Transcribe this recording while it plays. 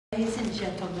Ladies and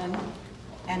gentlemen,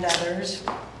 and others,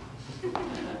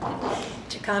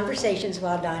 to Conversations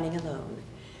While Dining Alone,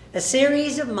 a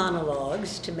series of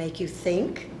monologues to make you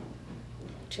think,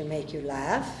 to make you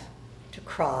laugh, to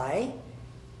cry,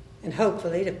 and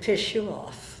hopefully to piss you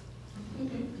off.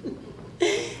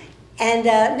 And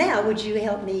now, would you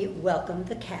help me welcome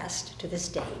the cast to the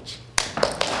stage?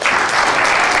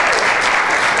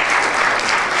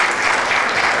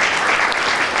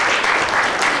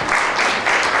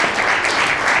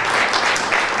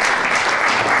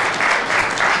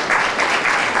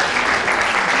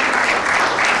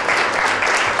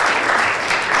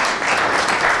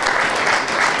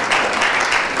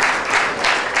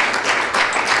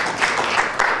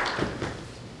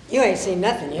 You ain't seen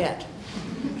nothing yet.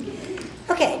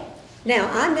 Okay, now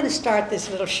I'm going to start this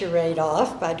little charade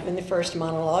off by doing the first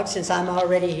monologue since I'm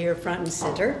already here front and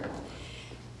center.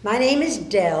 My name is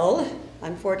Dell.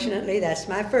 Unfortunately, that's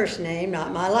my first name,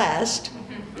 not my last.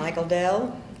 Michael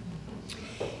Dell.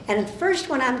 And the first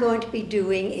one I'm going to be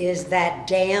doing is That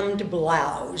Damned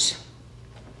Blouse.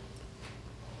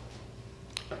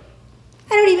 I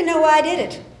don't even know why I did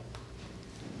it.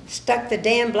 Stuck the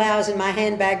damn blouse in my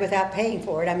handbag without paying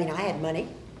for it. I mean, I had money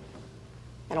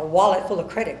and a wallet full of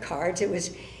credit cards. It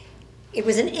was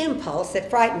an impulse that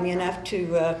frightened me enough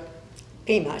to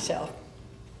pee myself.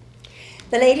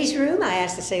 The ladies' room, I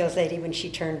asked the sales lady when she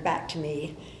turned back to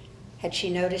me, had she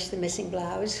noticed the missing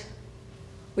blouse?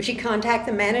 Would she contact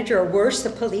the manager or worse,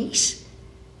 the police?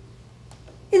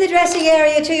 In the dressing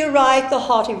area to your right, the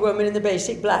haughty woman in the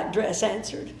basic black dress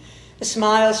answered, a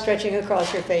smile stretching across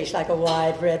her face like a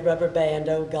wide red rubber band.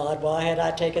 Oh God, why had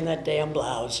I taken that damn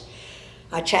blouse?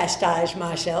 I chastised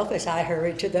myself as I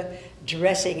hurried to the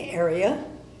dressing area.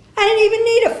 I didn't even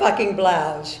need a fucking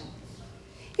blouse.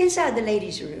 Inside the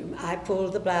ladies' room, I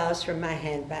pulled the blouse from my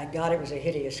handbag. God, it was a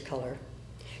hideous color.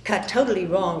 Cut totally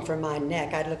wrong for my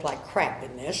neck. I'd look like crap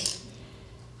in this.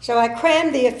 So I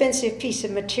crammed the offensive piece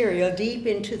of material deep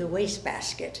into the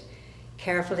wastebasket,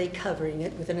 carefully covering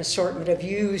it with an assortment of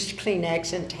used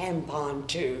Kleenex and tampon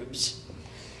tubes.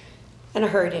 And I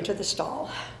hurried into the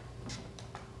stall.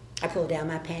 I pulled down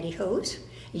my pantyhose,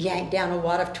 yanked down a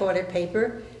wad of toilet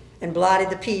paper, and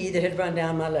blotted the pee that had run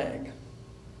down my leg.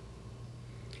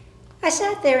 I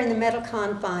sat there in the metal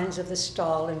confines of the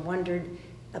stall and wondered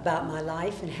about my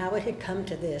life and how it had come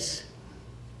to this.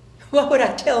 What would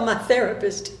I tell my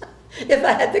therapist if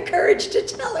I had the courage to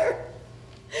tell her?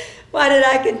 Why did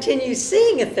I continue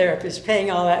seeing a therapist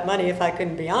paying all that money if I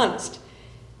couldn't be honest?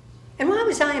 And why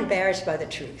was I embarrassed by the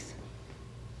truth?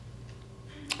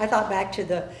 I thought back to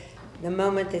the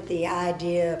moment that the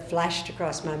idea flashed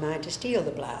across my mind to steal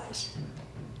the blouse.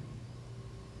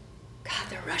 God,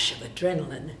 the rush of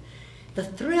adrenaline, the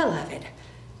thrill of it.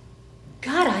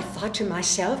 God, I thought to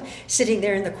myself, sitting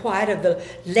there in the quiet of the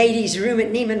ladies' room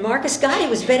at Neiman Marcus, God, it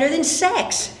was better than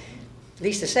sex. At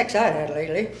least the sex I'd had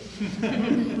lately.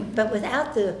 But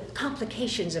without the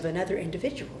complications of another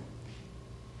individual.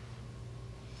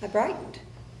 I brightened,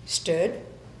 stood,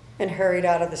 and hurried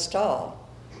out of the stall.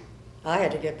 I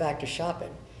had to get back to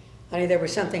shopping. I knew there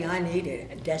was something I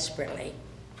needed desperately.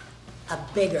 A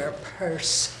bigger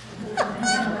purse.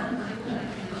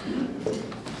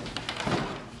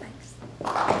 Thanks.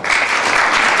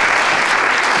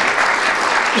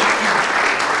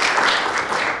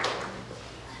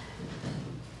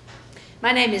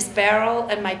 My name is Beryl,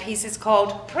 and my piece is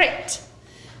called Pricked.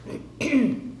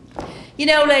 You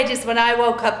know, ladies, when I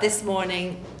woke up this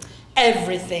morning,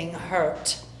 everything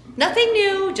hurt. Nothing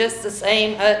new, just the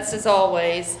same hurts as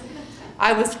always.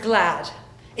 I was glad.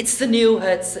 It's the new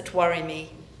hurts that worry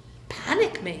me,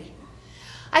 panic me.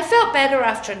 I felt better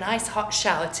after a nice hot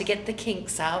shower to get the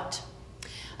kinks out.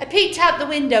 I peeked out the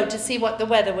window to see what the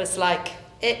weather was like.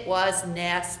 It was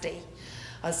nasty.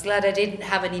 I was glad I didn't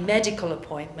have any medical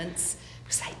appointments,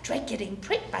 because I dread getting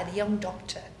pricked by the young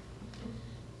doctor.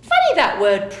 Funny that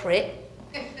word, prick.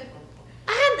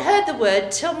 I hadn't heard the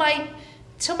word till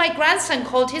my grandson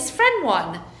called his friend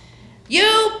one.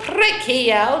 You prick, he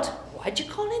yelled. Why'd you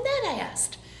call him that, I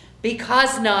asked.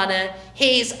 Because, Nana,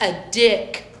 he's a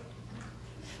dick.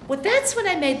 Well, that's when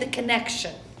I made the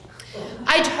connection.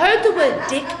 I'd heard the word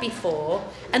dick before,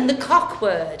 and the cock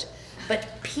word, but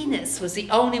penis was the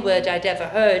only word I'd ever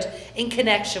heard in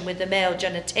connection with the male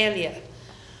genitalia.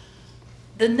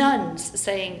 The nuns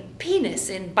saying penis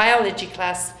in biology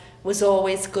class was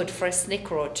always good for a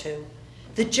snicker or two.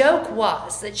 The joke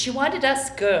was that she wanted us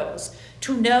girls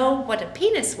to know what a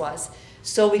penis was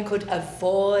so we could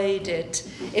avoid it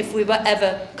if we were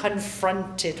ever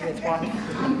confronted with one.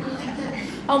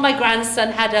 Oh, my grandson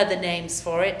had other names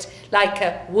for it,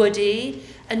 like Woody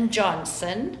and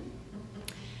Johnson.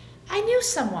 I knew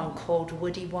someone called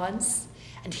Woody once,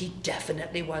 and he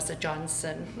definitely was a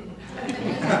Johnson.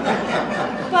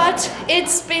 But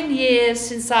it's been years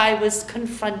since I was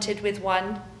confronted with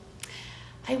one.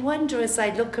 I wonder as I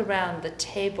look around the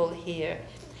table here,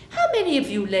 how many of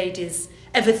you ladies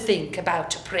ever think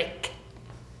about a prick?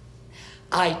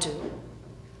 I do.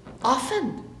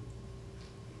 Often.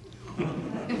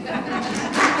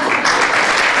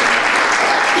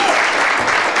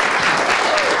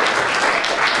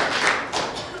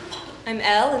 I'm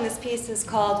Elle, and this piece is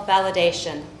called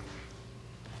Validation.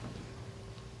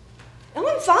 Oh,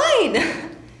 I'm fine.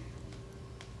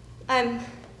 I'm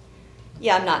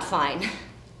not fine.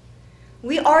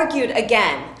 We argued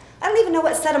again. I don't even know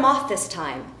what set him off this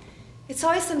time. It's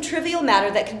always some trivial matter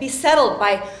that could be settled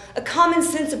by a common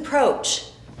sense approach.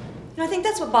 I think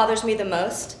that's what bothers me the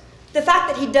most. The fact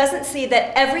that he doesn't see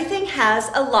that everything has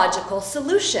a logical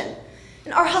solution.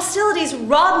 And our hostilities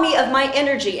rob me of my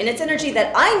energy, and it's energy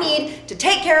that I need to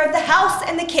take care of the house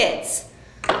and the kids.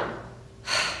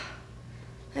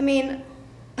 I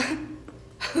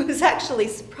was actually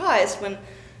surprised when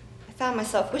I found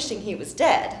myself wishing he was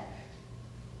dead.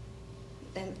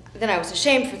 And then I was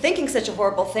ashamed for thinking such a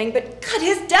horrible thing, but God,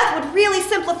 his death would really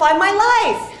simplify my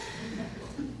life.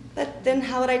 But then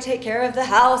how would I take care of the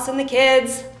house and the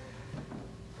kids?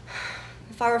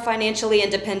 If I were financially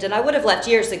independent, I would have left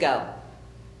years ago.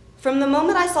 From the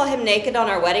moment I saw him naked on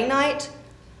our wedding night,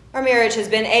 our marriage has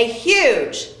been a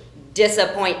huge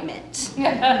disappointment.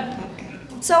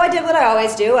 So I did what I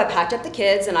always do. I packed up the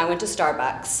kids and I went to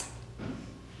Starbucks.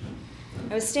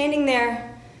 I was standing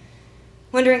there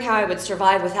wondering how I would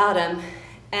survive without him,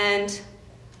 and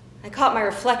I caught my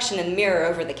reflection in the mirror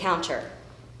over the counter.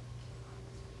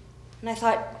 And I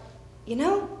thought, if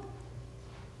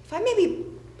I maybe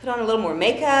put on a little more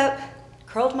makeup,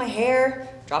 curled my hair,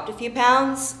 dropped a few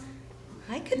pounds,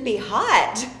 I could be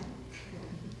hot.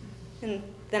 And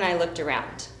then I looked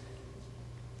around.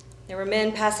 There were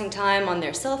men passing time on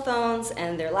their cell phones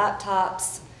and their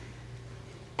laptops,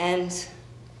 and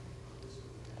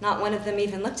not one of them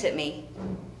even looked at me.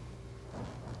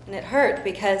 And it hurt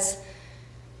because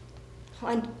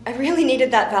I really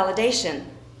needed that validation.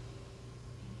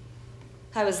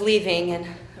 I was leaving, and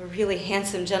a really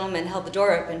handsome gentleman held the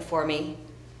door open for me.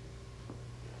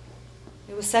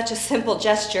 It was such a simple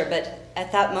gesture, but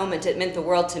at that moment it meant the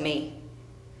world to me.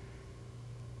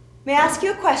 "May I ask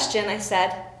you a question?" I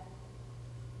said.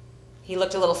 He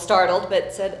looked a little startled,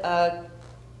 but said,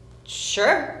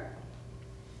 "Sure."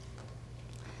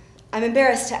 I'm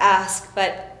embarrassed to ask,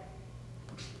 but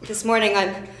this morning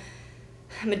I'm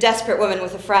a desperate woman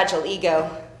with a fragile ego,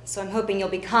 so I'm hoping you'll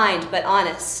be kind but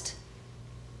honest.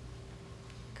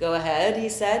 "Go ahead," he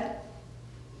said.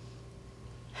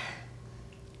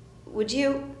 Would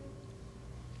you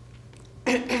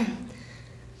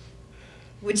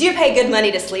pay good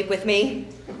money to sleep with me?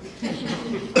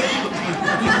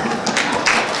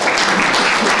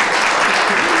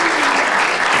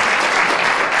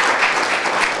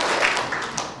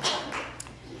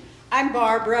 I'm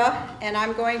Barbara, and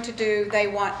I'm going to do They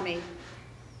Want Me.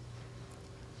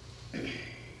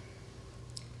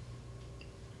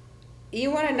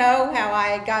 You want to know how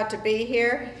I got to be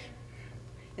here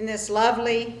in this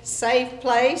lovely, safe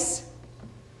place?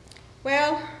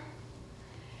 Well,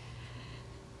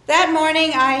 that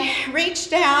morning I reached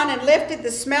down and lifted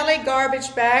the smelly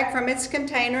garbage bag from its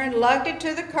container and lugged it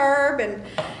to the curb and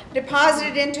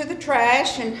deposited it into the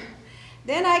trash, and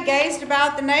then I gazed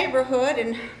about the neighborhood,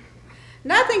 and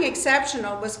nothing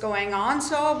exceptional was going on,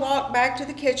 so I walked back to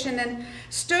the kitchen and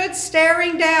stood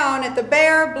staring down at the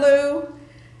bare blue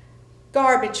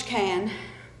garbage can.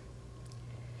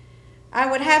 I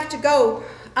would have to go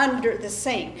under the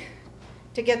sink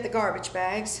to get the garbage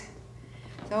bags,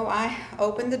 so I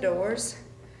opened the doors.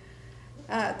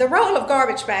 The roll of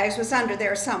garbage bags was under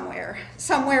there somewhere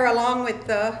along with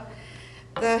the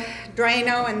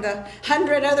Drano and the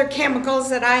 100 other chemicals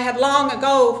that I had long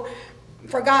ago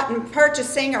forgotten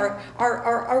purchasing or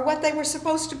what they were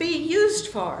supposed to be used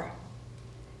for.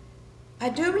 I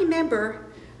do remember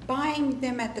buying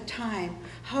them at the time,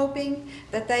 hoping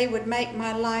that they would make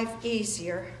my life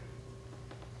easier.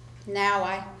 Now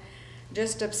I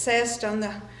just obsessed on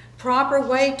the proper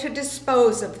way to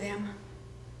dispose of them.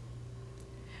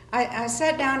 I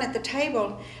sat down at the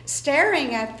table,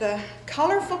 staring at the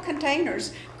colorful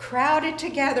containers crowded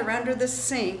together under the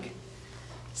sink.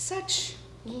 Such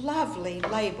lovely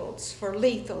labels for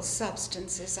lethal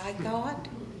substances, I thought.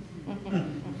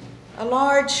 A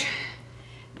large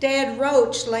dead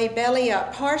roach lay belly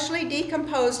up, partially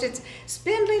decomposed, its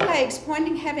spindly legs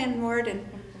pointing heavenward, and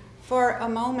for a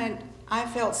moment I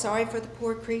felt sorry for the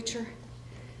poor creature.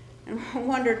 and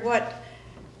wondered what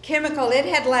chemical it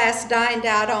had last dined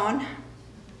out on.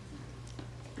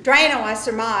 Drano, I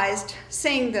surmised,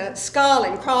 seeing the skull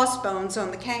and crossbones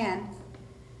on the can.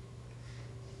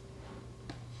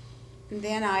 And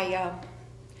then I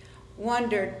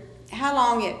wondered how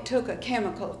long it took a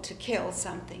chemical to kill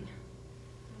something,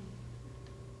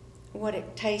 what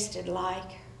it tasted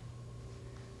like,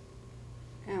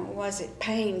 and was it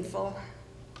painful.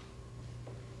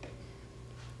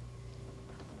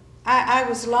 I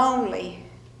was lonely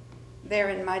there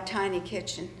in my tiny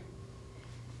kitchen,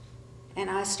 and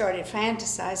I started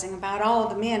fantasizing about all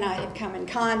the men I had come in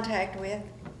contact with.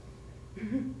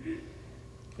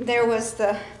 There was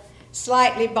the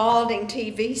slightly balding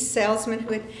TV salesman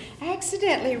who had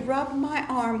accidentally rubbed my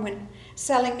arm when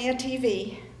selling me a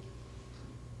TV.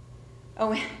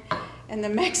 Oh, and the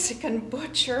Mexican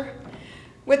butcher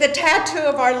with a tattoo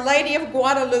of Our Lady of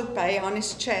Guadalupe on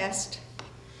his chest.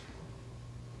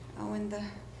 Oh, and the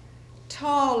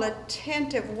tall,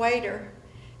 attentive waiter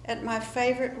at my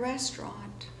favorite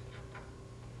restaurant.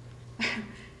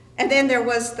 And then there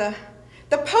was the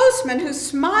postman who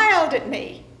smiled at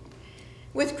me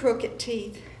with crooked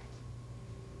teeth.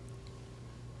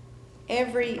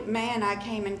 Every man I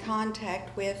came in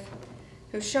contact with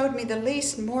who showed me the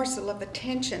least morsel of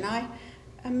attention, I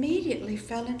immediately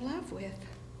fell in love with.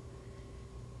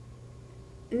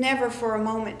 Never for a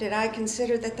moment did I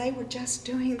consider that they were just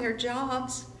doing their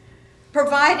jobs,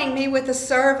 providing me with a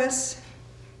service.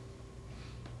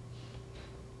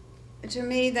 To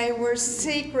me, they were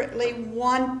secretly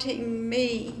wanting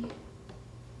me,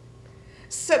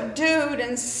 subdued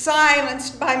and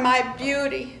silenced by my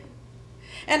beauty,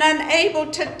 and unable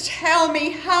to tell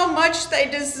me how much they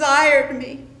desired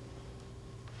me.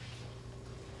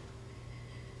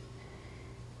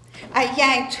 I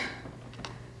yanked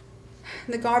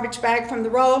the garbage bag from the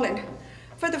roll and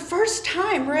for the first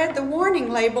time read the warning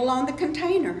label on the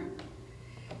container.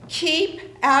 Keep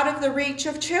out of the reach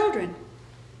of children.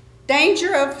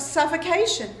 Danger of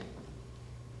suffocation.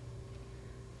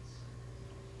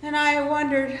 And I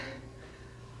wondered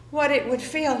what it would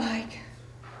feel like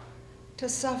to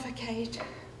suffocate.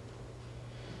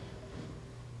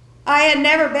 I had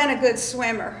never been a good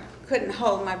swimmer, couldn't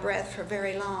hold my breath for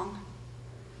very long.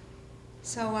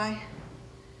 So I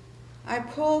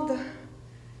pulled the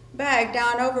bag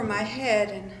down over my head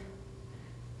and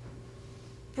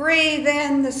breathed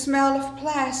in the smell of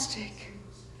plastic.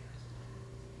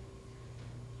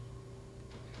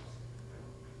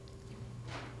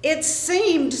 It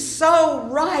seemed so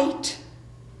right.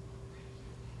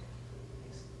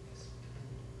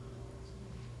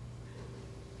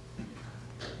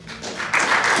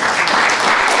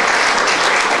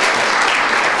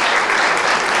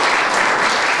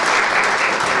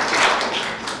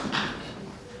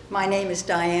 My name is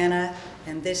Diana,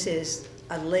 and this is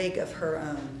A League of Her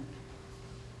Own.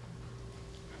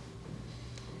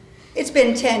 It's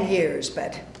been 10 years,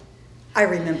 but I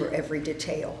remember every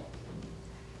detail.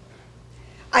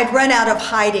 I'd run out of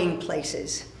hiding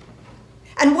places.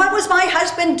 And what was my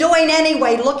husband doing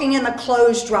anyway, looking in the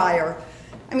clothes dryer?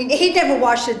 I mean, he'd never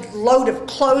washed a load of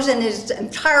clothes in his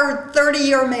entire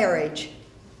 30-year marriage.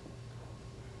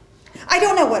 I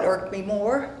don't know what irked me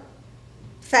more.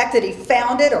 The fact that he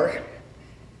found it, or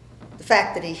the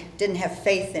fact that he didn't have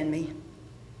faith in me,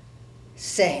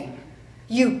 saying,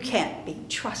 "You can't be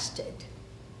trusted."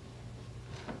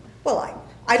 Well,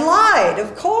 I lied,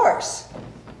 of course.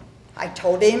 I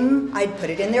told him I'd put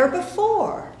it in there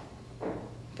before.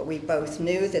 But we both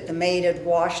knew that the maid had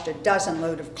washed a dozen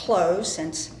load of clothes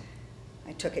since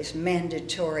I took his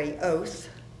mandatory oath.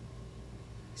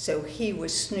 So he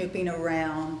was snooping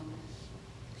around,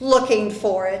 looking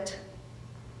for it.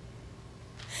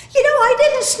 You know, I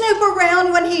didn't snoop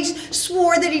around when he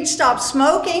swore that he'd stop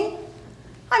smoking.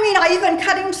 I mean, I even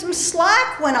cut him some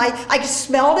slack when I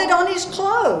smelled it on his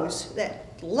clothes.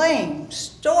 That lame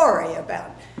story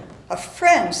about a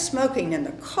friend smoking in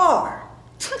the car.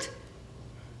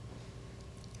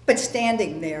 But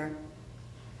standing there,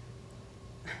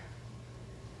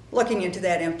 looking into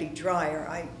that empty dryer,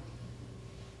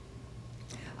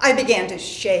 I began to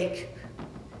shake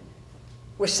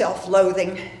with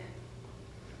self-loathing.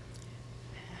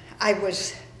 I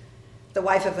was the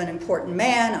wife of an important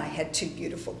man. I had 2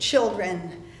 beautiful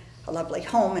children, a lovely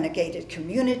home in a gated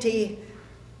community.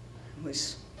 I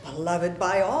was beloved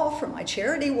by all for my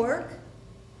charity work.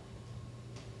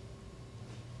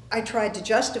 I tried to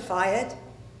justify it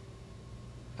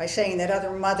by saying that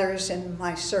other mothers in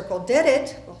my circle did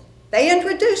it. Well, they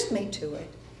introduced me to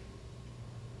it.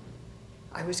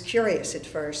 I was curious at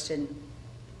first, and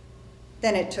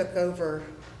then it took over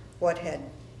what had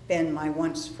been my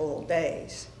once full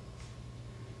days.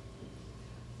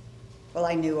 Well,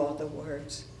 I knew all the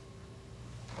words.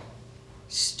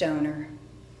 Stoner,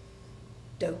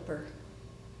 doper,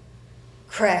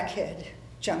 crackhead,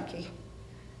 junkie,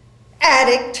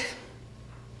 addict.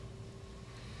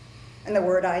 And the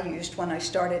word I used when I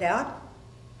started out,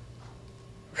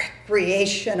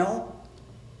 recreational.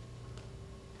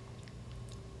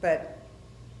 But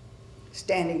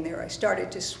standing there, I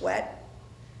started to sweat,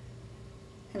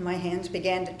 and my hands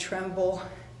began to tremble.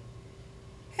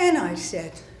 And I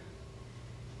said,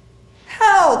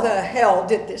 how the hell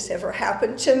did this ever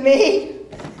happen to me?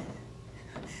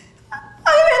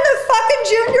 I'm in the fucking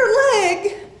junior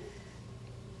league.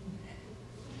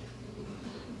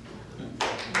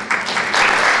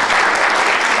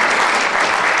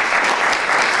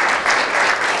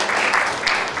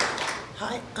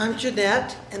 Hi, I'm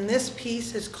Jeanette, and this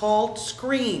piece is called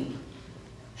Scream.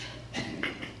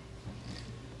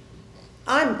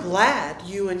 I'm glad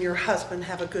you and your husband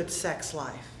have a good sex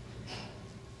life.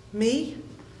 Me?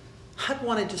 I've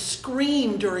wanted to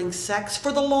scream during sex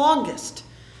for the longest.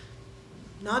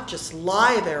 Not just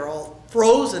lie there all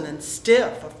frozen and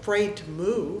stiff, afraid to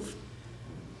move.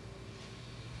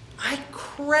 I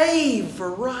crave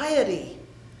variety.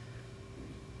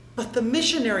 But the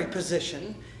missionary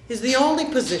position is the only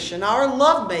position our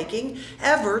lovemaking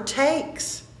ever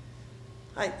takes.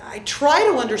 I try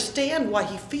to understand why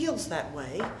he feels that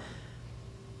way.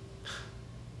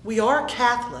 We are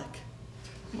Catholic.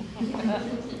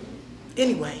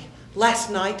 Anyway,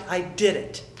 last night I did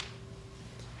it.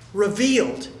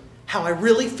 Revealed how I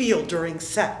really feel during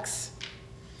sex.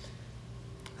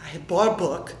 I had bought a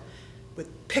book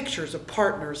with pictures of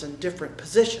partners in different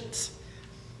positions.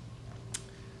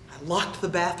 I locked the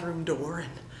bathroom door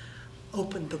and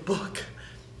opened the book.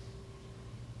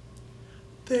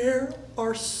 There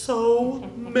are so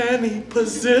many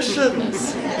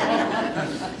positions.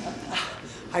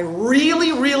 I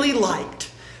really, really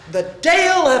liked the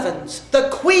Dale Evans, the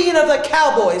Queen of the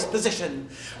Cowboys position,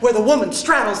 where the woman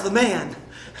straddles the man.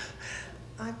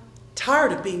 I'm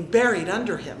tired of being buried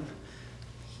under him.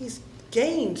 He's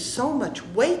gained so much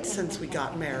weight since we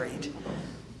got married.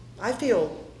 I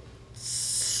feel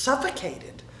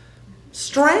suffocated,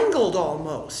 strangled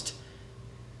almost.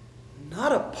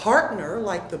 Not a partner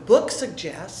like the book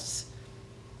suggests.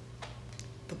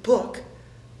 The book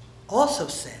also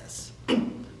says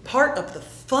part of the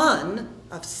fun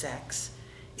of sex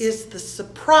is the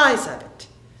surprise of it,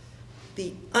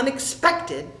 the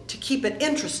unexpected to keep it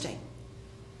interesting.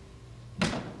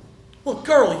 Well,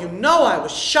 girl, you know I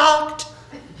was shocked.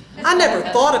 I never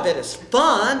thought of it as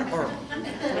fun or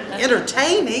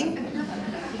entertaining.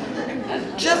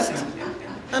 Just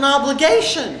an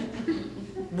obligation.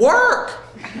 Work.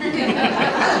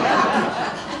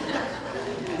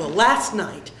 Well, last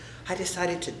night I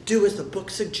decided to do as the book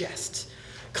suggests.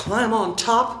 Climb on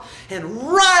top and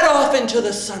ride off into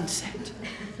the sunset.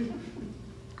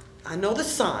 I know the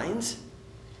signs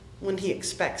when he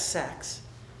expects sex.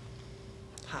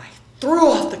 I threw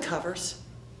off the covers.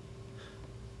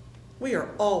 We are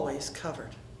always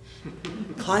covered.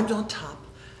 Climbed on top,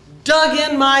 dug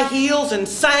in my heels and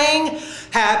sang,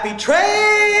 "Happy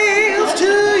trails to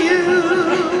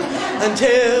you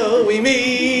until we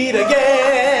meet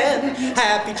again.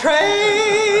 Happy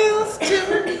trails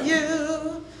to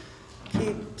you."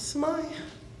 Keeps my...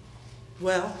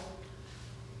 Well,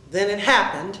 then it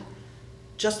happened,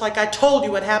 just like I told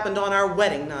you it happened on our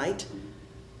wedding night.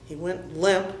 He went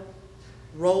limp,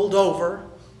 rolled over,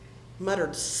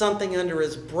 muttered something under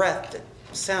his breath that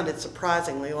sounded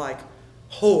surprisingly like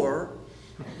whore,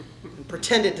 and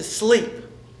pretended to sleep.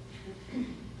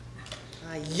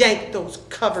 I yanked those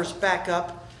covers back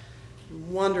up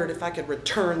and wondered if I could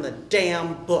return the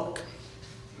damn book.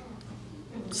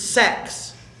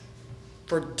 Sex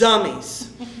for Dummies.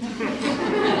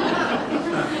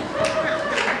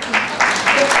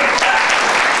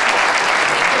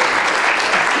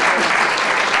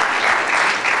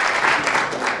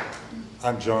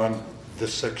 I'm John.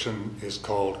 This section is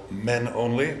called Men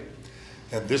Only,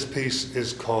 and this piece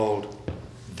is called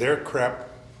Their Crap,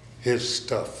 His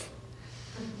Stuff.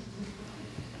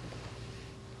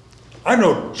 I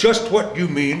know just what you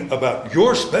mean about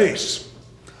your space.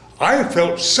 I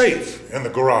felt safe in the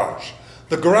garage.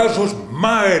 The garage was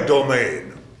my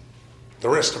domain. The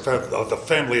rest of the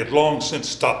family had long since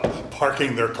stopped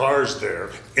parking their cars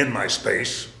there in my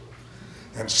space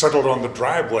and settled on the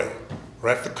driveway or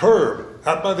at the curb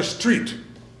out by the street.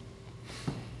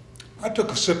 I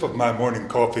took a sip of my morning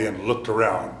coffee and looked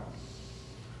around.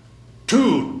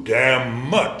 Too damn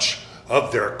much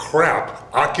of their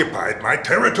crap occupied my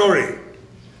territory.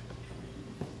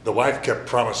 The wife kept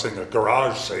promising a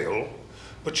garage sale,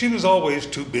 but she was always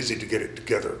too busy to get it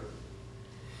together.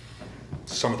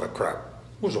 Some of the crap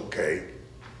was okay,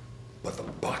 but the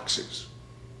boxes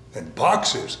and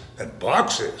boxes and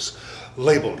boxes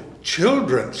labeled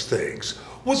children's things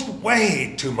was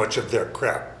way too much of their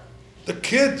crap. The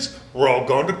kids were all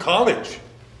gone to college,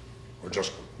 or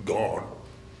just gone.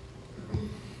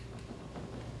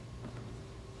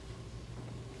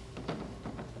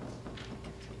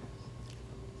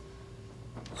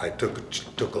 I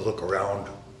took a look around,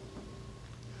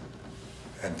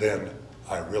 and then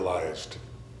I realized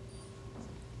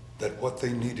that what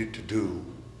they needed to do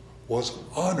was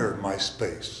honor my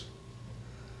space.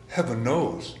 Heaven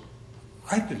knows,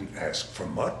 I didn't ask for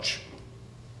much.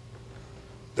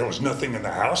 There was nothing in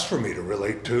the house for me to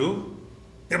relate to.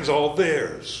 It was all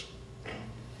theirs.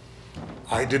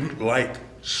 I didn't like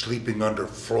sleeping under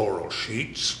floral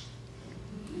sheets,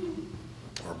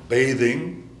 or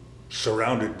bathing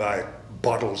surrounded by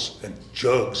bottles and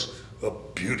jugs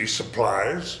of beauty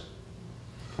supplies,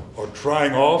 or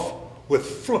drying off with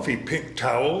fluffy pink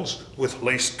towels with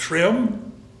lace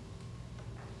trim.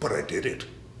 But I did it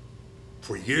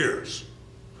for years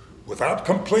without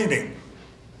complaining.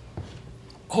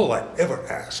 All I ever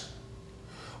asked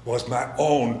was my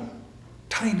own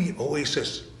tiny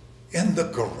oasis in the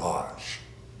garage.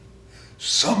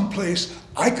 Someplace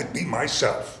I could be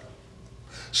myself.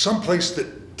 Someplace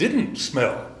that didn't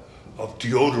smell of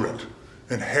deodorant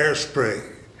and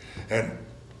hairspray and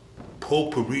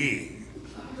potpourri.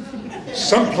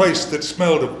 Someplace that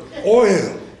smelled of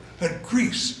oil and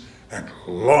grease and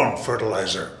lawn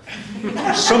fertilizer.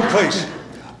 Someplace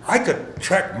I could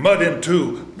track mud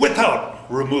into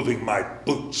without removing my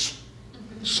boots.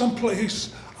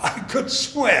 Someplace I could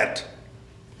sweat.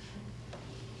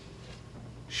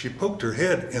 She poked her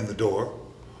head in the door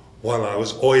while I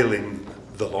was oiling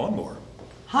the lawnmower.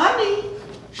 Honey!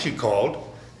 She called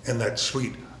in that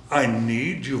sweet, I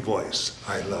need you voice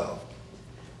I love.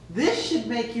 This should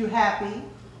make you happy.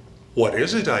 What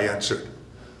is it? I answered,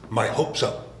 my hopes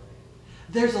up.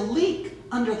 There's a leak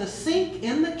under the sink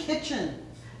in the kitchen.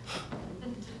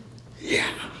 Yeah.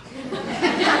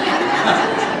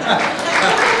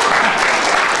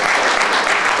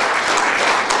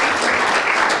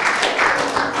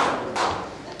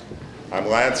 I'm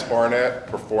Lance Barnett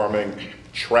performing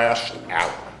Trashed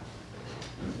Out.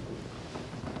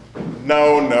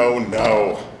 No, no,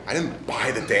 no. I didn't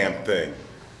buy the damn thing.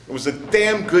 It was a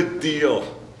damn good deal.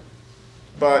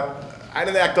 But I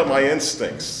didn't act on my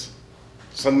instincts.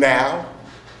 So now,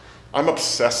 I'm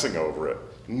obsessing over it,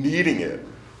 needing it,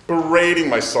 berating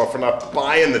myself for not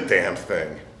buying the damn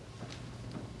thing.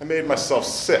 I made myself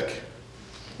sick.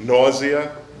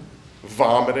 Nausea,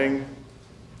 vomiting,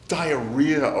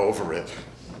 diarrhea over it.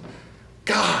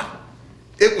 God,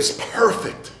 it was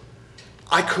perfect.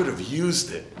 I could have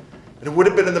used it, and it would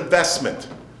have been an investment.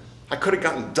 I could have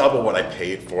gotten double what I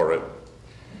paid for it.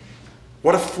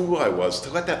 What a fool I was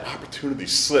to let that opportunity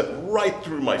slip right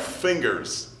through my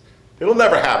fingers. It'll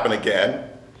never happen again.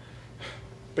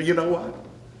 But you know what?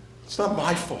 It's not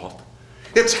my fault.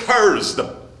 It's hers,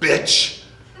 the bitch.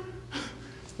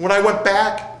 When I went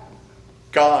back,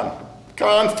 gone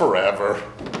forever.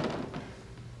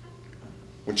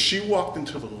 When she walked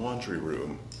into the laundry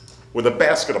room with a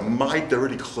basket of my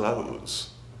dirty clothes,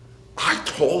 I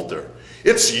told her,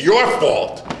 it's your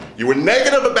fault. You were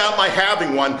negative about my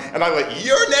having one, and I let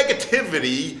your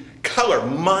negativity color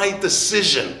my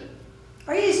decision.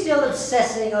 Are you still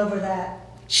obsessing over that?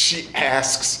 She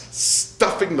asks,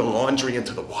 stuffing the laundry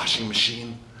into the washing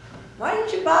machine. Why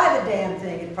didn't you buy the damn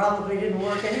thing? It probably didn't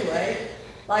work anyway.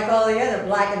 Like all the other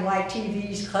black and white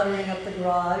TVs cluttering up the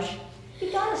garage.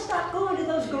 You gotta stop going to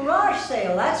those garage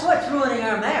sales. That's what's ruining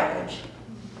our marriage.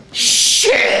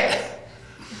 Shit!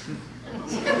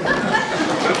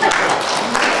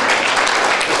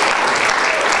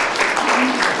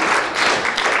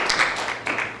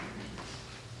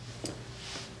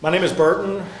 My name is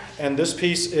Burton, and this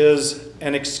piece is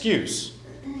an excuse.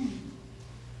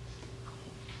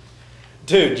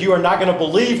 Dude, you are not going to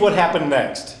believe what happened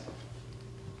next.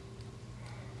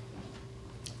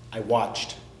 I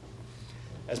watched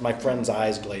as my friend's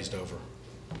eyes glazed over.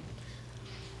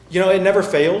 You know, it never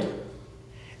failed.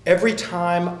 Every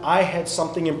time I had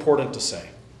something important to say,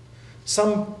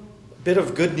 some bit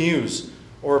of good news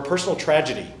or a personal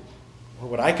tragedy, or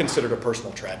what I considered a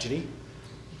personal tragedy,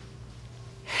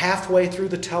 halfway through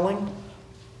the telling,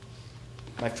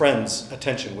 my friend's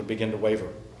attention would begin to waver.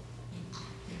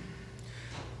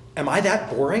 Am I that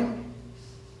boring?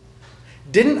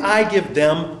 Didn't I give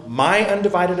them my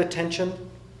undivided attention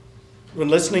when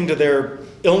listening to their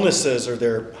illnesses or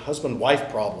their husband-wife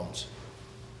problems?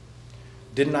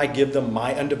 Didn't I give them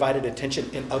my undivided attention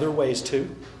in other ways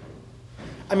too?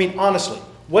 I mean, honestly,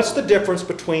 What's the difference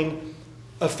between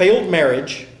a failed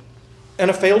marriage and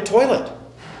a failed toilet?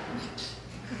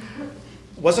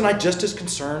 Wasn't I just as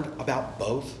concerned about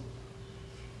both?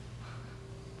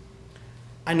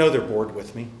 I know they're bored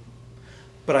with me,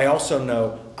 but I also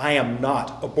know I am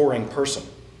not a boring person.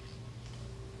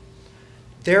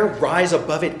 Their rise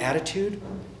above it attitude,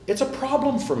 it's a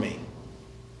problem for me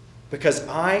because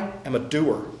I am a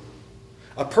doer,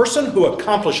 a person who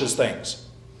accomplishes things.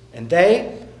 And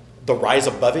they, the rise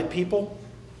above it people,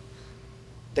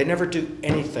 they never do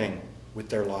anything with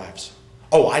their lives.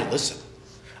 Oh, I listen.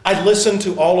 I listen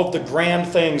to all of the grand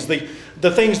things,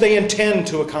 the things they intend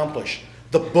to accomplish,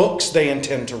 the books they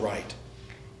intend to write.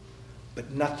 But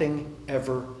nothing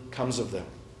ever comes of them.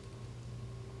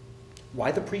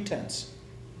 Why the pretense?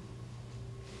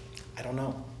 I don't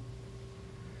know.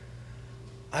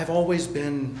 I've always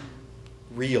been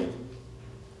real,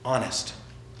 honest.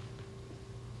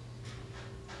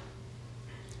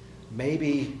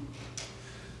 Maybe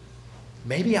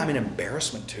I'm an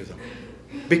embarrassment to them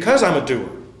because I'm a doer,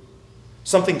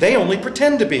 something they only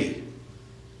pretend to be.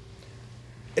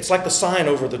 It's like the sign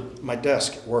over my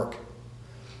desk at work.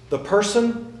 The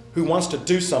person who wants to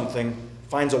do something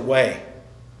finds a way.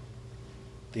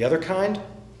 The other kind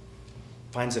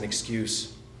finds an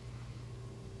excuse.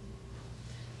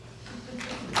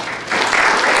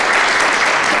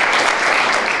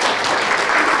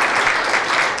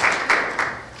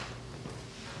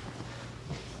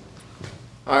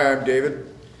 Hi, I'm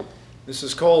David. This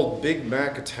is called Big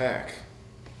Mac Attack.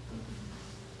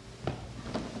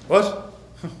 What?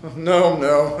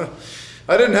 No.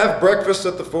 I didn't have breakfast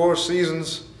at the Four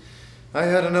Seasons. I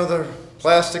had another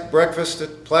plastic breakfast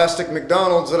at plastic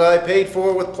McDonald's that I paid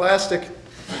for with plastic.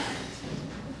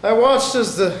 I watched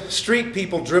as the street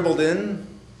people dribbled in,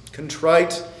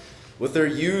 contrite, with their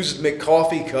used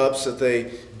McCoffee cups that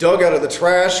they dug out of the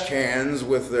trash cans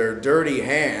with their dirty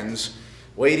hands,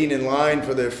 waiting in line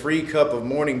for their free cup of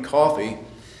morning coffee.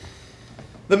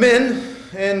 The men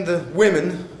and the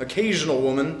women, occasional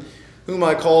woman, whom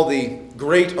I call the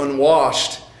Great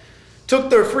Unwashed, took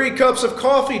their free cups of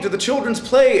coffee to the children's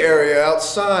play area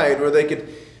outside where they could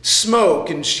smoke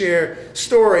and share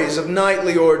stories of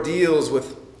nightly ordeals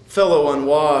with fellow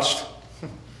unwashed.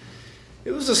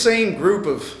 It was the same group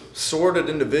of sordid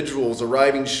individuals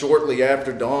arriving shortly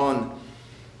after dawn,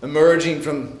 emerging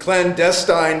from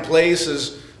clandestine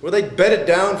places where they'd bedded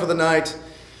down for the night,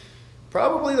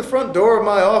 probably the front door of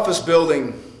my office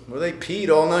building where they peed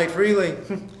all night freely.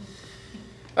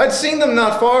 I'd seen them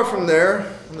not far from there,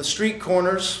 on the street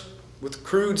corners, with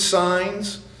crude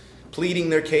signs, pleading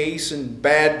their case in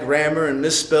bad grammar and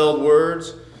misspelled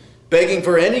words, begging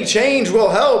for any change will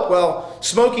help while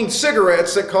smoking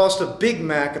cigarettes that cost a Big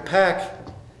Mac a pack.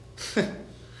 I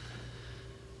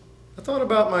thought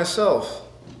about myself.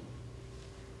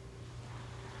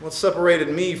 What separated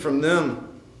me from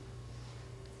them?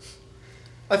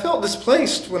 I felt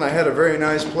displaced when I had a very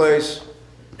nice place.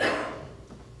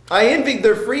 I envied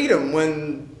their freedom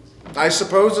when I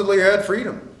supposedly had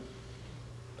freedom.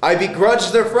 I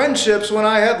begrudged their friendships when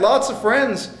I had lots of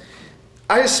friends.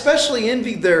 I especially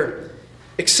envied their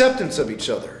acceptance of each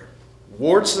other,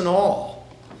 warts and all.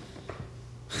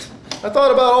 I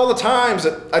thought about all the times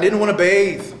that I didn't want to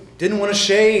bathe, didn't want to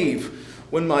shave,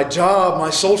 when my job, my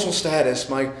social status,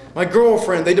 my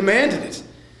girlfriend, they demanded it.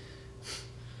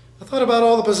 I thought about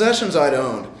all the possessions I'd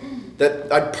owned,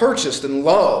 that I'd purchased and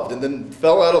loved and then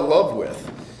fell out of love with.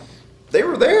 They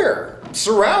were there,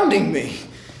 surrounding me.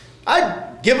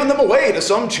 I'd given them away to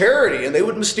some charity and they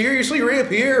would mysteriously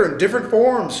reappear in different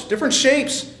forms, different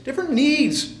shapes, different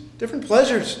needs, different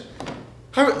pleasures.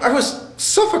 I was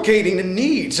suffocating in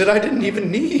needs that I didn't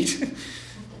even need.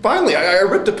 Finally, I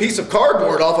ripped a piece of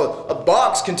cardboard off a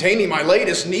box containing my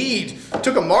latest need,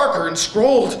 took a marker and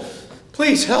scrolled,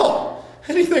 "Please help,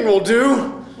 anything will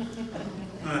do."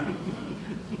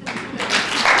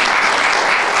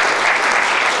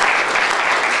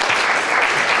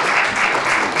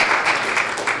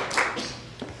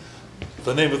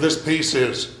 The name of this piece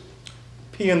is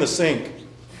Pee in the Sink.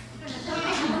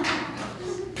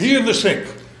 Pee in the Sink.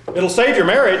 It'll save your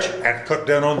marriage. And cut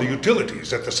down on the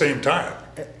utilities at the same time.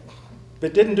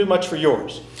 But didn't do much for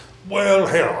yours. Well,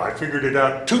 hell, I figured it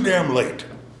out too damn late.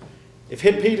 If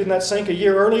he'd peed in that sink a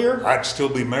year earlier, I'd still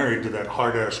be married to that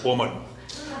hard-ass woman.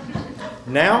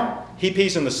 now he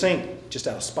pees in the sink just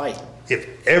out of spite.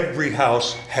 If every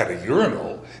house had a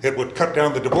urinal, it would cut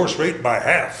down the divorce rate by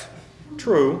half.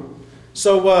 True.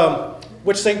 So,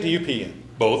 which sink do you pee in?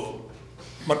 Both.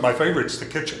 But my favorite's the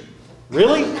kitchen.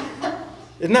 Really?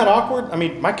 Isn't that awkward? I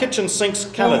mean, my kitchen sink's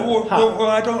kind of hot. Well,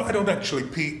 I don't actually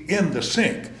pee in the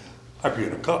sink. I pee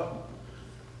in a cup.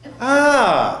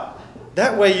 Ah,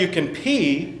 That way you can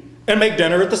pee and make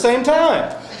dinner at the same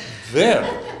time. Then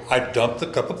I dump the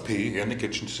cup of pee in the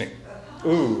kitchen sink.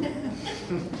 Ooh,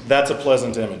 that's a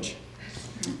pleasant image.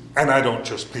 And I don't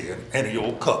just pee in any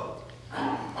old cup.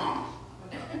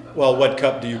 Well, what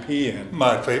cup do you pee in?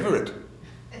 My favorite.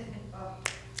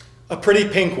 A pretty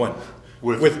pink one.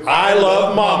 With I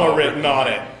love Mama written on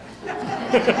it.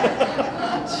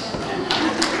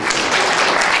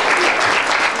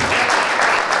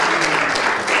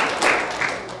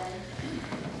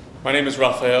 My name is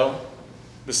Raphael.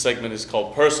 This segment is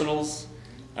called Personals,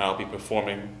 and I'll be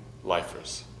performing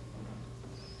Lifers.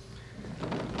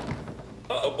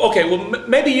 Okay, well,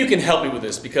 maybe you can help me with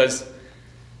this, because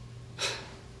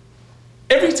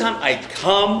every time I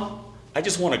come, I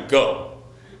just want to go.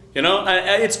 You know,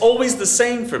 it's always the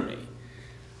same for me.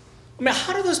 I mean,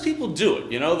 how do those people do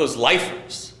it, you know, those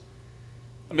lifers?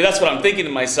 I mean, that's what I'm thinking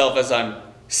to myself as I'm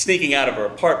sneaking out of her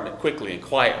apartment quickly and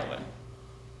quietly.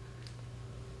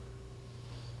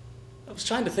 I was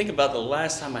trying to think about the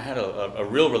last time I had a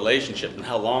real relationship and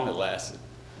how long it lasted.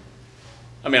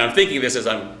 I mean, I'm thinking this as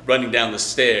I'm running down the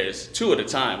stairs, 2 at a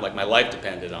time, like my life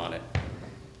depended on it.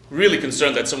 Really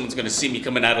concerned that someone's going to see me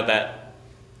coming out of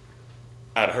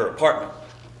her apartment.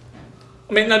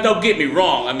 I mean, now don't get me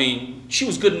wrong. I mean, she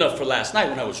was good enough for last night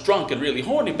when I was drunk and really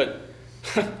horny, but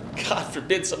God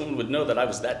forbid someone would know that I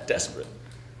was that desperate.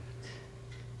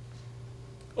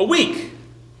 A week.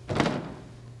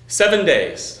 7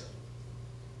 days.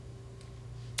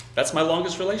 That's my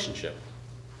longest relationship.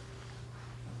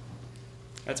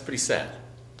 That's pretty sad.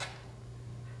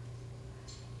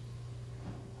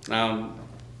 Now I'm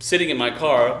sitting in my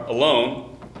car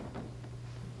alone,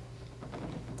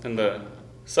 and the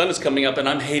sun is coming up and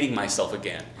I'm hating myself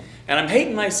again. And I'm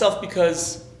hating myself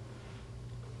because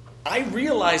I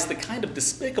realize the kind of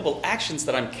despicable actions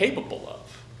that I'm capable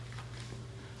of.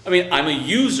 I mean, I'm a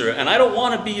user and I don't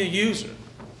want to be a user.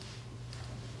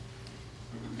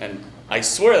 And I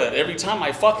swear that every time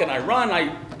I fuck and I run,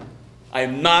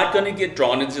 I'm not going to get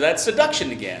drawn into that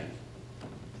seduction again.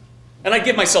 And I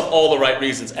give myself all the right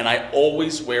reasons, and I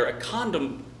always wear a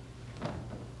condom.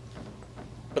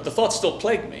 But the thoughts still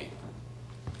plague me.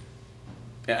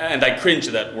 And I cringe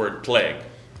at that word, plague.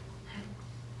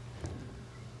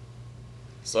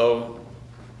 So,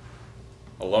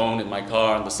 alone in my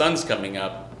car and the sun's coming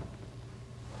up,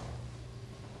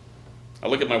 I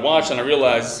look at my watch and I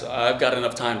realize I've got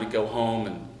enough time to go home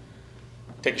and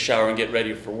take a shower and get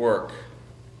ready for work.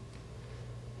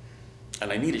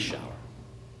 And I need a shower.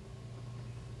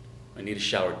 I need a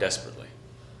shower desperately.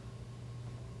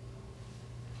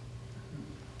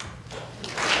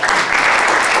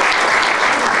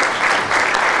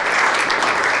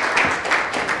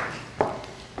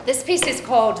 This piece is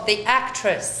called The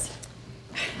Actress.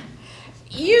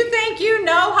 You think you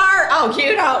know her? Oh,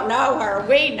 you don't know her.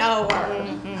 We know her.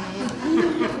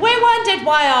 We wondered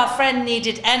why our friend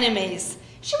needed enemies.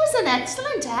 She was an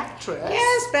excellent actress.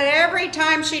 Yes, but every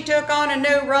time she took on a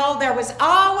new role, there was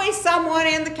always someone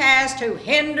in the cast who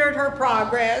hindered her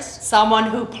progress. Someone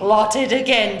who plotted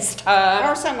against her.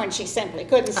 Or someone she simply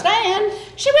couldn't stand.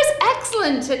 She was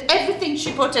excellent at everything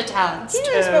she put her talents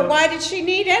to. Yes, but why did she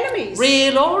need enemies?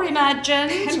 Real or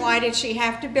imagined? And why did she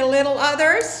have to belittle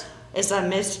others? Is a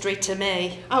mystery to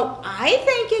me. Oh, I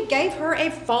think it gave her a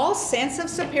false sense of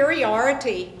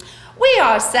superiority. We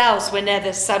ourselves were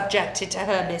never subjected to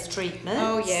her mistreatment.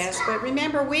 Oh, yes, but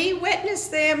remember, we witnessed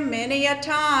them many a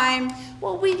time.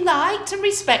 Well, we liked and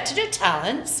respected her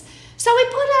talents, so we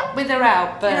put up with her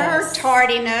outbursts. Her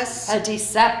tardiness. Her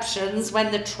deceptions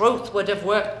when the truth would have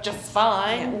worked just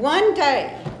fine. One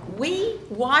day, we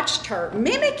watched her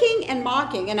mimicking and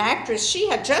mocking an actress she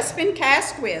had just been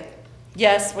cast with.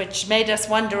 Yes, which made us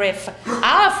wonder if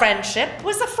our friendship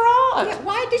was a fraud. Yeah,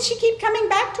 why did she keep coming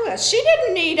back to us? She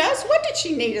didn't need us. What did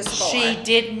she need us for? She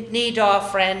didn't need our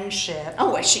friendship.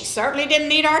 Oh, well, she certainly didn't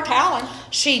need our talent.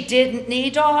 She didn't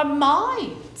need our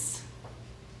minds.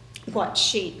 What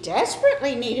she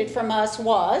desperately needed from us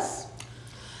was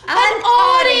an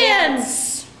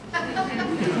audience.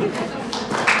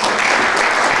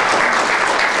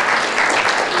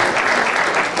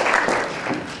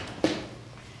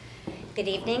 Good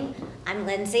evening, I'm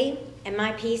Lindsay, and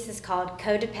my piece is called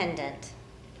Codependent.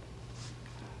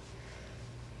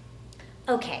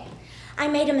 Okay, I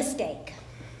made a mistake.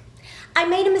 I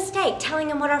made a mistake telling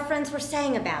him what our friends were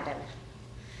saying about him.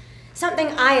 Something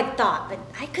I had thought, but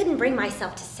I couldn't bring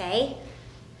myself to say.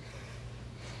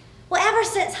 Well, ever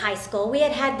since high school, we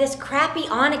had had this crappy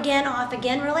on-again,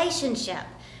 off-again relationship.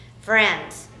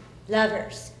 Friends,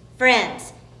 lovers,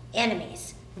 friends,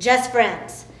 enemies, just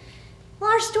friends. Well,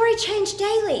 our story changed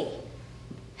daily.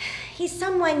 He's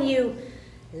someone you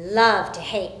love to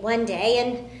hate one day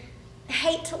and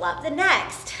hate to love the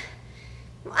next.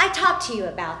 I talked to you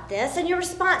about this, and your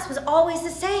response was always the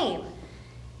same.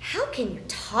 How can you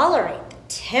tolerate the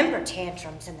temper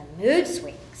tantrums and the mood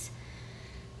swings?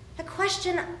 A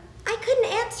question I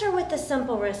couldn't answer with a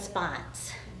simple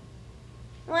response.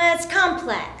 Well, it's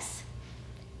complex.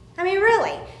 I mean,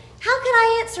 really, how could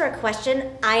I answer a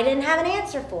question I didn't have an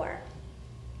answer for?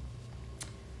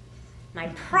 My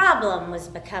problem was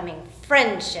becoming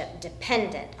friendship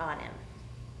dependent on him.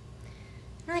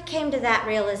 And I came to that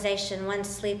realization one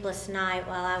sleepless night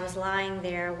while I was lying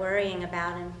there worrying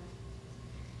about him.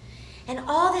 And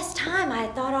all this time I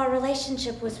thought our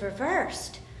relationship was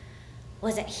reversed.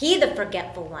 Wasn't he the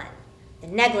forgetful one, the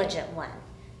negligent one,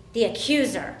 the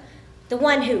accuser, the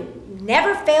one who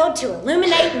never failed to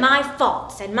illuminate my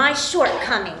faults and my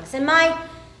shortcomings and my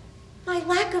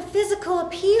lack of physical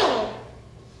appeal?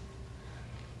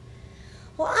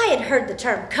 Well, I had heard the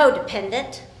term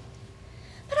codependent,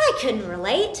 but I couldn't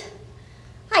relate.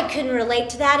 I couldn't relate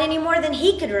to that any more than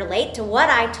he could relate to what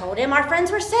I told him our friends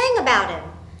were saying about him.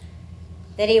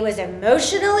 That he was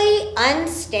emotionally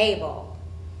unstable.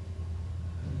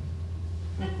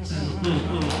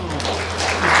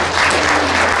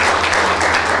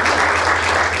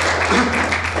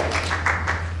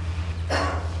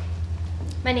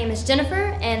 My name is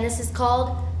Jennifer, and this is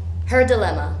called Her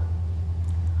Dilemma.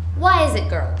 Why is it,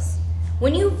 girls,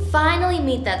 when you finally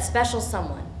meet that special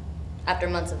someone, after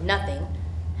months of nothing,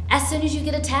 as soon as you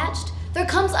get attached, there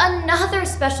comes another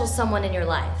special someone in your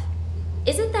life?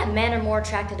 Isn't that men are more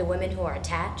attracted to women who are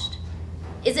attached?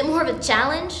 Is it more of a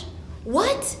challenge?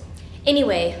 What?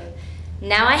 Anyway,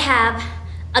 now I have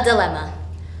a dilemma.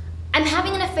 I'm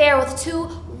having an affair with two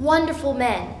wonderful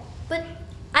men, but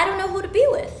I don't know who to be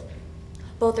with.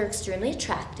 Both are extremely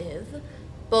attractive.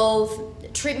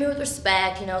 Both treat me with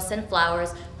respect, send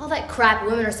flowers, all that crap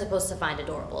women are supposed to find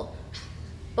adorable.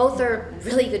 Both are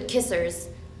really good kissers.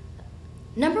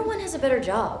 Number one has a better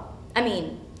job. I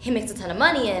mean, he makes a ton of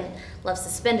money and loves to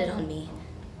spend it on me.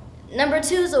 Number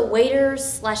two is a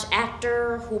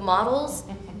waiter/actor who models,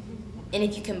 and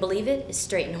if you can believe it, is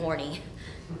straight and horny.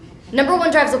 Number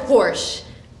one drives a Porsche.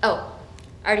 Oh,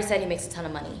 I already said he makes a ton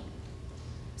of money.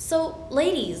 So,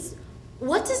 ladies,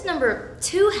 what does number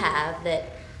two have that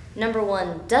number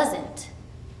one doesn't?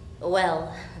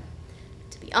 Well,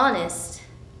 to be honest,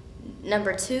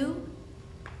 number two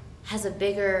has a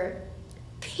bigger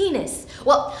penis.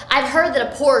 Well, I've heard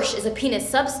that a Porsche is a penis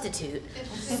substitute.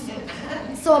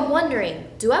 So I'm wondering,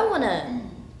 do I want to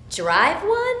drive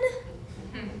one?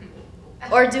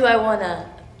 Or do I want to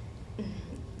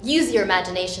use your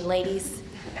imagination, ladies?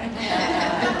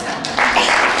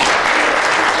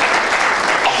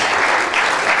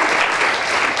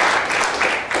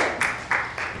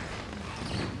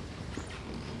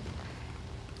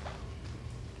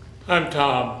 I'm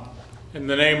Tom, and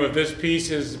the name of this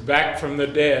piece is Back from the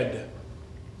Dead.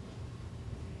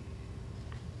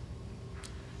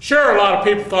 Sure, a lot of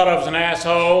people thought I was an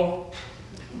asshole,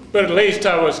 but at least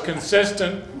I was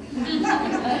consistent.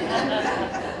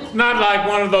 Not like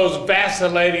one of those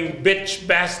vacillating bitch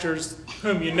bastards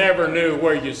whom you never knew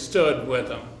where you stood with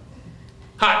them.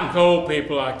 Hot and cold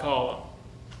people, I call them.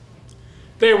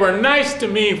 They were nice to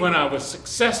me when I was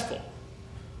successful.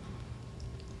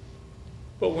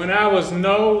 But when I was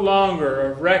no longer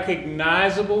a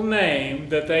recognizable name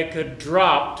that they could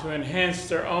drop to enhance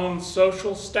their own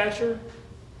social stature,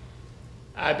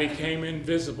 I became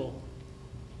invisible.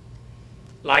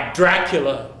 Like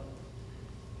Dracula,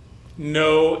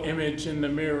 no image in the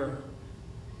mirror.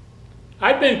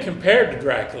 I'd been compared to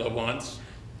Dracula once,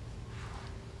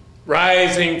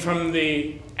 rising from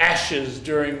the ashes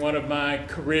during one of my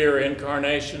career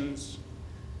incarnations,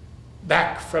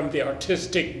 back from the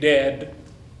artistic dead.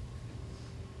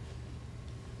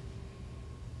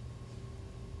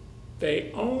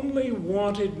 They only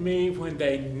wanted me when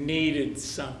they needed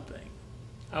something.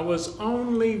 I was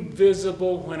only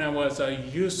visible when I was a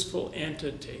useful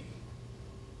entity.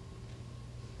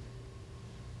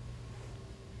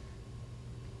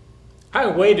 I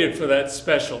waited for that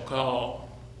special call,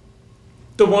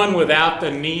 the one without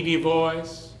the needy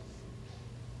voice,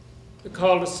 the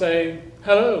call to say,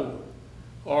 hello,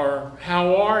 or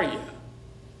how are you?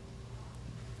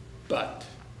 But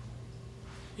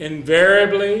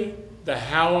invariably, the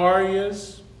how are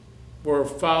yous were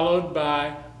followed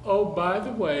by, oh, by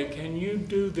the way, can you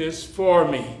do this for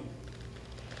me?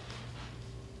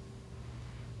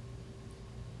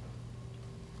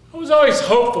 I was always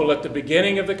hopeful at the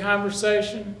beginning of the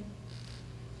conversation,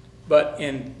 but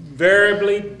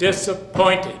invariably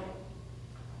disappointed.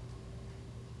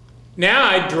 Now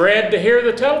I dread to hear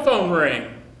the telephone ring.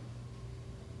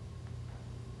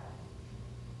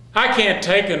 I can't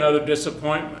take another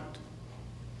disappointment.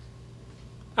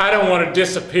 I don't want to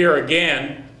disappear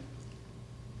again.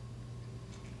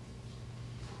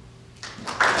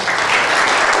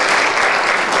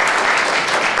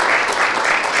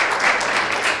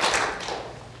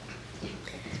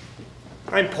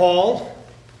 I'm Paul.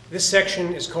 This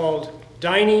section is called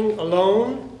Dining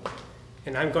Alone,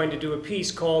 and I'm going to do a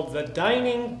piece called The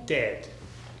Dining Dead.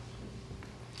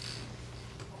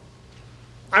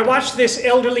 I watched this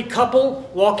elderly couple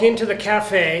walk into the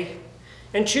cafe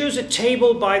and choose a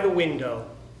table by the window.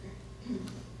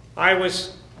 I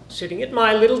was sitting at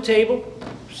my little table,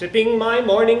 sipping my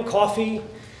morning coffee,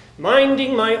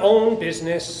 minding my own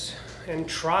business, and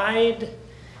tried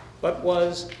but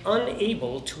was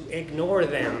unable to ignore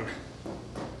them.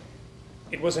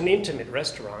 It was an intimate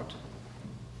restaurant.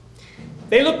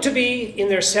 They looked to be in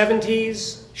their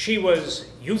 70s. She was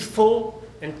youthful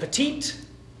and petite,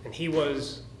 and he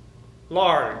was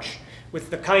large,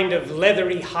 with the kind of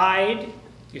leathery hide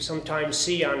you sometimes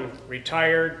see on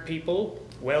retired people,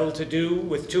 well-to-do,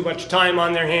 with too much time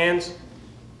on their hands.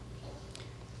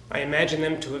 I imagine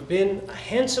them to have been a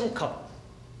handsome couple.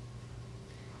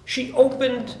 She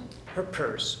opened her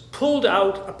purse, pulled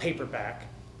out a paperback,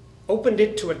 opened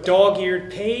it to a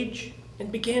dog-eared page, and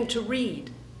began to read.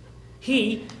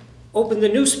 He opened the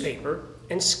newspaper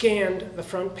and scanned the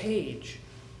front page.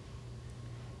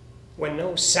 When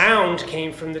no sound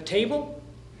came from the table,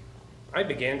 I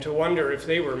began to wonder if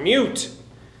they were mute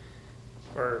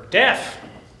or deaf.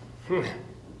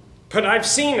 But I've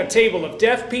seen a table of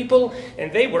deaf people,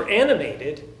 and they were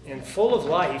animated and full of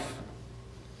life.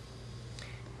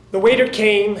 The waiter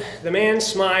came, the man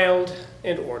smiled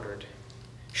and ordered.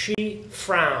 She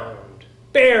frowned,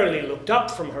 barely looked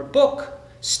up from her book,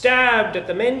 stabbed at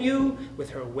the menu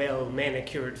with her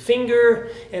well-manicured finger,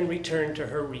 and returned to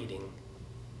her reading.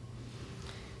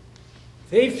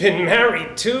 They've been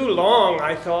married too long,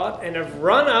 I thought, and have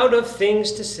run out of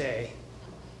things to say.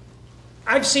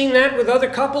 I've seen that with other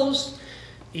couples,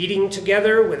 eating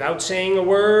together without saying a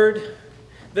word.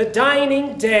 The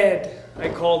dining dead, I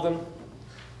call them.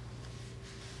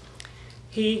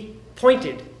 He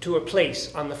pointed to a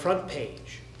place on the front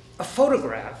page, a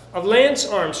photograph of Lance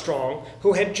Armstrong,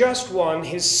 who had just won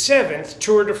his 7th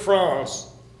Tour de France.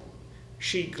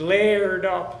 She glared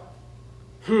up,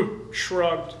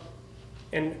 shrugged,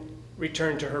 and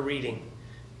returned to her reading,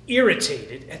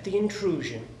 irritated at the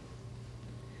intrusion.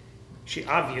 She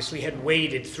obviously had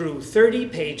waded through 30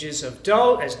 pages of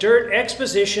dull as dirt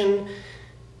exposition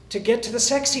to get to the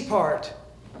sexy part.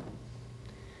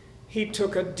 He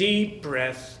took a deep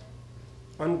breath,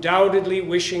 undoubtedly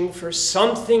wishing for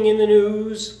something in the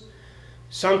news,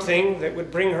 something that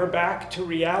would bring her back to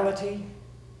reality.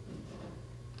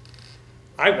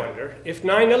 I wonder if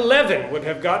 9/11 would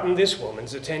have gotten this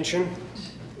woman's attention.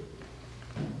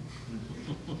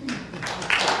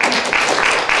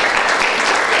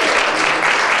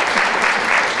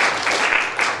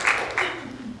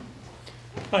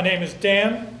 My name is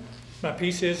Dan. My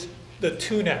piece is The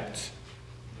Tune-Out.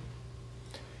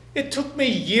 It took me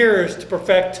years to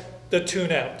perfect the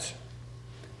tune-out.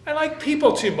 I like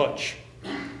people too much.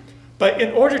 But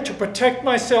in order to protect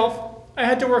myself, I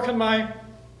had to work on my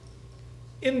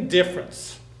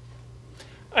indifference.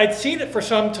 I'd seen it for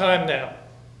some time now.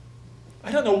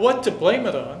 I don't know what to blame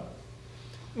it on.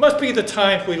 It must be the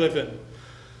times we live in.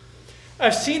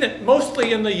 I've seen it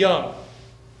mostly in the young.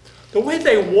 The way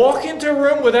they walk into a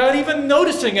room without even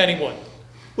noticing anyone,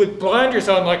 with blinders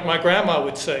on like my grandma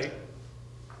would say.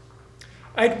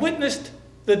 I'd witnessed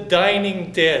the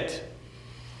dining dead.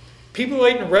 People who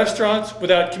ate in restaurants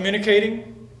without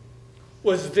communicating.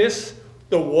 Was this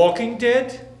The Walking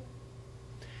Dead?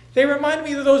 They remind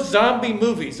me of those zombie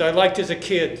movies I liked as a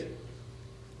kid.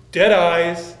 Dead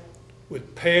eyes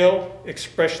with pale,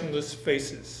 expressionless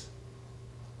faces.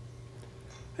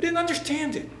 I didn't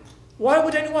understand it. Why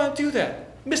would anyone do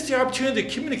that? Miss the opportunity to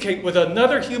communicate with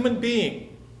another human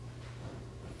being.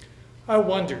 I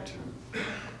wondered,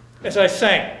 as I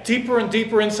sank deeper and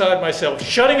deeper inside myself,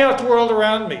 shutting out the world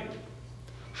around me,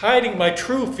 hiding my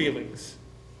true feelings,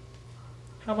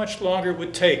 how much longer it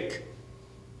would take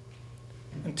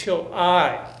until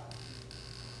I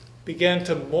began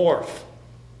to morph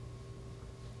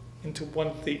into one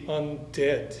of the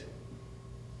undead.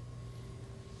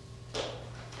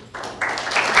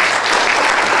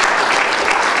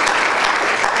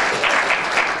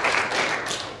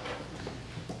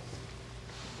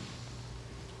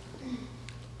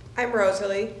 I'm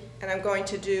Rosalie, and I'm going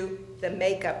to do the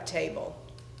makeup table.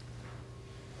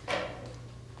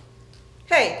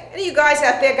 Hey, any of you guys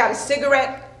out there got a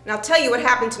cigarette? And I'll tell you what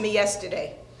happened to me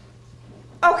yesterday.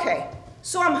 Okay,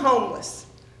 so I'm homeless.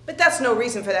 But that's no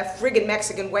reason for that friggin'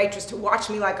 Mexican waitress to watch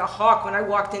me like a hawk when I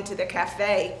walked into the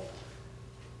cafe.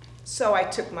 So I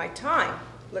took my time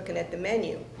looking at the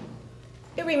menu.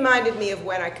 It reminded me of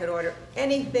when I could order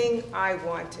anything I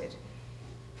wanted.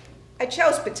 I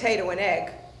chose potato and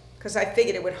egg because I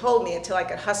figured it would hold me until I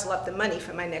could hustle up the money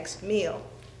for my next meal.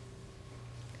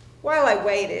 While I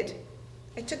waited,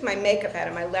 I took my makeup out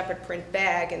of my leopard print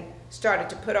bag and started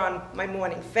to put on my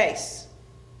morning face.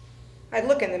 I'd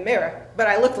look in the mirror, but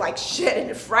I looked like shit and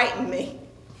it frightened me.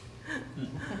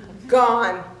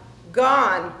 Gone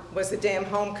was the damn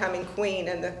homecoming queen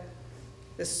and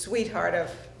the sweetheart of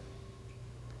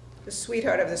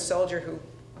the soldier who,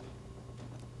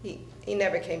 he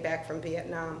never came back from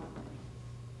Vietnam.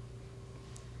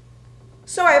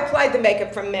 So I applied the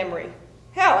makeup from memory.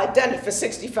 Hell, I'd done it for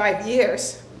 65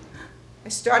 years. I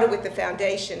started with the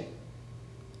foundation,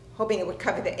 hoping it would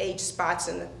cover the age spots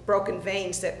and the broken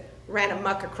veins that ran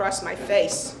amok across my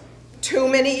face. Too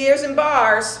many years in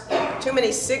bars, too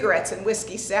many cigarettes and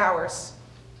whiskey sours.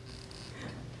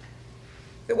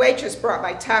 The waitress brought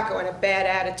my taco in a bad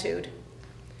attitude.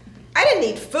 I didn't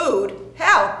need food.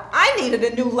 Hell, I needed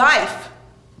a new life.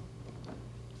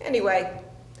 Anyway,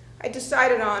 I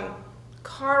decided on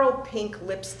coral pink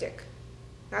lipstick,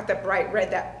 not the bright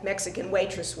red that Mexican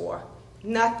waitress wore.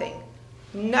 Nothing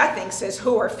says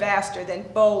whoer faster than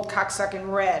bold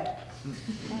cocksucking red.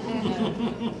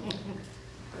 I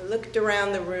looked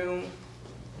around the room.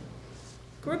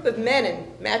 A group of men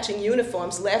in matching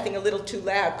uniforms laughing a little too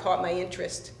loud caught my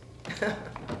interest.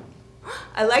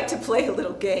 I like to play a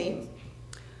little game.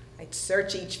 I'd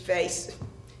search each face.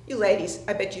 You ladies,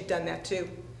 I bet you've done that too.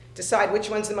 Decide which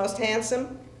one's the most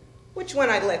handsome, which one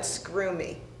I'd let screw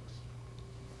me.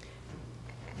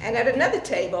 And at another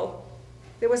table,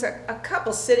 there was a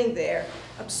couple sitting there,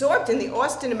 absorbed in the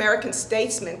Austin American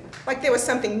Statesman, like there was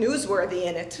something newsworthy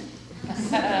in it.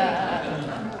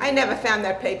 I never found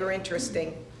that paper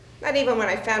interesting, not even when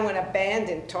I found one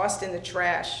abandoned, tossed in the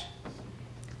trash.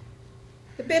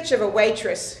 The bitch of a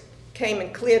waitress came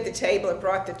and cleared the table and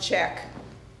brought the check.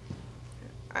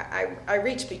 I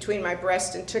reached between my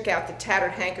breasts and took out the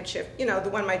tattered handkerchief, you know, the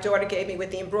one my daughter gave me with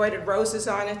the embroidered roses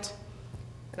on it.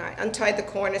 And I untied the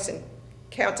corners and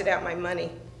counted out my money.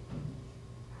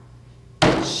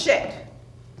 Shit.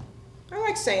 I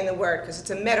like saying the word because it's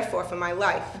a metaphor for my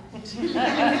life.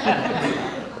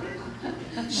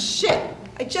 Shit.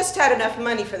 I just had enough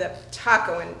money for the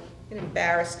taco and it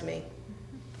embarrassed me.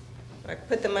 I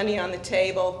put the money on the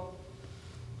table,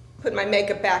 put my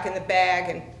makeup back in the bag,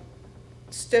 and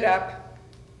stood up.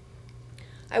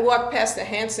 I walked past a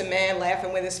handsome man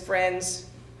laughing with his friends,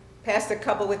 past a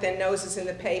couple with their noses in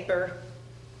the paper,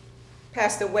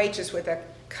 past a waitress with a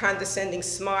condescending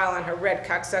smile on her red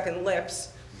cocksucking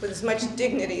lips, with as much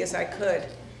dignity as I could.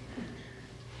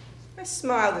 I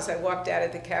smiled as I walked out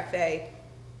of the cafe,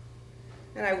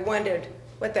 and I wondered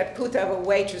what that puta of a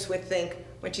waitress would think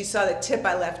when she saw the tip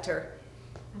I left her,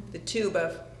 the tube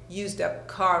of used up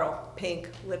coral pink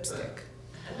lipstick.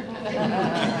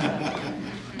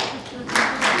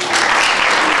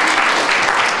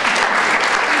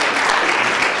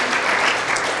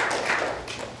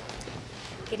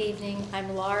 Good evening,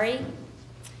 I'm Laurie,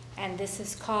 and this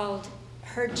is called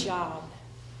Her Job.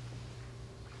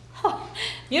 Oh,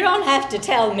 you don't have to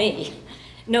tell me.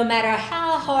 No matter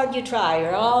how hard you try,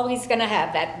 you're always going to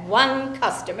have that one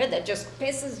customer that just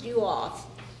pisses you off.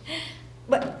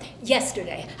 But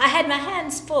yesterday, I had my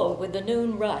hands full with the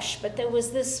noon rush, but there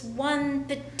was this one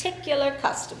particular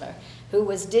customer who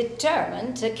was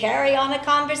determined to carry on a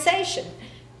conversation.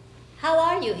 "How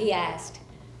are you?" he asked.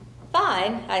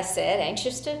 "Fine," I said,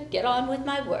 anxious to get on with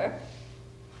my work.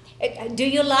 "Do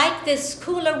you like this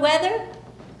cooler weather?"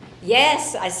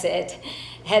 "Yes," I said,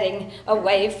 heading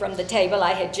away from the table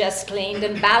I had just cleaned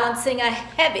and balancing a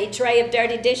heavy tray of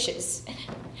dirty dishes.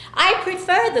 "I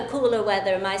prefer the cooler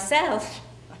weather myself."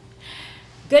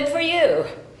 "Good for you."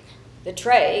 The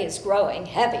tray is growing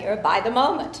heavier by the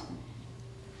moment.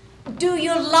 "Do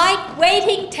you like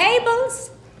waiting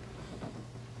tables?"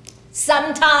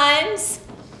 "Sometimes."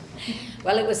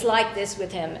 Well, it was like this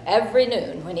with him every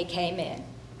noon when he came in.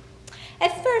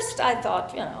 At first I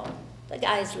thought, the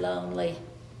guy's lonely.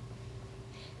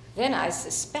 Then I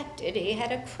suspected he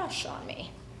had a crush on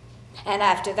me. And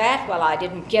after that, I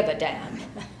didn't give a damn.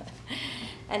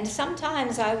 And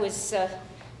sometimes I was,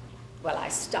 I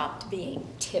stopped being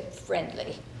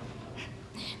tip-friendly.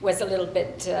 Was a little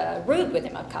bit rude with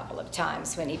him a couple of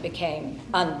times when he became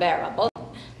unbearable.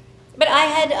 But I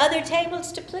had other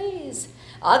tables to please,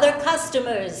 other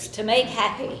customers to make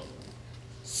happy.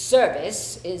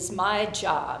 Service is my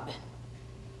job.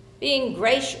 being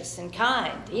gracious and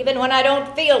kind, even when I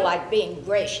don't feel like being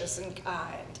gracious and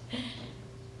kind.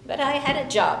 But I had a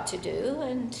job to do,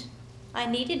 and I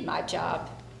needed my job.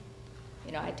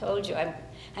 You know, I told you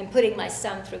I'm putting my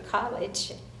son through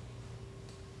college.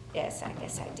 Yes, I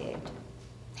guess I did.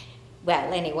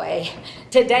 Well, anyway,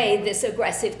 today this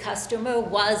aggressive customer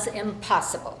was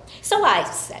impossible. So I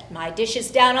set my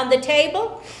dishes down on the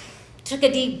table, took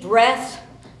a deep breath,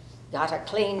 got a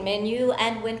clean menu,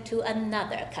 and went to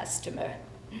another customer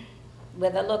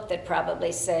with a look that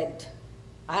probably said,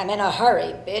 "I'm in a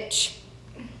hurry, bitch."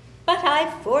 But I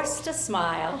forced a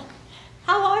smile.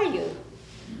 "How are you?"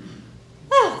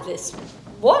 Oh, this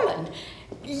woman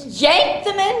yanked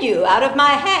the menu out of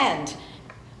my hand.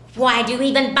 "Why do you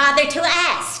even bother to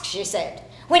ask," she said,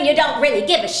 "when you don't really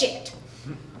give a shit?"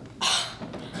 Well,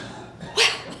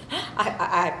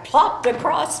 I plopped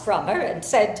across from her and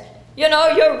said, "You know,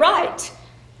 you're right."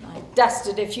 I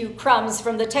dusted a few crumbs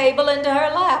from the table into her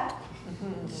lap.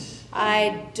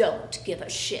 "I don't give a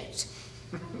shit.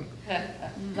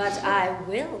 But I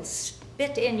will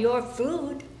spit in your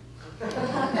food." Then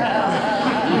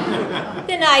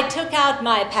I took out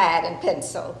my pad and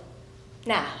pencil.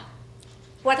 "Now,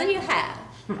 what'll you have?"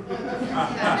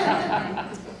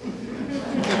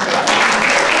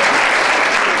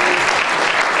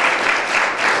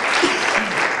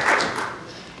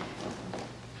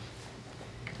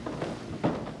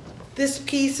 This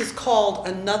piece is called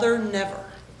Another Never.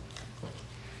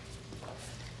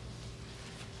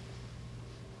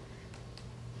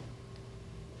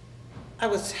 I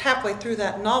was halfway through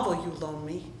that novel you loaned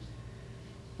me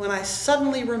when I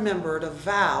suddenly remembered a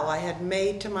vow I had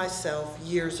made to myself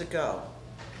years ago.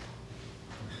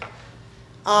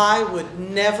 I would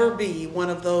never be one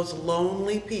of those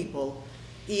lonely people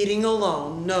eating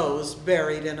alone, nose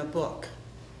buried in a book.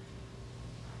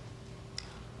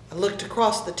 I looked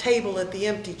across the table at the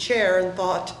empty chair and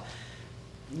thought,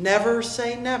 never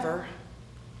say never.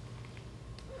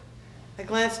 I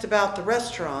glanced about the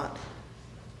restaurant,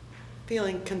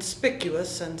 feeling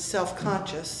conspicuous and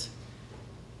self-conscious.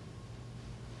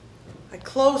 I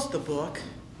closed the book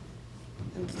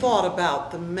and thought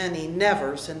about the many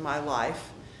nevers in my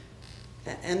life,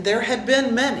 and there had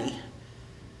been many.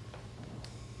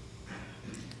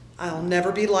 I'll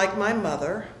never be like my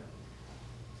mother.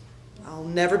 I'll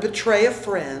never betray a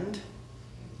friend.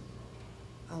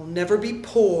 I'll never be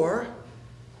poor.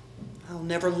 I'll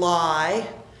never lie.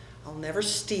 I'll never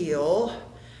steal.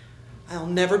 I'll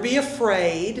never be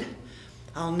afraid.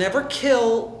 I'll never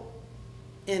kill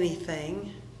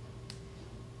anything.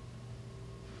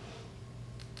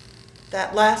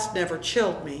 That last never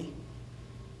chilled me.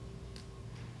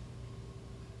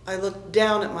 I looked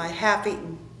down at my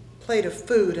half-eaten plate of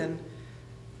food and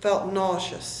felt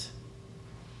nauseous.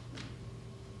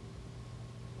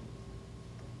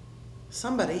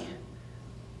 Somebody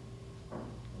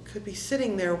could be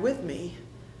sitting there with me,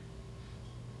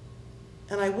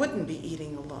 and I wouldn't be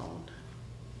eating alone.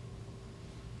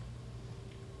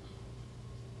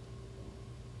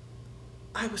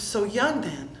 I was so young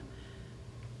then.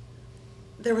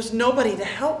 There was nobody to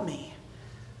help me.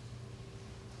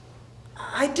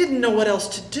 I didn't know what else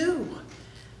to do.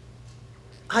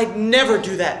 I'd never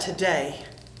do that today.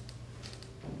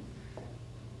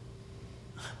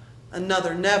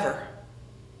 Another never.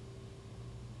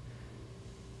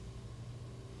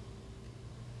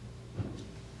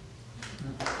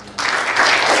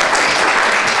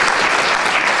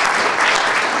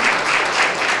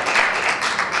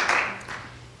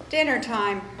 Dinner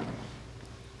time.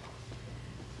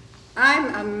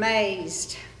 I'm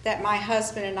amazed that my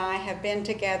husband and I have been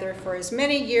together for as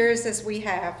many years as we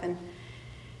have, and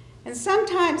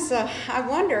sometimes I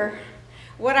wonder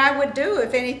what I would do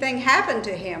if anything happened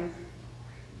to him.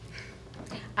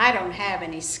 I don't have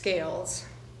any skills,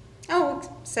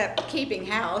 except keeping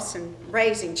house and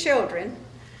raising children.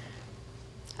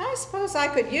 I suppose I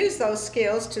could use those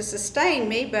skills to sustain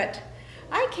me, but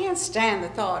I can't stand the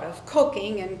thought of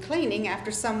cooking and cleaning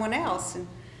after someone else, and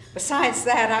besides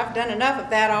that, I've done enough of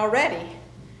that already.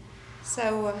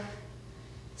 So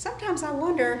sometimes I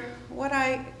wonder what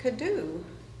I could do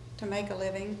to make a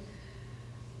living.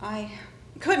 I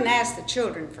couldn't ask the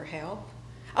children for help.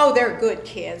 Oh, they're good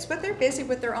kids, but they're busy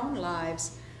with their own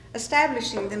lives,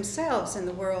 establishing themselves in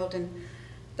the world, and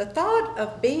the thought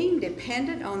of being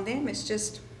dependent on them is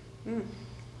just,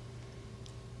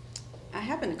 I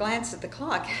happen to glance at the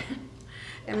clock,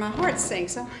 and my heart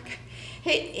sinks. Oh my God.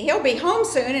 He'll be home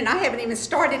soon, and I haven't even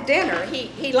started dinner.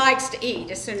 He likes to eat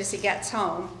as soon as he gets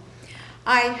home.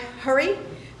 I hurry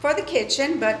for the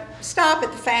kitchen, but stop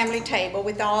at the family table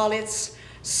with all its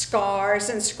scars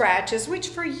and scratches, which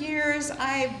for years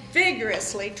I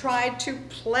vigorously tried to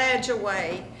pledge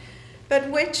away, but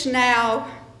which now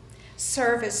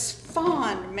serve as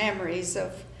fond memories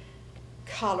of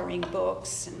coloring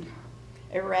books and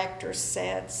erector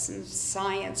sets and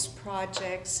science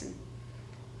projects and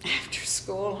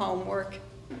after-school homework.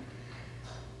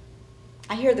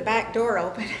 I hear the back door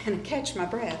open and catch my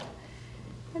breath.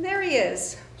 And there he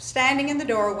is, standing in the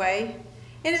doorway,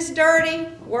 in his dirty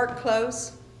work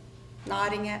clothes,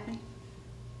 nodding at me.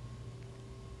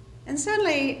 And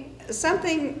suddenly,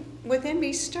 something within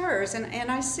me stirs, and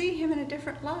I see him in a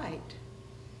different light.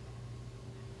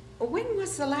 When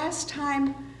was the last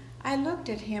time I looked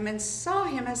at him and saw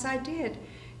him as I did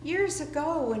years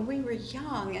ago when we were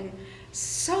young and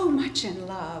so much in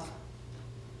love?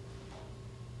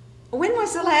 When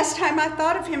was the last time I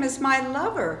thought of him as my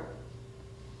lover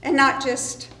and not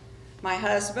just my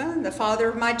husband, the father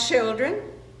of my children,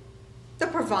 the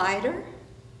provider?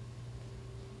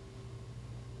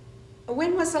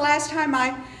 When was the last time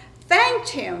I thanked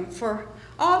him for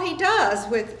all he does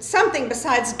with something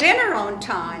besides dinner on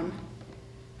time?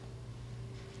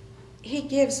 He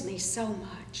gives me so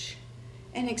much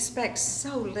and expects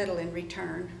so little in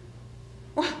return.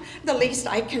 Well, the least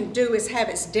I can do is have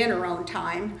his dinner on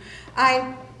time.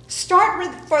 I start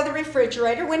for the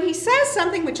refrigerator when he says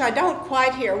something which I don't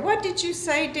quite hear. What did you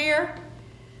say, dear?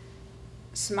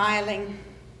 Smiling,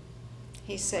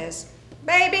 he says,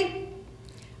 baby,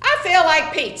 I feel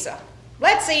like pizza.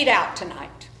 Let's eat out tonight.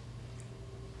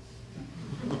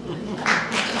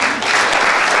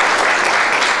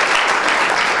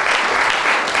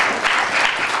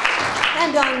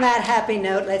 And on that happy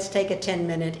note, let's take a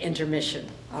 10-minute intermission.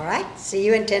 All right? See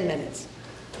you in 10 minutes.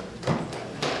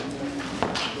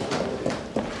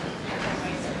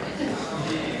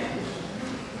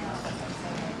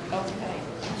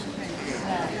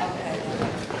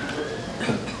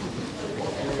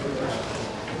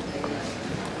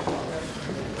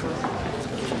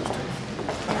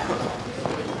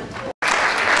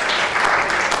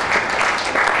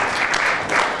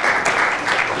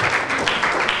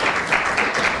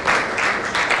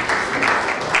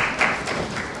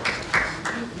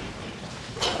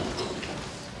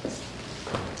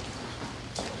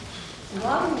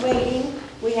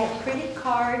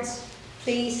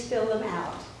 Please fill them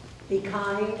out. Be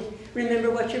kind.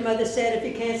 Remember what your mother said if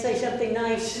you can't say something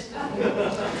nice.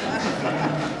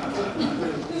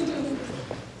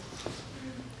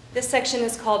 This section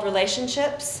is called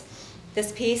Relationships.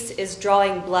 This piece is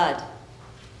Drawing Blood.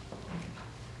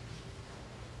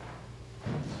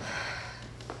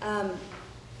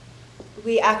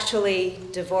 We actually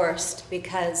divorced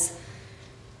because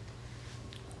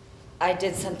I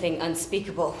did something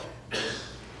unspeakable.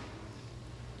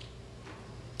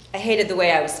 I hated the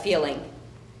way I was feeling,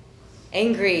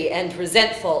 angry and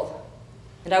resentful,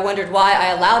 and I wondered why I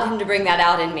allowed him to bring that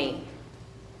out in me.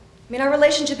 I mean, our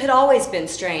relationship had always been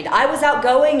strained. I was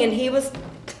outgoing and he was,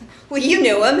 well, you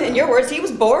knew him, in your words, he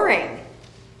was boring.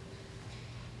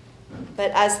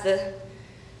 But as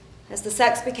the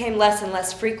sex became less and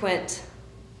less frequent,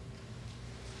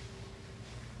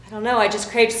 I don't know, I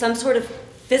just craved some sort of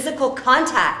physical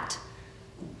contact.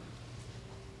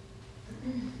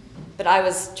 But I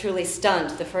was truly stunned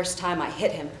the first time I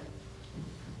hit him.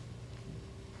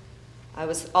 I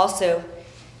was also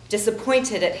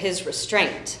disappointed at his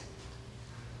restraint.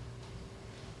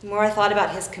 The more I thought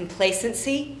about his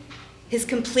complacency, his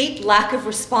complete lack of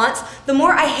response, the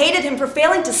more I hated him for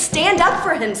failing to stand up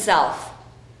for himself.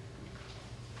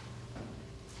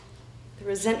 The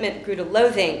resentment grew to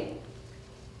loathing.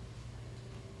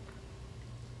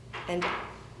 And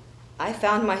I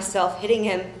found myself hitting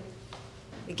him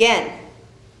again,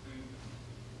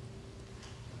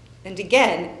 and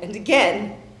again, and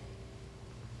again.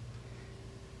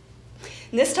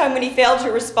 And this time when he failed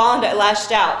to respond, I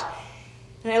lashed out,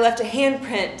 and I left a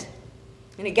handprint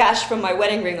and a gash from my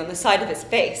wedding ring on the side of his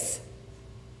face.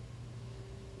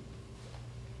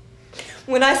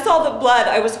 When I saw the blood,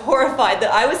 I was horrified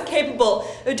that I was capable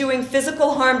of doing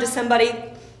physical harm to somebody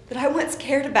that I once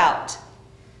cared about.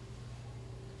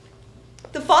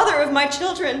 The father of my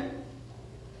children.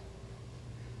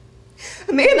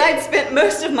 A man I'd spent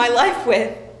most of my life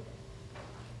with.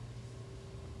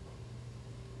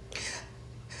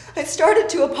 I started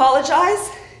to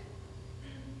apologize,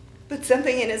 but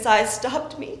something in his eyes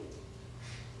stopped me.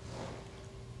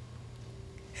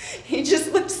 He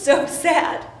just looked so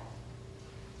sad.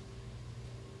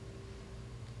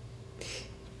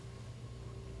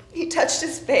 He touched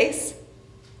his face,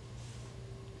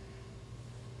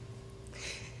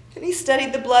 and he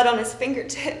studied the blood on his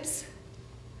fingertips.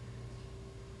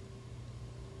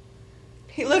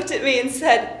 He looked at me and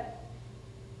said,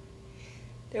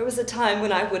 "There was a time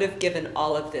when I would have given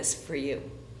all of this for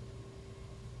you."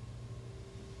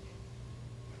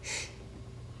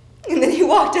 And then he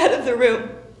walked out of the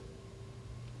room.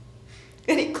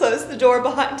 And he closed the door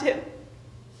behind him.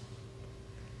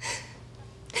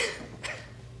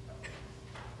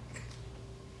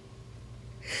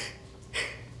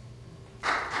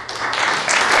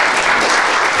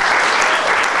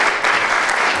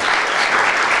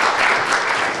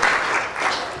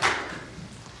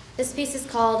 This piece is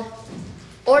called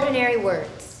Ordinary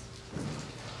Words.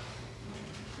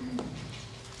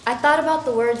 I thought about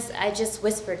the words I just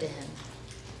whispered to him,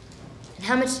 and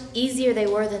how much easier they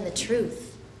were than the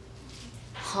truth.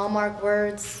 Hallmark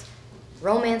words,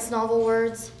 romance novel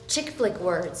words, chick flick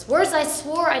words, words I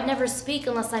swore I'd never speak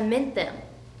unless I meant them.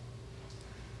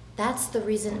 That's the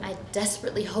reason I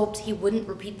desperately hoped he wouldn't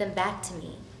repeat them back to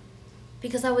me,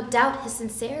 because I would doubt his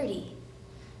sincerity.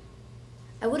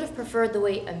 I would have preferred the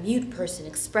way a mute person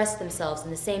expressed themselves in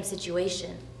the same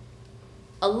situation.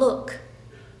 A look,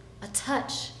 a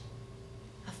touch,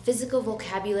 a physical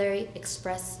vocabulary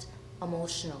expressed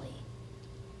emotionally.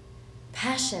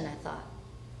 Passion, I thought.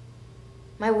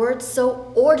 My words,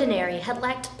 so ordinary, had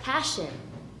lacked passion.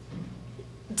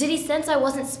 Did he sense I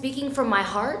wasn't speaking from my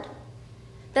heart?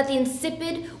 That the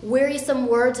insipid, wearisome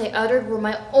words I uttered were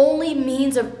my only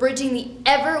means of bridging the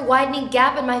ever-widening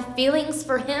gap in my feelings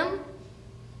for him?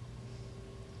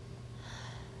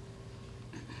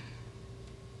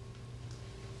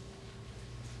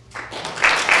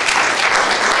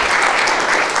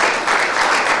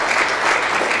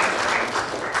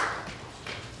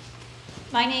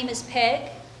 My name is Peg,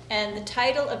 and the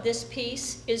title of this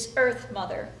piece is Earth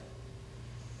Mother.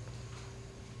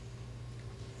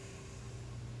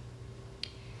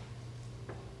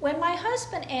 When my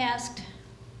husband asked,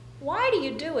 "Why do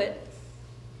you do it?"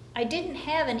 I didn't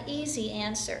have an easy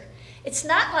answer. It's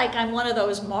not like I'm one of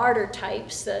those martyr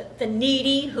types, the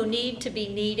needy who need to be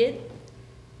needed.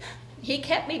 He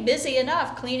kept me busy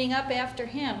enough cleaning up after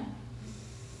him.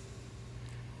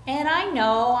 And I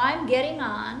know I'm getting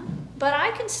on, but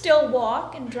I can still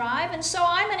walk and drive, and so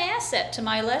I'm an asset to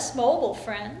my less mobile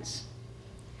friends.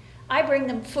 I bring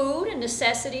them food and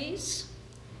necessities,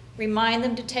 remind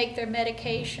them to take their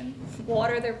medication,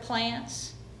 water their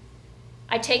plants.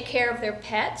 I take care of their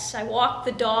pets. I walk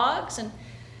the dogs and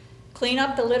clean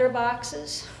up the litter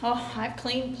boxes. Oh, I've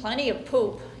cleaned plenty of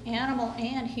poop, animal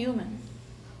and human.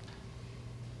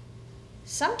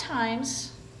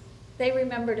 Sometimes they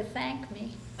remember to thank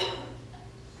me.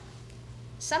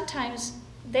 Sometimes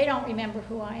they don't remember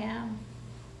who I am.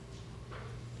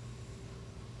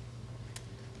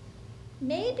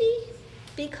 Maybe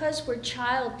because we're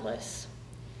childless.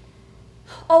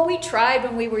 Oh, we tried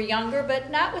when we were younger, but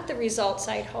not with the results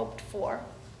I'd hoped for.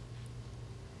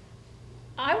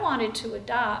 I wanted to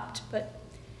adopt, but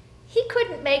he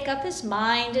couldn't make up his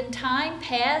mind, and time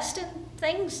passed and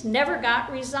things never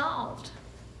got resolved.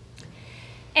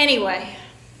 Anyway,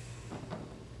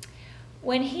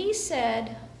 when he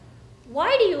said,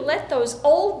 "Why do you let those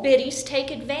old biddies take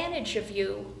advantage of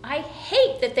you? I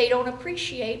hate that they don't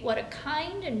appreciate what a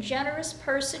kind and generous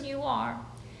person you are."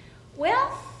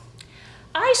 Well,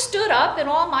 I stood up in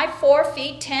all my 4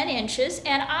 feet 10 inches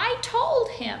and I told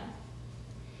him,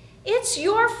 "It's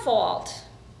your fault.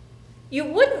 You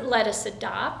wouldn't let us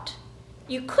adopt.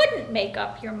 You couldn't make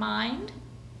up your mind.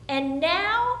 And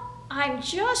now I'm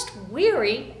just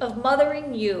weary of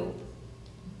mothering you."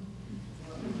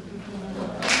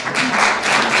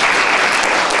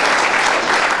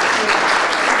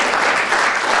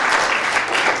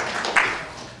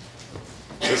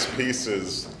 This piece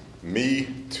is Me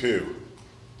Too.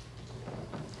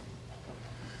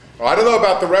 Well, I don't know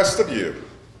about the rest of you,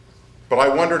 but I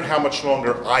wondered how much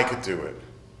longer I could do it.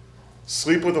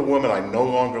 Sleep with a woman I no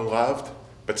longer loved,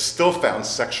 but still found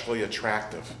sexually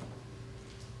attractive.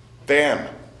 Damn,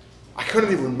 I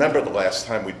couldn't even remember the last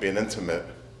time we'd been intimate.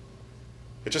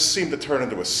 It just seemed to turn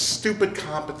into a stupid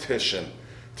competition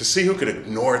to see who could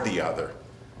ignore the other,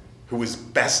 who was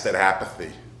best at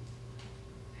apathy.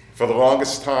 For the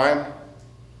longest time,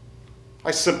 I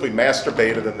simply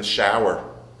masturbated in the shower.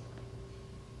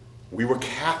 We were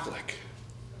Catholic.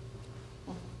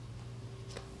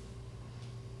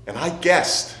 And I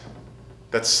guessed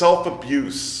that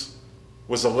self-abuse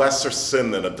was a lesser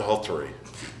sin than adultery.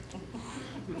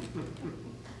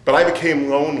 But I became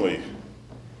lonely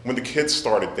when the kids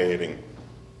started dating,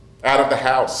 out of the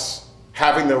house,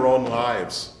 having their own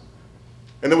lives.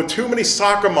 And there were too many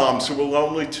soccer moms who were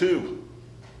lonely too.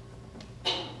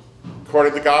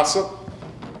 According to gossip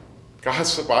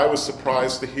I was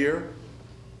surprised to hear,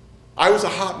 I was a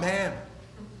hot man.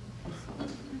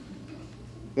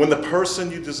 When the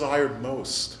person you desired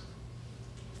most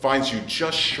finds you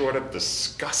just short of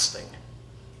disgusting,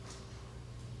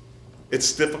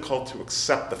 it's difficult to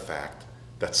accept the fact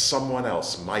that someone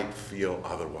else might feel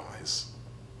otherwise.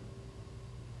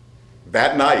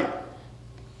 That night,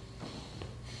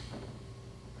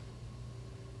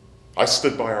 I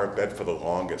stood by our bed for the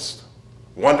longest,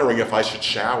 wondering if I should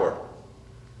shower.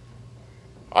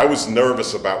 I was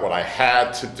nervous about what I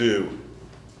had to do.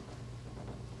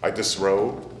 I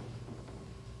disrobed,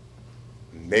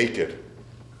 naked,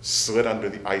 slid under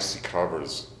the icy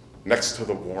covers next to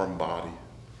the warm body.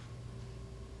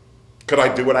 Could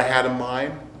I do what I had in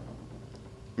mind?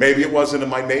 Maybe it wasn't in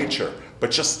my nature, but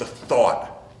just the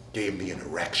thought gave me an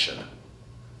erection.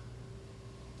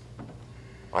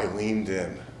 I leaned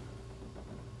in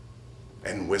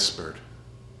and whispered,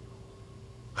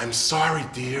 "I'm sorry,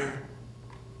 dear."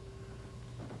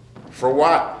 "For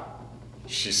what?"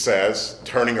 she says,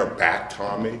 turning her back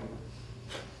on me.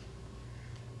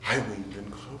 I leaned in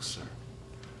closer.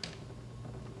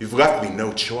 "You've left me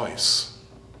no choice.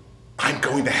 I'm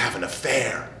going to have an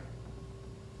affair."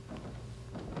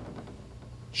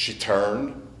 She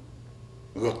turned,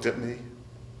 looked at me,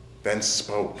 then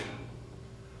spoke,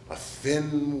 a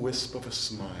thin wisp of a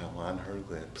smile on her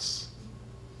lips.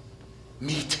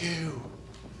 "Me too,"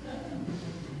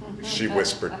 she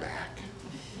whispered back.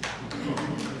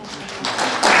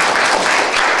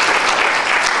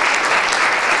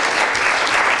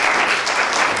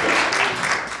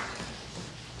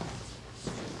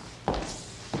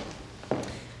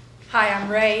 Hi, I'm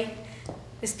Ray.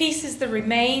 This piece is the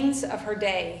remains of her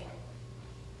day.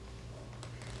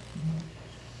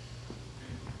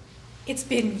 It's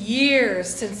been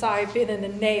years since I've been in a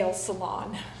nail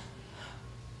salon.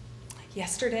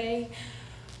 Yesterday,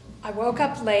 I woke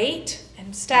up late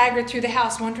and staggered through the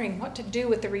house wondering what to do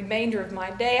with the remainder of my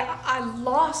day. I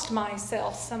lost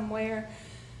myself somewhere.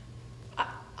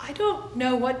 I don't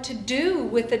know what to do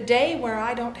with a day where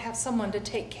I don't have someone to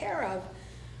take care of.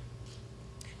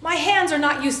 My hands are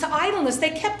not used to idleness. They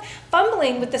kept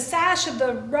fumbling with the sash of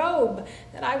the robe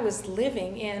that I was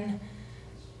living in.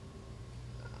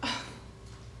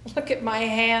 Look at my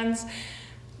hands.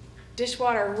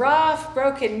 Dishwater rough,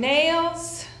 broken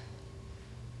nails.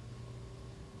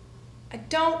 I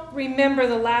don't remember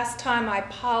the last time I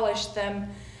polished them,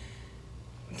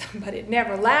 but it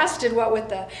never lasted, what with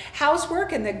the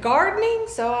housework and the gardening,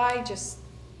 so I just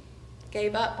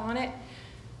gave up on it.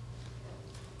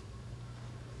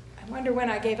 I wonder when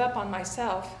I gave up on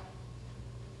myself.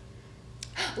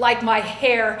 Like my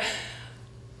hair,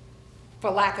 for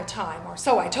lack of time, or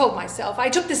so I told myself. I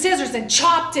took the scissors and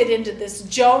chopped it into this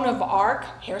Joan of Arc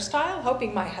hairstyle,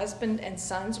 hoping my husband and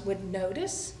sons would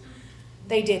notice.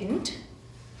 They didn't.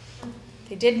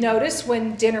 They did notice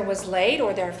when dinner was late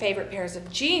or their favorite pairs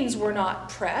of jeans were not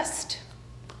pressed.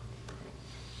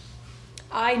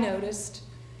 I noticed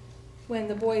when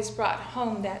the boys brought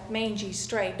home that mangy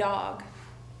stray dog.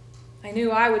 I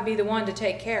knew I would be the one to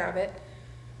take care of it.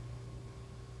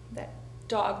 That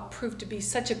dog proved to be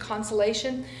such a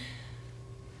consolation.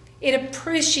 It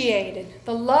appreciated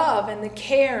the love and the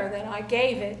care that I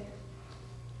gave it.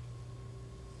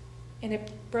 And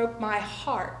it broke my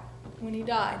heart when he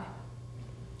died.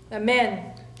 The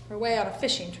men were away on a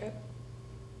fishing trip.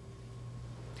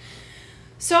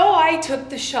 So I took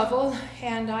the shovel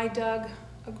and I dug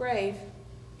a grave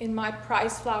in my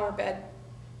prize flower bed.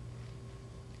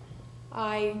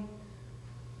 I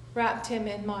wrapped him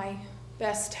in my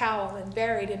best towel and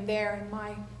buried him there in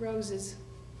my roses,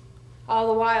 all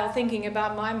the while thinking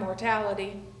about my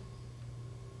mortality.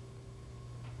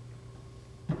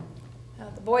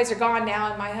 The boys are gone now,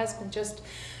 and my husband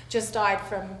just died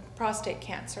from prostate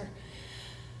cancer.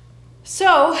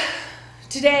 So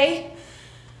today,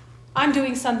 I'm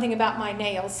doing something about my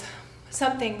nails,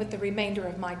 something with the remainder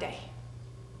of my day.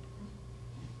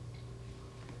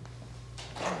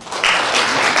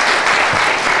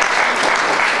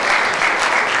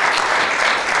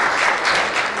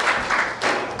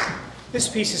 This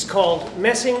piece is called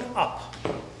Messing Up.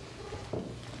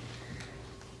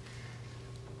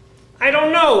 I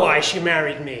don't know why she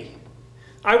married me.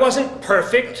 I wasn't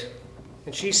perfect,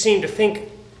 and she seemed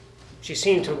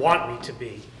to want me to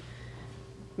be.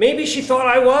 Maybe she thought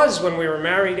I was when we were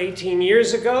married 18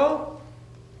 years ago,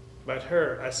 but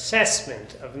her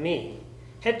assessment of me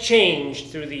had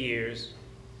changed through the years.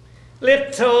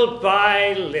 Little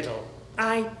by little,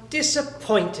 I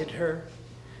disappointed her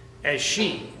as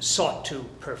she sought to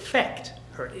perfect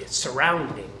her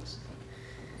surroundings.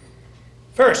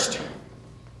 First,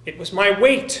 it was my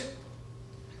weight.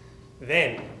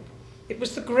 Then, it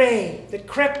was the gray that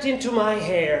crept into my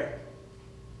hair.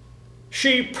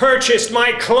 She purchased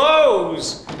my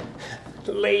clothes,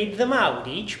 laid them out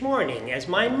each morning as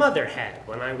my mother had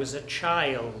when I was a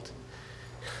child.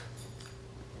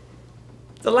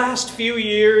 The last few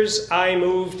years, I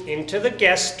moved into the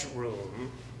guest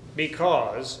room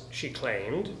because, she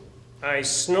claimed, I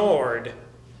snored.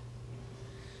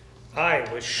 I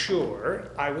was sure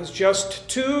I was just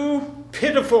too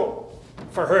pitiful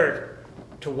for her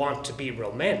to want to be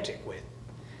romantic with.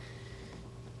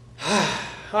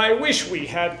 I wish we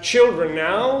had children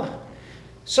now,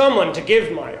 someone to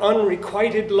give my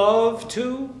unrequited love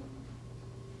to.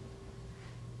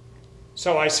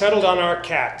 So I settled on our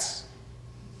cats.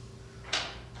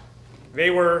 They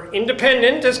were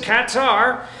independent, as cats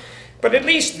are, but at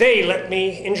least they let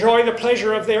me enjoy the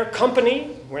pleasure of their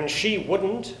company when she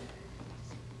wouldn't.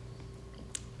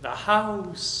 The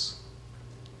house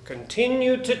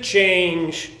continued to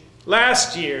change.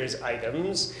 Last year's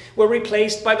items were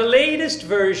replaced by the latest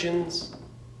versions.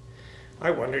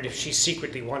 I wondered if she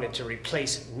secretly wanted to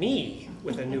replace me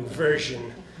with a new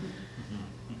version.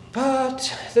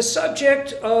 But the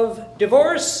subject of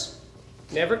divorce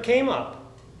never came up.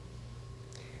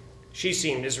 She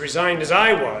seemed as resigned as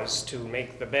I was to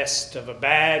make the best of a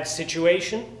bad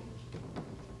situation.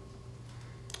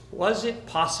 Was it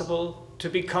possible to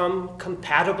become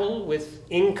compatible with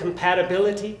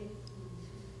incompatibility?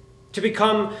 To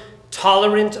become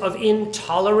tolerant of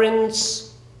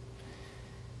intolerance?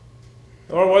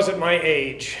 Or was it my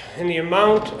age and the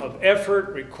amount of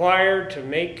effort required to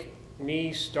make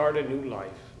me start a new life?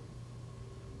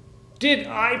 Did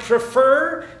I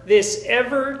prefer this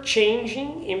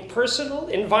ever-changing, impersonal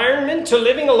environment to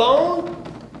living alone?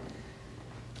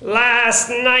 Last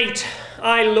night,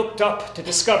 I looked up to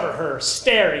discover her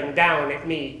staring down at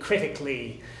me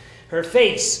critically, her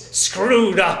face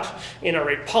screwed up in a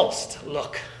repulsed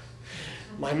look.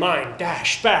 My mind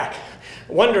dashed back,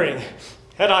 wondering,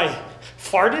 had I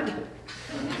farted?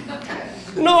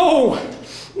 No,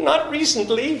 not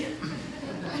recently.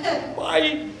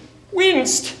 I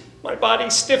winced. My body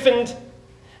stiffened,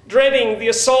 dreading the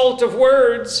assault of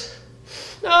words.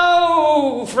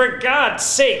 Oh, for God's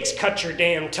sakes, cut your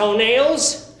damn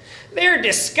toenails. They're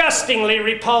disgustingly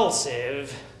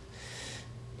repulsive.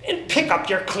 And pick up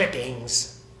your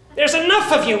clippings. There's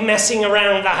enough of you messing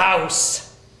around the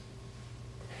house.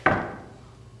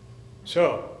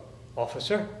 So,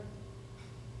 officer,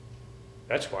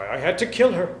 that's why I had to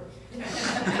kill her.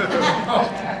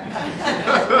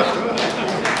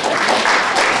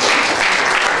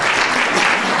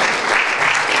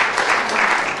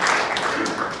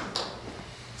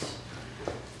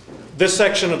 This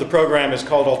section of the program is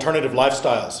called Alternative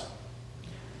Lifestyles,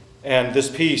 and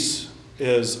this piece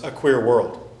is A Queer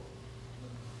World.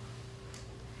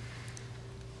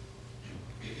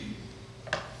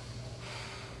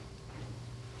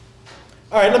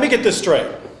 All right, let me get this straight.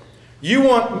 You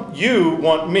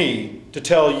want me to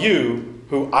tell you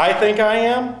who I think I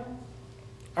am?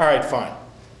 All right, fine.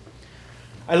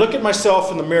 I look at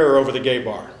myself in the mirror over the gay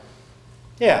bar.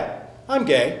 Yeah, I'm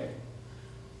gay,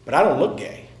 but I don't look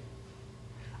gay.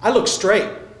 I look straight.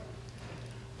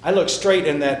 I look straight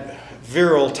in that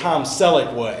virile Tom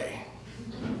Selleck way,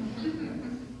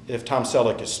 if Tom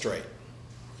Selleck is straight.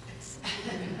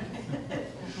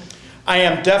 I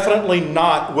am definitely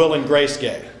not Will and Grace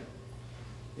gay,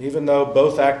 even though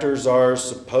both actors are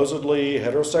supposedly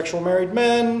heterosexual married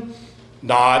men.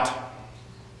 Not.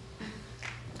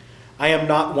 I am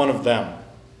not one of them.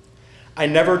 I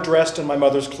never dressed in my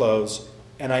mother's clothes,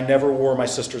 and I never wore my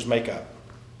sister's makeup.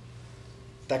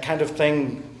 That kind of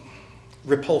thing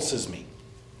repulses me.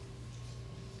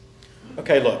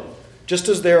 Okay, look, just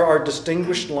as there are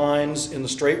distinguished lines in the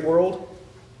straight world,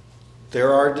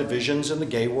 there are divisions in the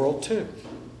gay world too.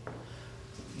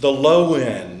 The low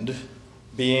end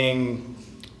being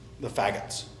the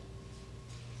faggots.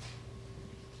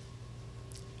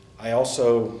 I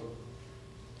also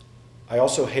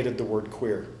hated the word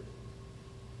queer.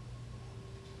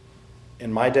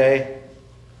 In my day,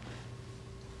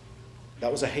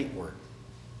 that was a hate word.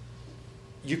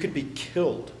 You could be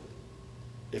killed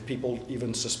if people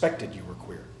even suspected you were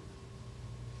queer.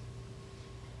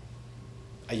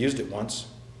 I used it once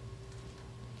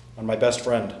on my best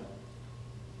friend.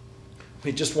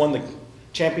 We just won the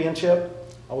championship.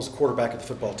 I was the quarterback of the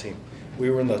football team. We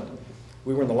were in the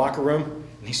locker room,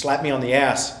 and he slapped me on the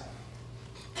ass.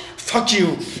 "Fuck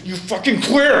you, you fucking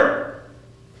queer!"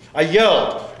 I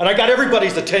yelled, and I got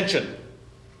everybody's attention.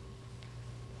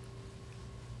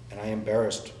 And I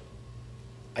embarrassed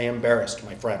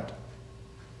my friend.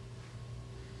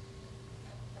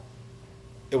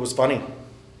 It was funny,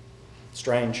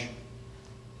 strange.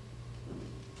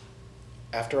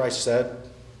 After I said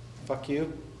fuck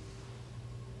you,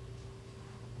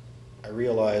 I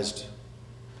realized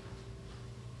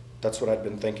that's what I'd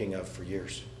been thinking of for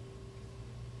years.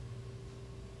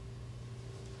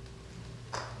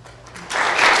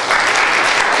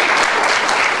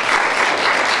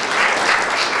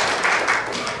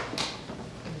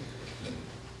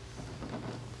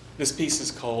 This piece is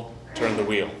called Turn the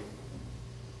Wheel.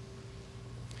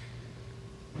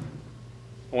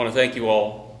 I want to thank you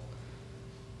all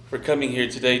for coming here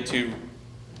today to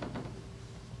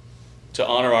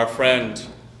honor our friend.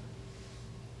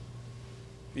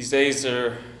 These days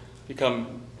are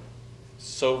become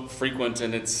so frequent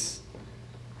and it's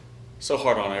so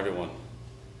hard on everyone.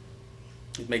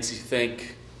 It makes you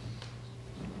think.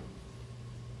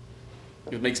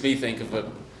 It makes me think of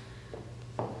a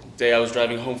day I was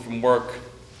driving home from work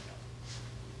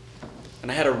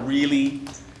and I had a really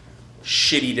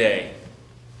shitty day.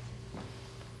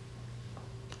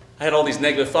 I had all these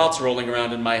negative thoughts rolling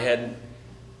around in my head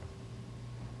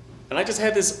and I just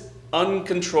had this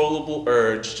uncontrollable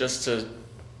urge just to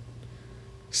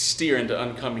steer into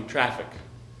oncoming traffic.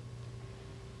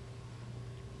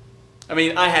 I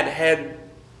mean, I had had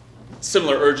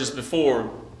similar urges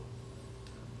before,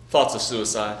 thoughts of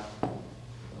suicide.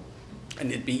 And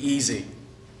it'd be easy,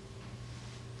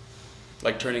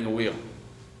 like turning a wheel.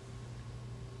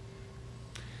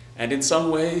 And in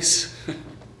some ways,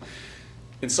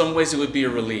 it would be a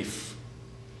relief.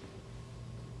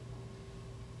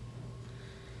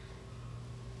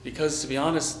 Because to be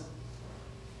honest,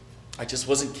 I just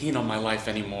wasn't keen on my life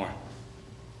anymore.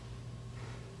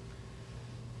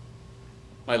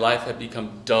 My life had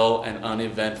become dull and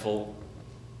uneventful.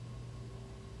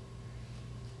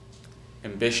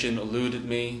 Ambition eluded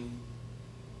me.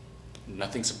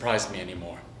 Nothing surprised me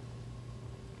anymore.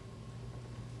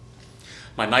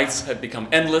 My nights had become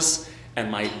endless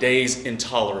and my days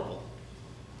intolerable.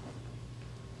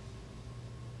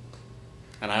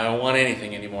 And I don't want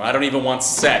anything anymore. I don't even want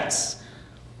sex.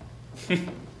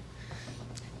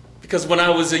 Because when I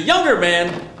was a younger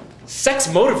man,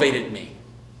 sex motivated me.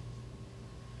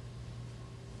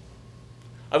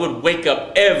 I would wake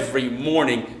up every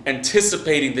morning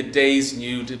anticipating the day's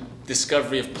new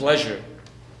discovery of pleasure.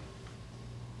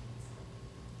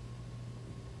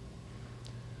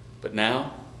 But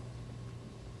now,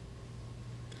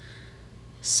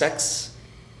 sex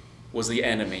was the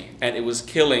enemy, and it was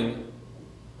killing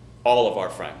all of our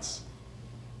friends.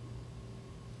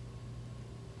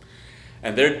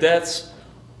 And their deaths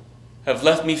have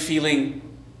left me feeling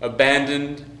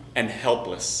abandoned and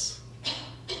helpless.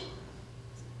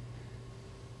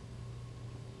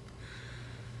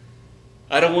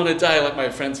 I don't want to die like my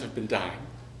friends have been dying,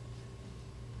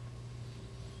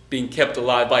 being kept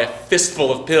alive by a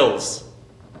fistful of pills.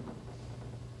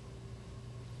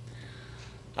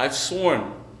 I've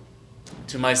sworn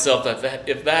to myself that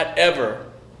if that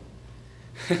ever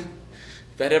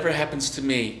happens to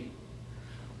me,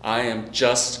 I am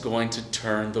just going to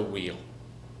turn the wheel.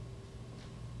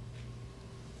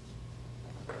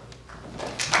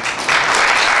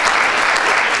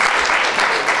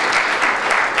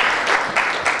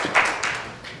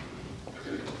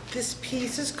 This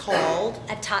piece is called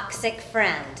A Toxic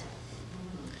Friend.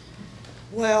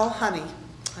 Well, honey,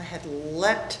 I had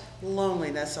let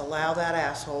loneliness allow that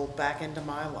asshole back into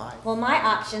my life. Well, my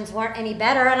options weren't any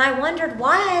better, and I wondered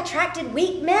why I attracted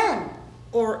weak men.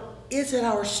 Or is it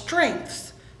our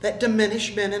strengths that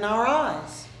diminish men in our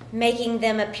eyes? Making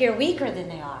them appear weaker than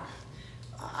they are.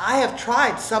 I have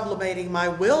tried sublimating my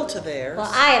will to theirs.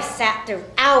 Well, I have sat through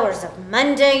hours of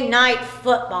Monday night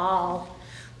football.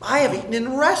 I have eaten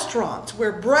in restaurants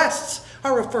where breasts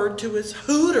are referred to as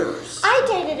hooters. I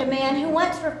dated a man who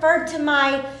once referred to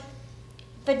my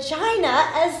vagina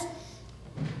as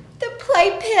the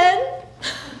playpen.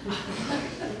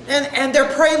 And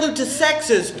their prelude to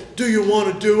sex is, do you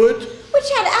want to do it? Which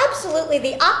had absolutely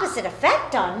the opposite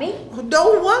effect on me.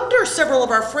 No wonder several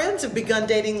of our friends have begun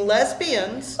dating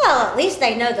lesbians. Well, at least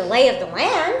they know the lay of the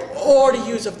land. Or to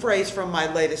use a phrase from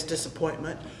my latest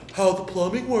disappointment, how the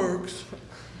plumbing works.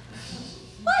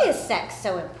 Why is sex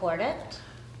so important?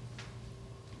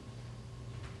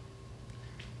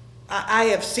 I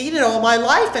have seen it all my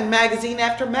life in magazine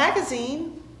after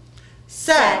magazine.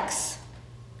 Sex.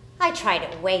 I tried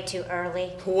it way too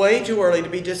early. Way too early to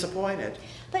be disappointed.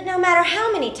 But no matter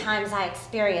how many times I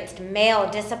experienced male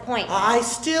disappointment, I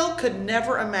still could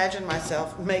never imagine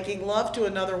myself making love to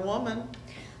another woman.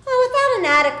 Well, without an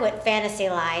adequate fantasy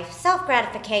life,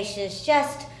 self-gratification is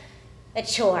just a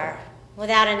chore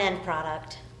without an end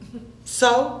product.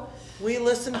 So, We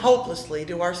listen hopelessly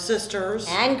to our sisters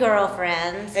and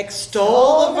girlfriends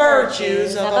extol the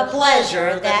virtues of a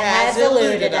pleasure that has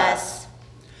eluded us.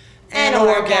 An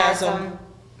orgasm.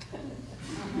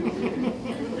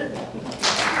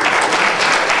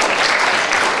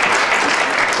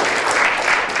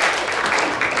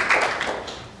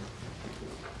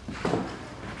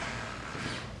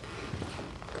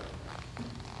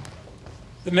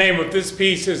 The name of this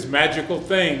piece is Magical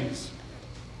Things.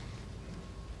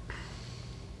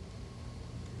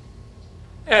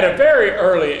 At a very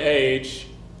early age,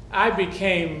 I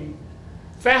became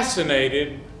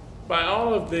fascinated by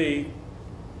all of the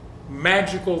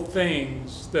magical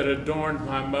things that adorned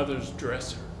my mother's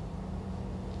dresser.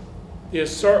 The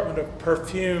assortment of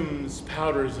perfumes,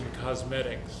 powders, and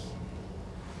cosmetics.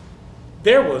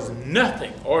 There was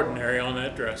nothing ordinary on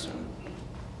that dresser.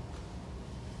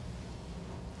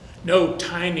 No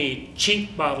tiny,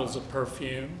 cheap bottles of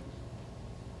perfume.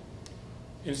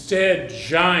 Instead,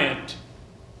 giant,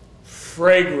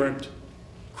 fragrant,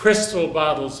 crystal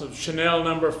bottles of Chanel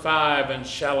No. 5 and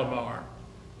Shalimar,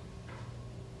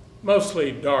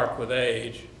 mostly dark with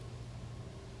age.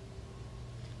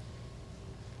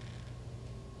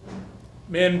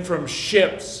 Men from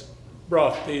ships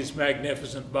brought these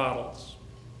magnificent bottles.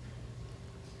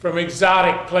 From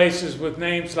exotic places with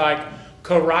names like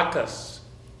Caracas,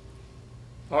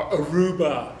 or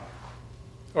Aruba,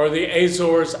 or the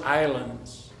Azores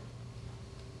Islands.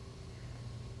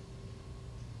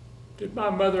 Did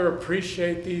my mother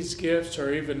appreciate these gifts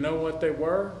or even know what they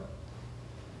were?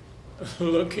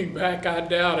 Looking back, I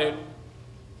doubt it.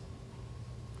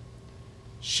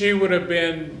 She would have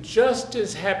been just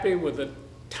as happy with a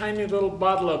tiny little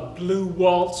bottle of Blue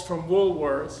Waltz from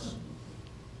Woolworths,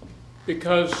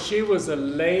 because she was a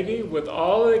lady with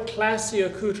all the classy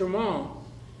accoutrement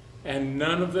and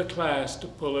none of the class to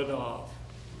pull it off.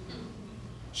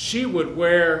 She would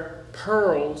wear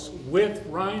pearls with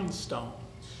rhinestones.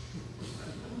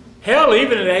 Hell,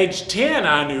 even at age 10,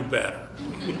 I knew better.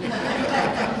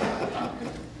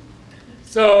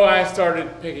 So I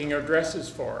started picking her dresses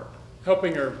for her,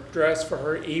 helping her dress for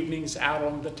her evenings out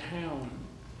on the town,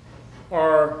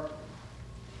 or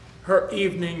her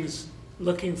evenings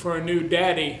looking for a new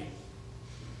daddy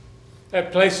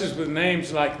at places with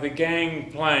names like the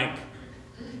Gangplank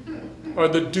or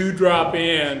the Dewdrop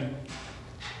Inn.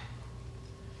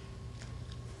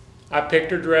 I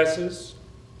picked her dresses.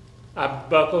 I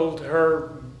buckled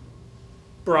her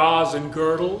bras and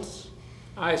girdles.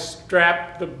 I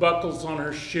strapped the buckles on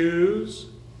her shoes.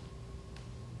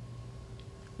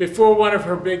 Before one of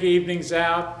her big evenings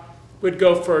out, we'd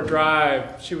go for a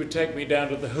drive. She would take me down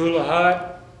to the Hula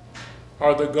Hut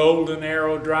or the Golden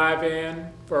Arrow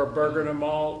Drive-In for a burger and a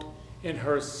malt in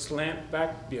her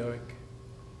slant-back Buick.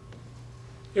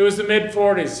 It was the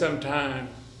mid-40s sometime,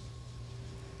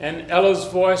 and Ella's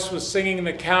voice was singing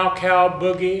the Cow-Cow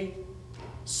Boogie,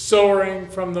 soaring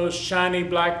from those shiny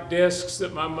black discs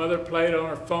that my mother played on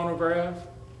her phonograph.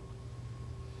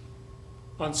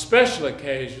 On special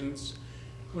occasions,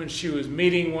 when she was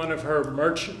meeting one of her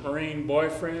merchant marine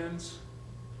boyfriends,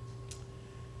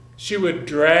 she would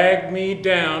drag me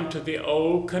down to the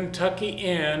old Kentucky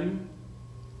Inn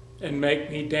and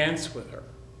make me dance with her,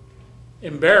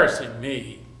 embarrassing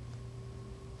me.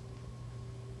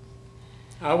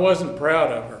 I wasn't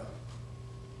proud of her.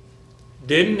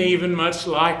 Didn't even much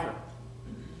like her.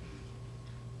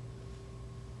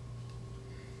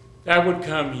 That would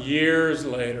come years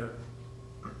later,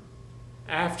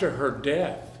 after her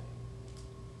death,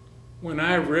 when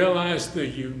I realized the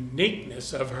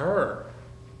uniqueness of her.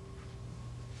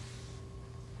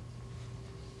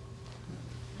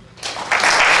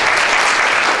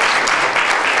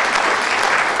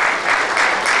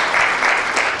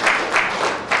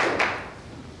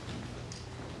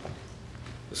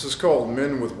 This is called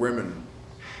Men with Women.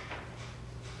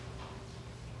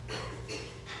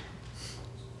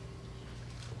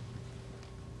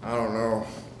 I don't know.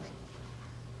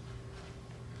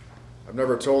 I've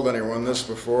never told anyone this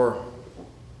before.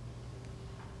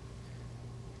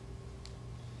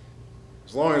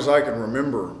 As long as I can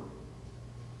remember,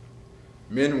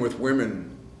 men with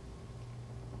women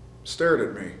stared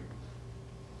at me.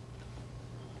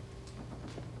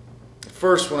 At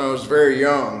first, when I was very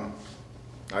young,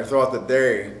 I thought that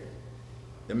they,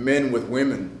 the men with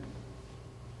women,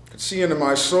 could see into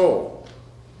my soul,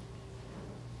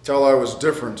 tell I was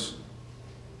different.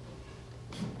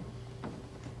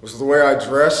 Was it the way I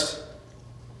dressed,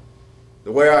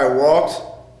 the way I walked,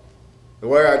 the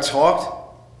way I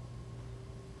talked?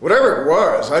 Whatever it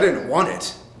was, I didn't want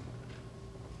it.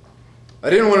 I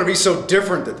didn't want to be so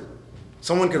different that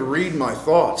someone could read my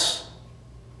thoughts,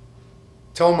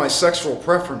 tell my sexual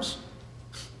preference.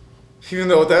 Even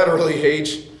though at that early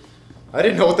age, I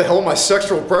didn't know what the hell my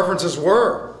sexual preferences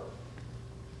were.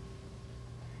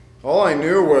 All I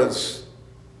knew was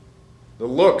the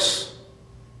looks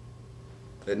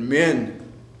that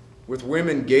men with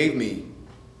women gave me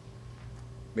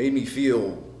made me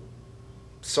feel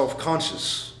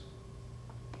self-conscious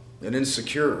and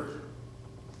insecure.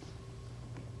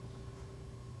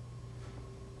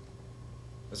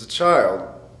 As a child,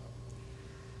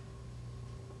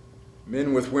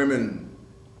 men with women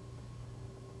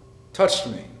touched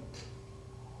me.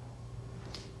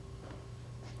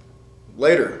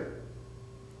 Later,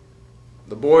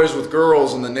 the boys with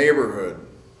girls in the neighborhood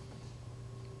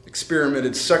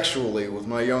experimented sexually with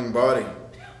my young body.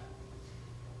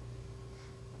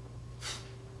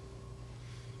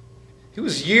 It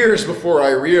was years before I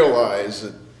realized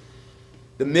that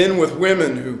the men with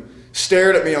women who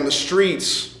stared at me on the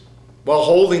streets while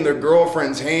holding their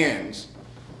girlfriends' hands,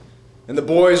 and the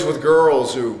boys with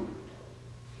girls who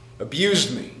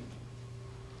abused me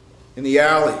in the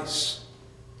alleys,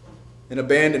 in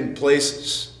abandoned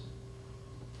places,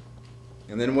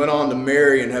 and then went on to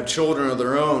marry and have children of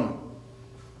their own,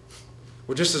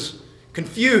 were just as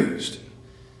confused,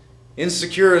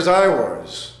 insecure as I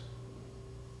was.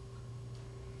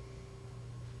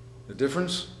 The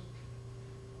difference?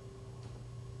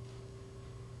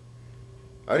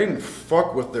 I didn't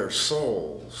fuck with their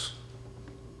souls.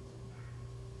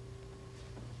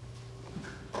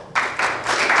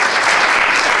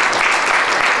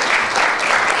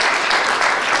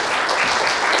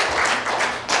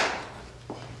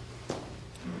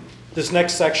 This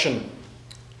next section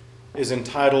is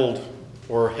entitled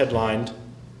or headlined,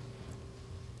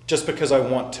 Just Because I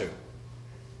Want to.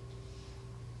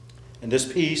 And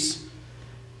this piece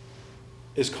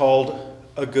is called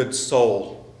A Good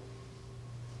Soul.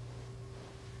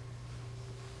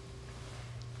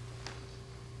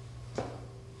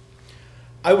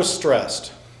 I was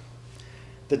stressed.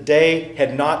 The day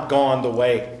had not gone the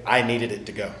way I needed it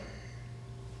to go.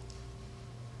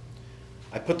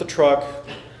 I put the truck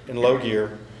in low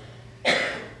gear,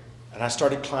 and I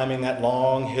started climbing that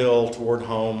long hill toward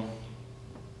home.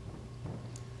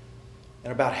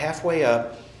 And about halfway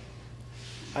up,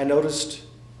 I noticed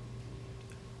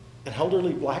an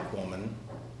elderly black woman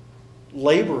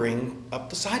laboring up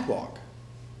the sidewalk.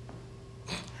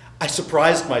 I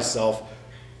surprised myself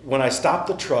when I stopped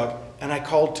the truck and I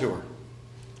called to her.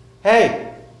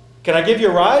 "Hey, can I give you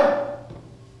a ride?"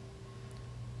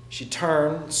 She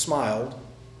turned, smiled,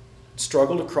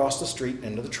 struggled across the street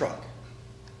into the truck.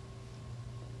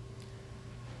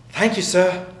 "Thank you,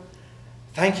 sir.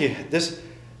 Thank you.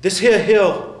 This here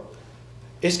hill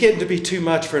is getting to be too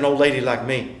much for an old lady like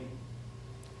me."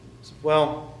 I said,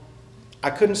 "Well, I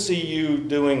couldn't see you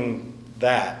doing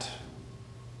that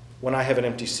when I have an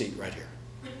empty seat right here."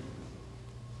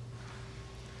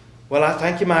 "Well, I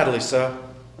thank you mightily, sir.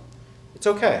 It's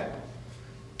okay.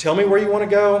 Tell me where you want to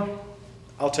go.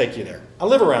 I'll take you there. I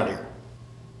live around here."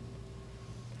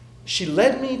 She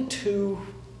led me to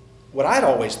what I'd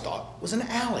always thought was an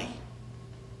alley.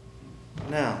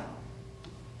 No,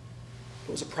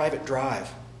 it was a private drive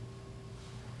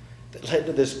that led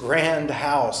to this grand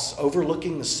house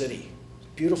overlooking the city,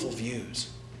 beautiful views.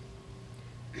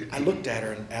 I looked at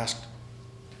her and asked,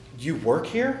 "You work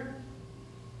here?"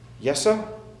 "Yes, sir."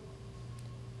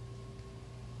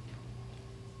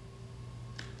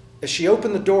 As she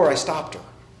opened the door, I stopped her.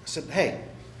 I said, "Hey,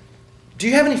 do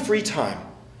you have any free time?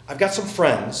 I've got some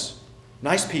friends,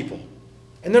 nice people,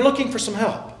 and they're looking for some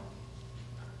help."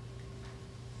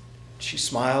 She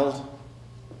smiled.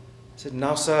 I said,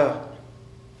 "No, sir,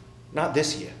 not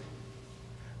this year.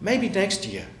 Maybe next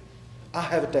year. I'll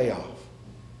have a day off."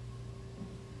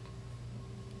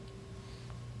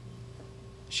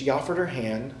 She offered her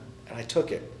hand, and I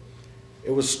took it.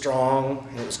 It was strong,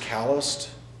 and it was calloused.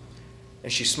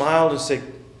 And she smiled and said,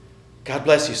 "God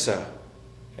bless you, sir."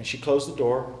 And she closed the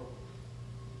door,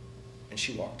 and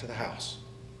she walked to the house.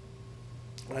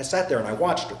 When I sat there and I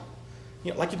watched her,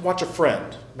 like you'd watch a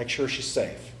friend, make sure she's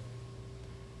safe.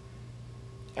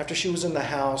 After she was in the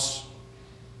house,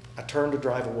 I turned to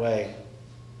drive away.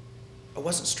 I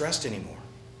wasn't stressed anymore.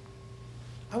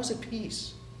 I was at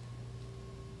peace.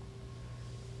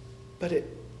 But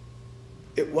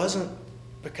it wasn't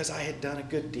because I had done a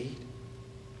good deed.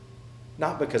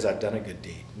 Not because I'd done a good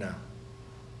deed, no.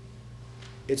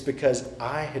 It's because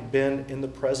I had been in the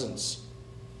presence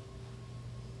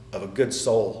of a good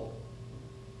soul.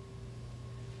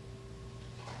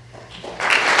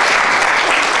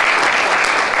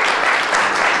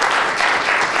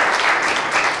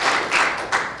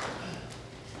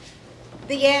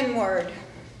 The N word.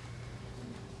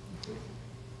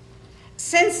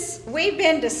 Since we've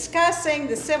been discussing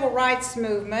the civil rights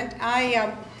movement,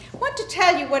 I want to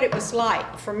tell you what it was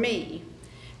like for me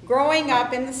growing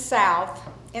up in the South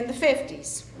in the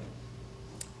 50s.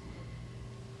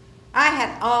 I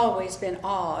had always been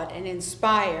awed and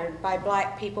inspired by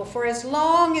black people for as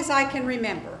long as I can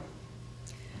remember.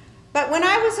 But when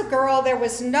I was a girl, there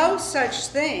was no such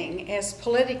thing as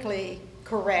politically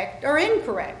correct or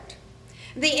incorrect.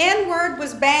 The N-word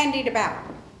was bandied about,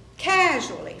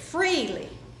 casually, freely.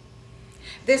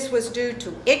 This was due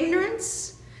to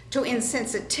ignorance, to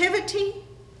insensitivity,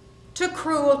 to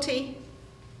cruelty,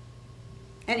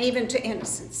 and even to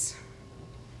innocence.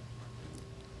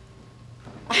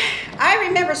 I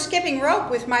remember skipping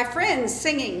rope with my friends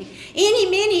singing, "Eeny,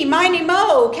 meeny, miny,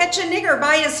 mo, catch a nigger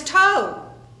by his toe."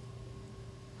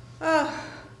 Oh,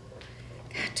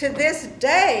 to this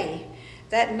day,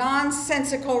 that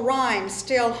nonsensical rhyme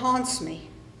still haunts me.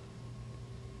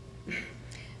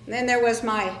 Then there was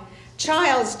my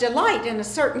child's delight in a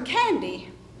certain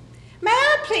candy. "May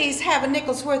I please have a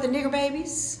nickel's worth of nigger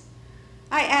babies?"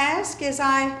 I asked as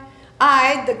I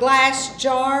eyed the glass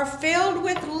jar filled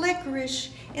with licorice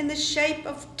in the shape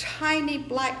of tiny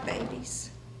black babies.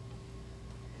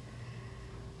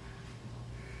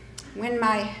 When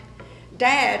my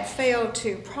dad failed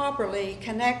to properly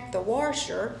connect the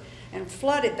washer and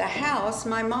flooded the house,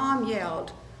 my mom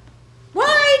yelled,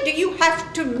 "Why do you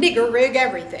have to nigger rig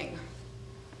everything?"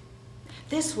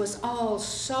 This was all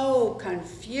so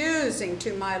confusing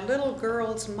to my little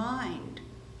girl's mind.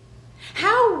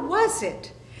 How was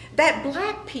it that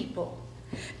black people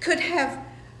could have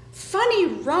funny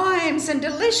rhymes and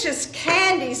delicious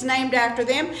candies named after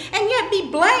them and yet be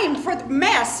blamed for the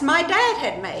mess my dad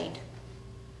had made?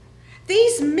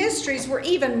 These mysteries were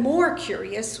even more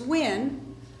curious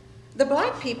when the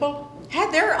black people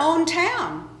had their own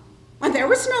town. And there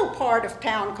was no part of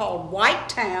town called White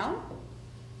Town.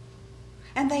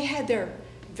 And they had their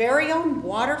very own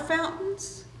water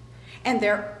fountains and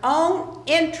their own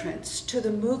entrance to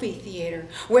the movie theater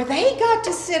where they got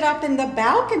to sit up in the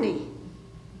balcony.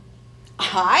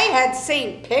 I had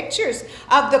seen pictures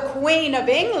of the Queen of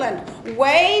England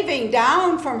waving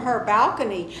down from her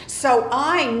balcony, so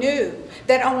I knew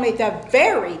that only the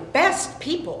very best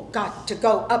people got to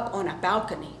go up on a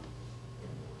balcony.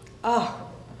 Oh,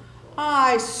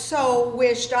 I so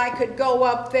wished I could go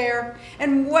up there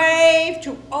and wave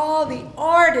to all the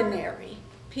ordinary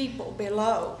people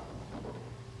below.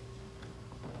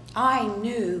 I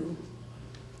knew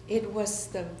it was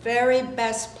the very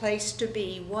best place to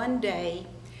be one day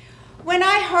when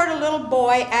I heard a little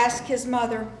boy ask his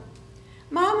mother,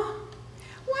 "Mama,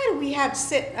 why do we have to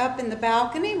sit up in the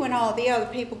balcony when all the other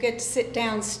people get to sit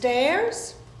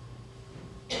downstairs?"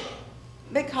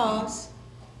 Because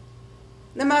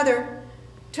the mother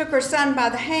took her son by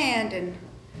the hand and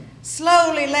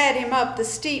slowly led him up the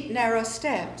steep, narrow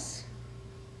steps.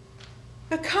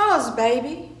 Because,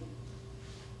 baby,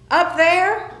 up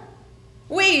there,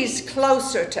 we's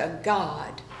closer to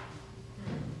God.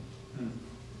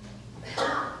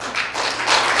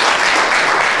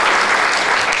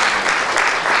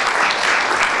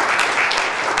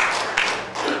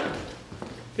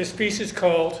 This piece is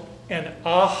called An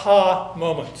Aha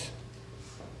Moment.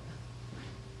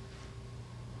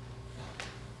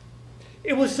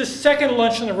 It was the second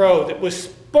lunch in a row that was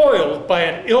spoiled by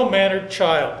an ill-mannered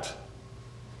child.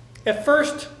 At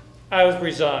first, I was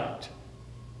resigned.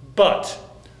 But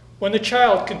when the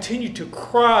child continued to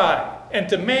cry and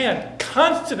demand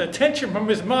constant attention from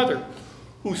his mother,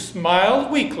 who smiled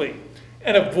weakly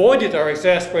and avoided our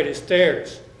exasperated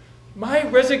stares, my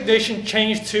resignation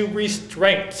changed to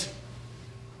restraint.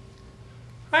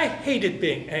 I hated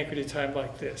being anchored at a time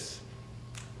like this.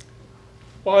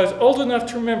 While I was old enough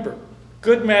to remember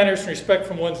good manners and respect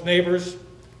from one's neighbors,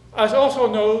 I was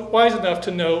also wise enough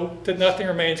to know that nothing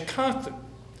remains constant,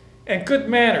 and good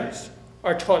manners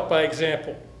are taught by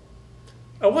example.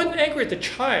 I wasn't angry at the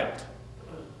child,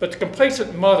 but the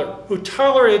complacent mother who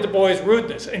tolerated the boy's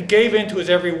rudeness and gave in to his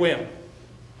every whim.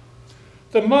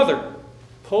 The mother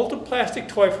pulled a plastic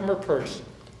toy from her purse,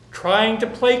 trying to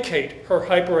placate her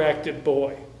hyperactive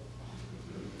boy.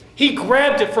 He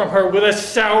grabbed it from her with a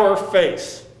sour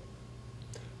face.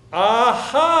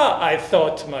 Aha, I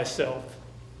thought to myself,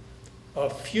 a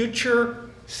future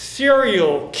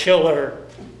serial killer.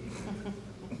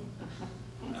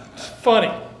 It's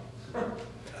funny.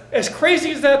 As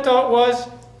crazy as that thought was,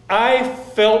 I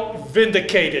felt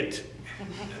vindicated.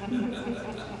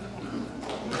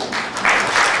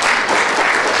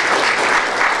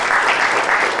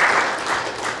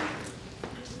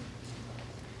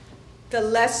 The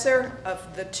lesser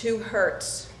of the two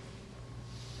hurts.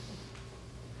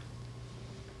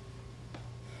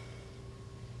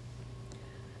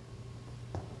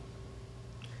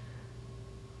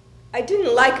 I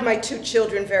didn't like my two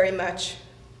children very much.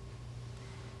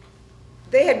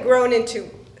 They had grown into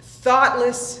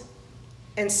thoughtless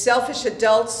and selfish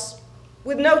adults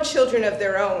with no children of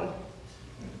their own.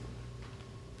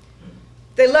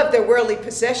 They loved their worldly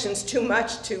possessions too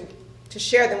much to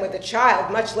share them with a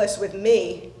child, much less with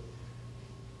me.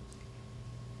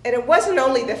 And it wasn't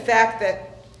only the fact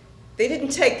that they didn't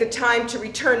take the time to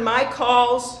return my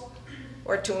calls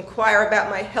or to inquire about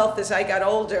my health as I got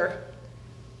older.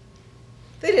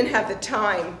 They didn't have the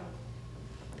time.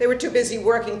 They were too busy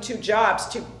working 2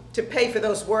 jobs to pay for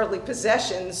those worldly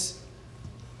possessions.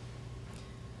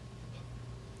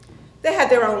 They had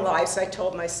their own lives, I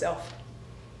told myself.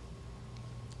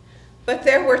 But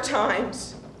there were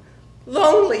times,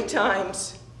 lonely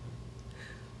times,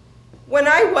 when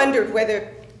I wondered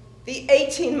whether the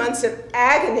 18 months of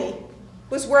agony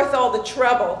was worth all the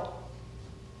trouble.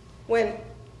 When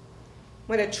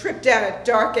a trip down a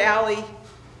dark alley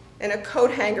and a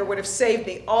coat hanger would have saved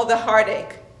me all the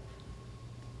heartache.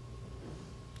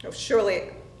 Oh, surely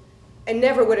I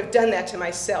never would have done that to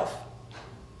myself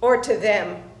or to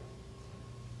them.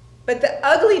 But the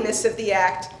ugliness of the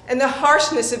act and the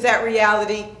harshness of that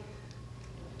reality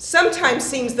sometimes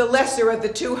seems the lesser of the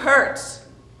two hurts.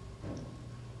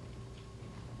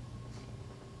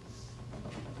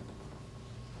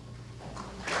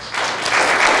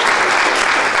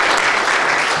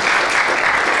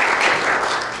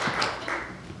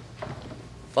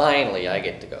 Finally, I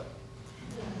get to go.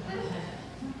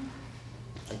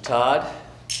 I'm Todd.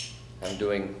 I'm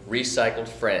doing Recycled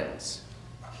Friends.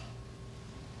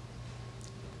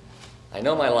 I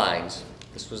know my lines.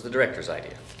 This was the director's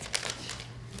idea.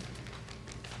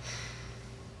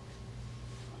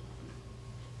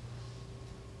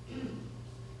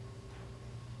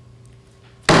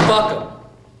 Fuck 'em.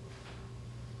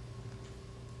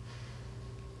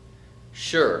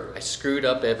 Sure, I screwed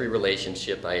up every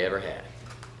relationship I ever had.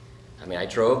 I mean, I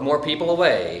drove more people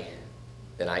away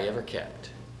than I ever kept.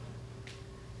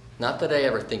 Not that I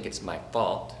ever think it's my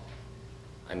fault.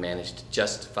 I managed to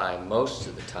justify most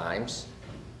of the times.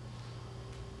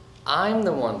 I'm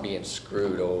the one being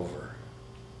screwed over.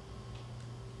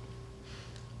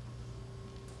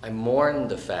 I mourn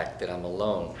the fact that I'm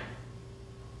alone,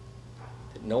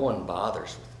 that no one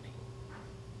bothers with me.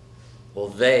 Well,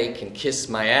 they can kiss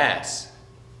my ass.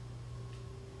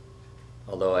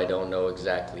 Although I don't know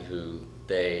exactly who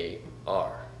they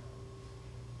are.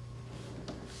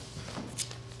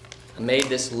 I made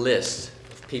this list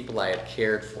of people I had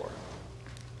cared for,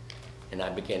 and I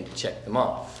began to check them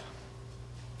off.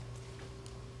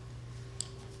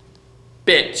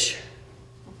 Bitch,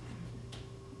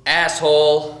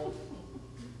 asshole,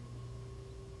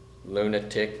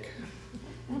 lunatic,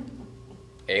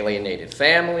 alienated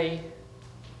family,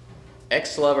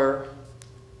 ex-lover,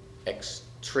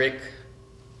 ex-trick,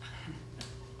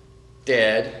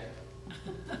 dead,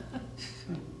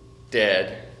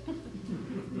 dead,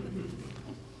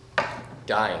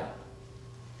 dying.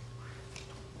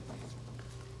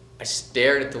 I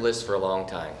stared at the list for a long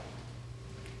time.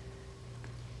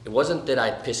 It wasn't that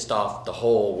I pissed off the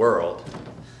whole world.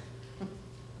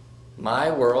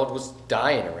 My world was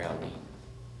dying around me,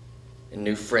 and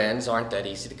new friends aren't that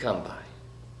easy to come by.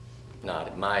 Not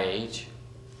at my age,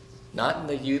 not in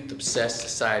the youth-obsessed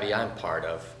society I'm part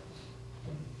of.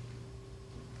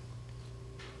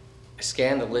 I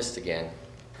scanned the list again,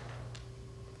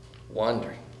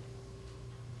 wondering,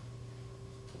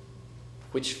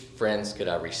 which friends could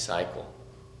I recycle?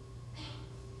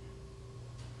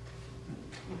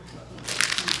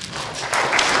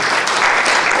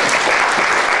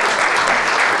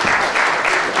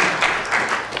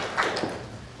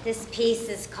 This piece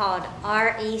is called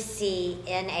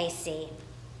RECNAC.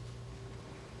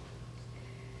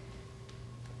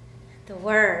 The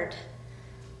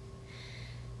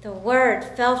word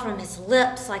fell from his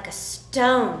lips like a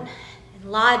stone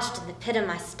and lodged in the pit of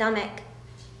my stomach.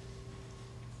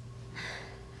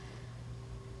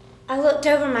 I looked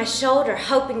over my shoulder,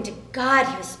 hoping to God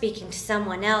he was speaking to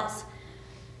someone else.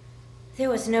 There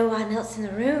was no one else in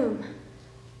the room.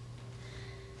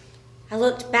 I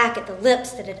looked back at the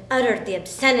lips that had uttered the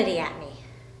obscenity at me.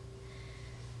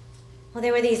 Well,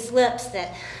 there were these lips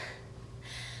that,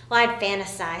 well, I'd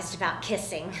fantasized about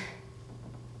kissing.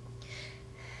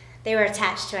 They were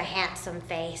attached to a handsome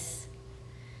face.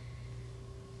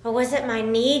 Or was it my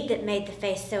need that made the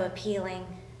face so appealing?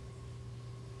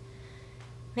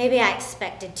 Maybe I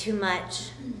expected too much.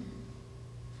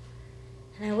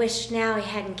 And I wished now he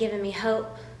hadn't given me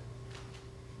hope.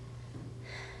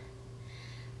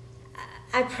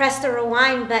 I pressed the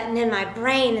rewind button in my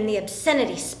brain and the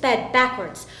obscenity sped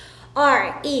backwards.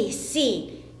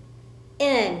 RECNAC.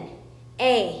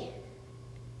 A,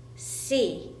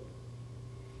 C.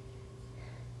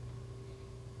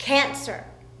 Cancer.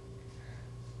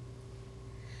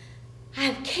 I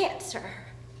have cancer.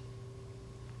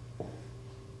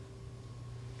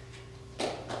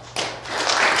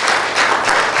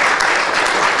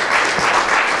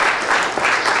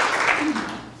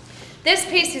 This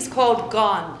piece is called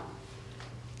Gone.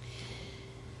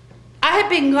 I had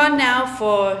been gone now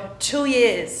for 2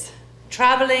 years,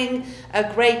 traveling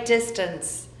a great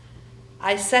distance.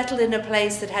 I settled in a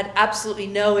place that had absolutely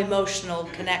no emotional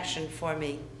connection for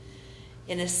me,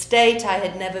 in a state I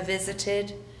had never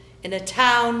visited, in a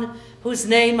town whose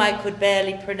name I could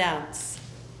barely pronounce.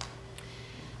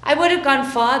 I would have gone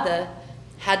farther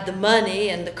had the money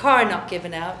and the car not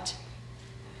given out,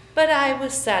 but I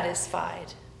was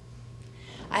satisfied.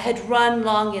 I had run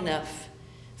long enough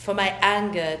for my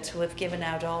anger to have given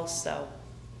out also.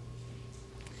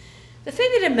 The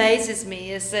thing that amazes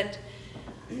me is that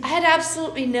I had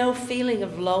absolutely no feeling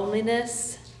of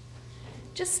loneliness,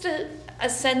 just a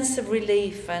sense of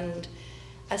relief and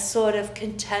a sort of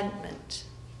contentment.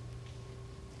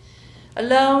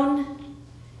 Alone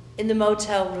in the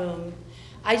motel room,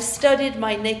 I studied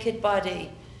my naked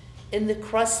body in the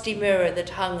crusty mirror that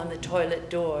hung on the toilet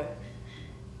door.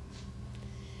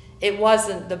 It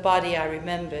wasn't the body I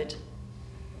remembered,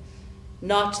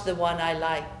 not the one I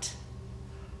liked.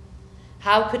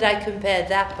 How could I compare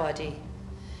that body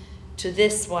to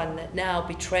this one that now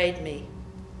betrayed me?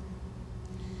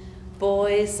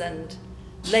 Boys and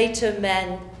later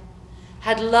men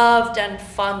had loved and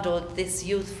fondled this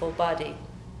youthful body.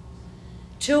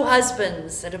 2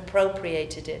 husbands had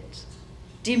appropriated it,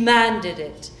 demanded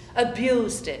it,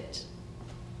 abused it.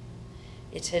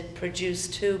 It had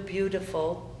produced 2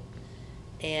 beautiful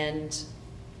and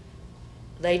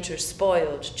later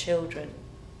spoiled children.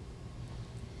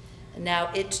 And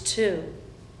now it too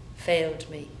failed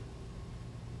me.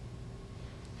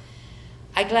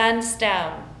 I glanced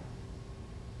down.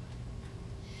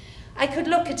 I could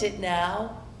look at it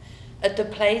now, at the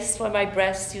place where my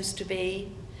breasts used to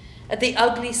be, at the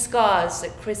ugly scars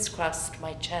that crisscrossed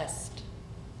my chest.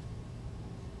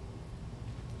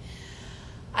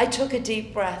 I took a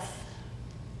deep breath.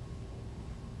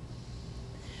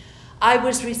 I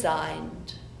was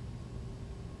resigned.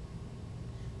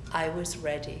 I was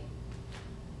ready.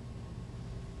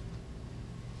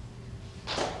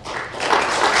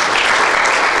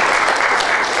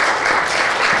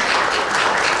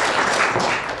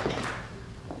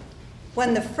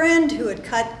 When the friend who had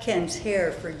cut Ken's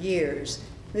hair for years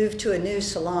moved to a new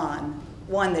salon,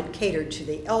 one that catered to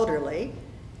the elderly,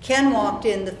 Ken walked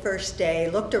in the first day,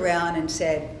 looked around and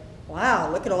said,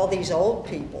 "Wow, look at all these old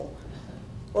people."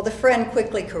 Well, the friend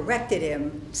quickly corrected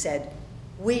him, said,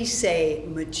 "We say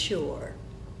mature."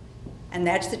 And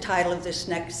that's the title of this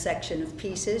next section of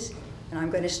pieces. And I'm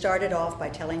going to start it off by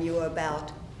telling you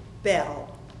about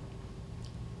Belle.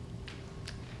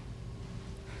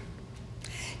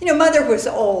 You know, Mother was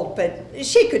old, but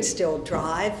she could still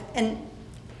drive. And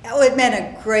it meant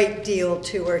a great deal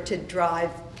to her to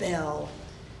drive Belle,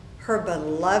 her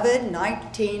beloved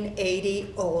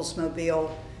 1980 Oldsmobile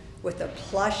with the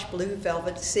plush blue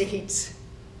velvet seats.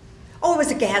 Oh, it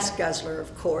was a gas guzzler,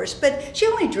 of course, but she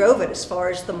only drove it as far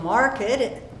as the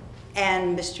market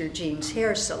and Mr. Jean's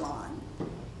hair salon.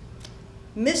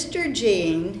 Mr.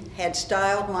 Jean had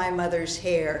styled my mother's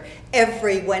hair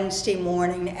every Wednesday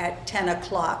morning at 10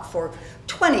 o'clock for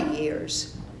 20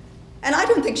 years. And I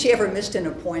don't think she ever missed an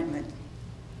appointment.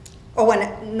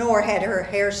 Nor had her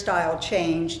hairstyle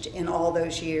changed in all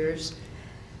those years.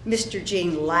 Mr.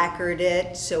 Jean lacquered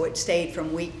it so it stayed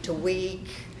from week to week.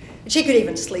 She could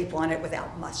even sleep on it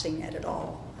without mussing it at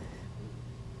all.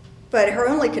 But her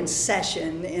only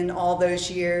concession in all those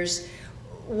years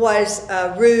was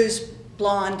Rue's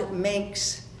blonde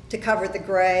minx to cover the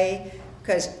gray,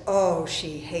 because, oh,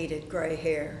 she hated gray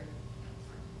hair.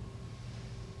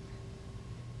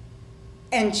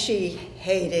 And she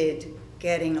hated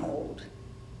getting old.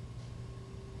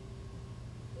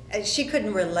 She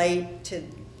couldn't relate to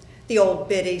the old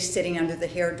biddies sitting under the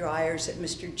hair dryers at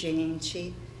Mr. Jean.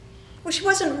 She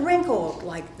wasn't wrinkled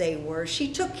like they were. She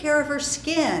took care of her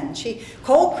skin. She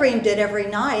cold creamed it every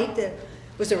night. It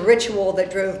was a ritual that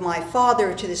drove my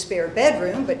father to the spare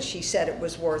bedroom, but she said it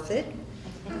was worth it.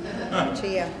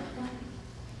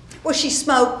 She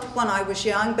smoked when I was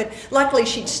young, but luckily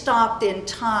she'd stopped in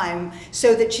time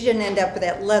so that she didn't end up with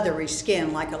that leathery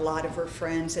skin like a lot of her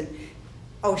friends. And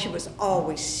she was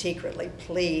always secretly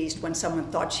pleased when someone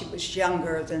thought she was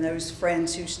younger than those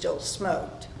friends who still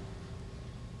smoked.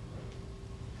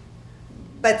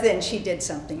 But then she did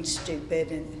something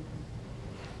stupid, and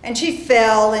And she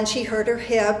fell and she hurt her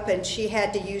hip and she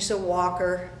had to use a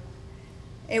walker.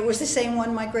 It was the same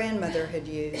one my grandmother had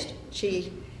used.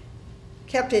 She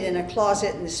kept it in a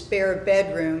closet in the spare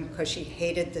bedroom because she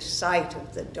hated the sight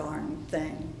of the darn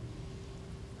thing.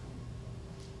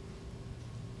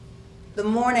 The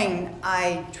morning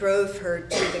I drove her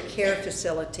to the care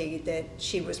facility that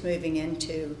she was moving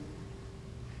into,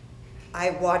 I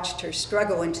watched her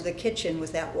struggle into the kitchen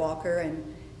with that walker,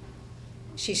 and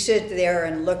she stood there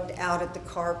and looked out at the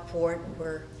carport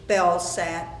where Belle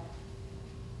sat,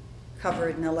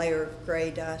 covered in a layer of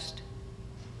gray dust.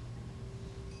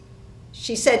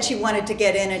 She said she wanted to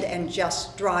get in it and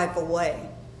just drive away.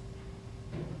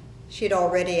 She'd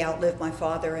already outlived my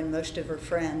father and most of her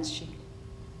friends.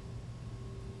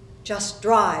 Just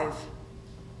drive,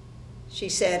 she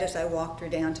said as I walked her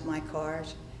down to my car.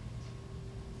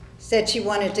 Said she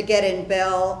wanted to get in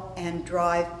Belle and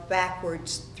drive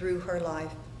backwards through her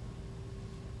life.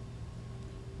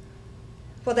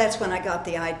 Well, that's when I got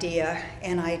the idea,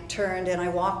 and I turned and I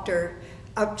walked her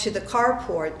up to the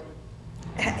carport.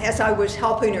 As I was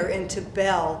helping her into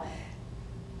Belle,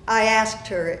 I asked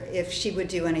her if she would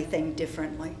do anything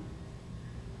differently.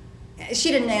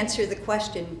 She didn't answer the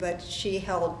question, but she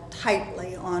held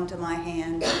tightly onto my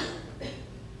hand,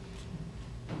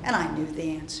 and I knew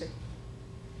the answer.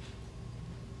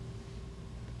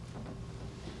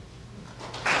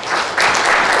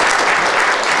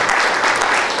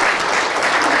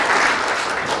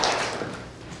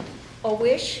 A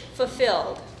wish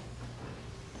fulfilled.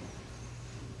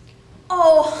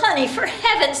 Oh, honey, for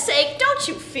heaven's sake, don't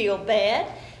you feel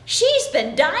bad? She's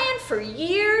been dying for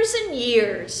years and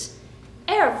years.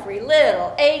 Every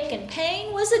little ache and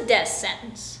pain was a death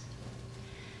sentence.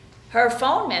 Her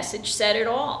phone message said it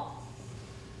all.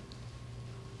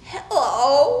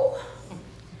 Hello?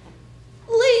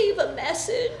 Leave a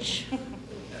message.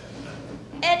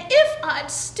 And if I'm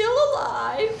still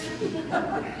alive,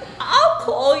 I'll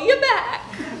call you back.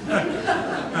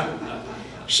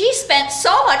 She spent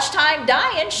so much time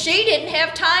dying, she didn't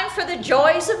have time for the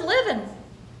joys of living.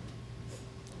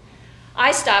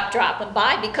 I stopped dropping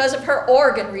by because of her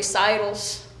organ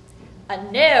recitals, a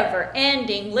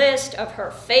never-ending list of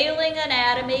her failing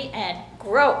anatomy and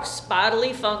gross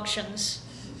bodily functions.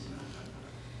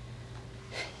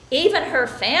 Even her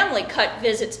family cut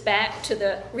visits back to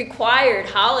the required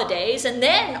holidays, and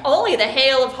then only the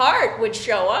hale of heart would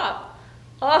show up.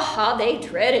 Oh, how they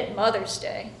dreaded Mother's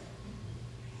Day.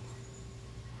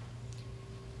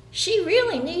 She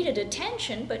really needed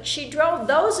attention, but she drove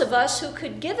those of us who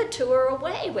could give it to her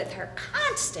away with her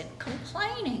constant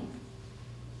complaining.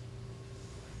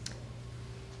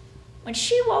 When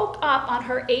she woke up on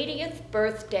her 80th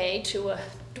birthday to a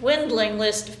dwindling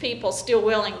list of people still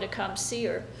willing to come see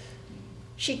her,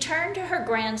 she turned to her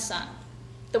grandson,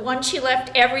 the one she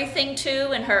left everything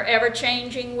to in her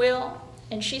ever-changing will,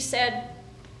 and she said,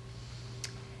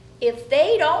 "If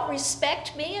they don't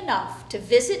respect me enough to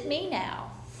visit me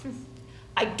now,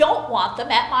 I don't want them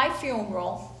at my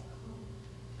funeral."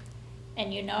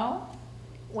 And you know,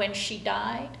 when she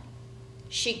died,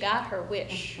 she got her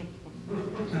wish.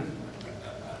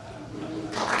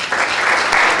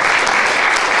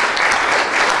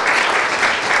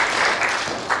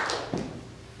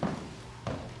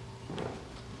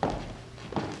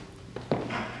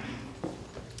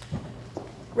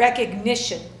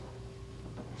 Recognition.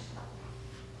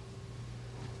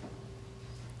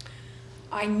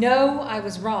 I know I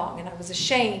was wrong, and I was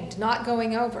ashamed not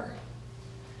going over.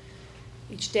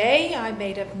 Each day I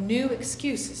made up new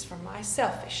excuses for my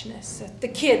selfishness, the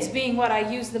kids being what I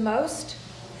used the most.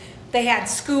 They had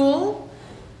school,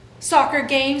 soccer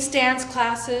games, dance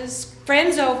classes,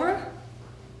 friends over.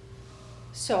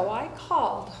 So I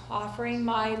called, offering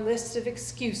my list of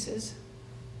excuses.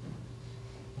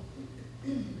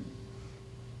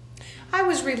 I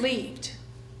was relieved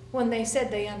when they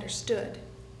said they understood.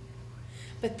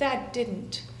 But that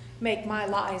didn't make my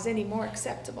lies any more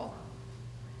acceptable.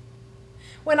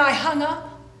 When I hung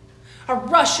up, a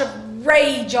rush of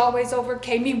rage always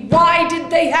overcame me. Why did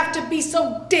they have to be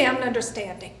so damned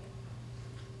understanding?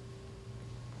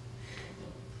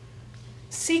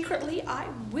 Secretly, I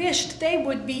wished they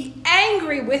would be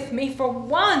angry with me for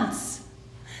once.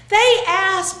 They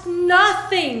asked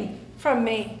nothing from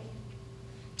me,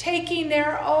 taking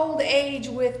their old age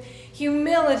with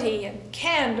humility and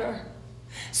candor.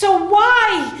 So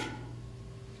why?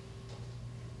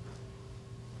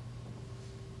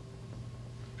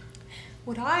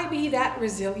 Would I be that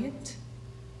resilient?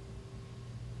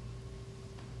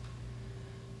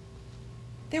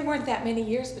 There weren't that many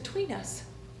years between us.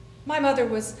 My mother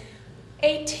was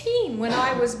 18 when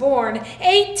I was born,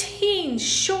 18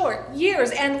 short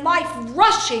years and life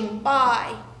rushing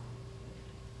by.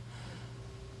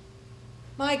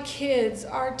 My kids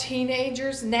are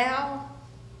teenagers now,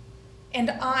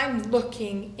 and I'm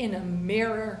looking in a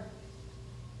mirror.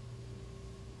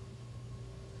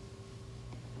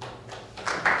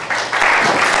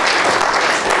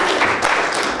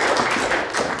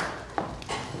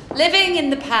 Living in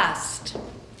the past.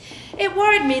 It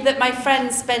worried me that my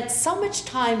friend spent so much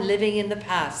time living in the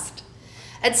past.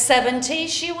 At 70,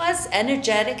 she was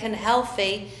energetic and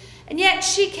healthy, and yet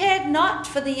she cared not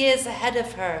for the years ahead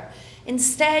of her.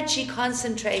 Instead, she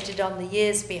concentrated on the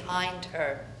years behind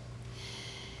her.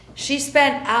 She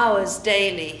spent hours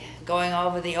daily going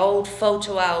over the old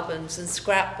photo albums and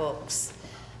scrapbooks.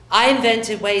 I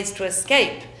invented ways to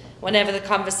escape whenever the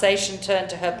conversation turned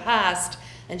to her past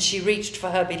and she reached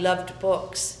for her beloved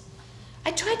books.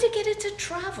 I tried to get her to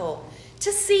travel,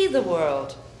 to see the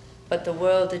world, but the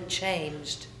world had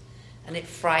changed, and it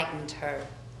frightened her.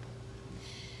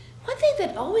 One thing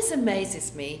that always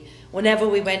amazes me whenever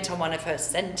we went on one of her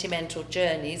sentimental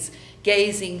journeys,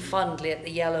 gazing fondly at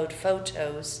the yellowed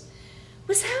photos,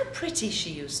 was how pretty she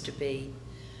used to be.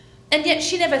 And yet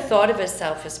she never thought of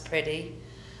herself as pretty.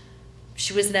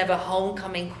 She was never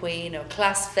homecoming queen or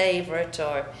class favorite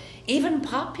or even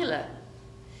popular.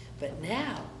 But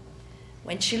now,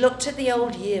 when she looked at the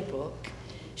old yearbook,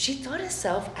 she thought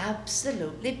herself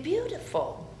absolutely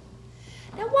beautiful.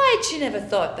 Now, why had she never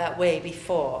thought that way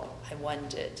before, I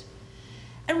wondered?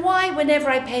 And why, whenever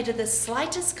I paid her the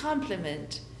slightest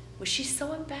compliment, was she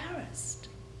so embarrassed?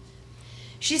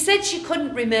 She said she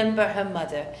couldn't remember her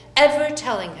mother ever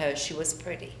telling her she was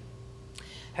pretty.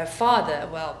 Her father,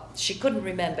 well, she couldn't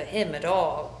remember him at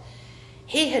all.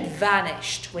 He had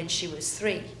vanished when she was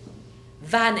 3.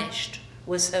 Vanished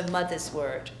was her mother's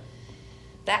word.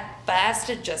 That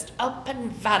bastard just up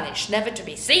and vanished, never to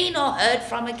be seen or heard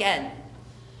from again.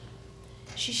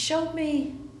 She showed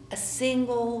me a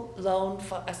single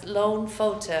lone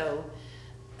photo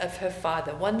of her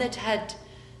father, one that had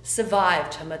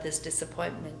survived her mother's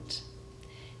disappointment.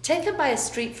 Taken by a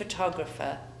street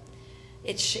photographer,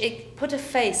 it put a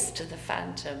face to the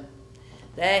phantom.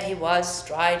 There he was,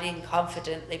 striding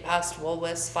confidently past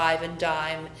Woolworth's 5 and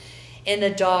Dime in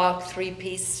a dark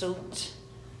 3-piece suit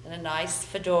and a nice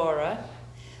fedora,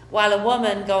 while a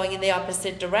woman going in the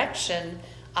opposite direction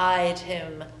eyed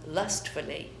him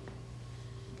lustfully,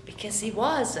 because he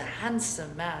was a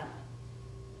handsome man.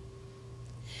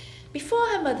 Before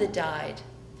her mother died,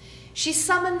 she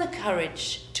summoned the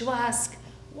courage to ask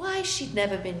why she'd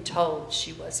never been told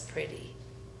she was pretty.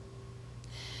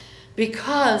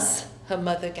 Because, her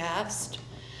mother gasped,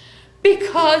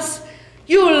 because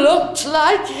you looked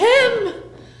like him,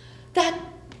 that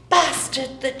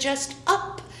bastard that just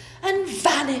up and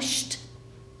vanished.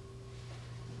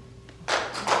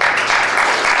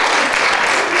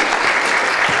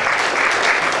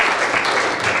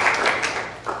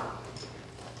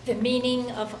 The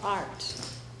meaning of art.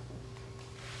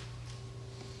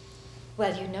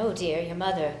 Well, you know, dear, your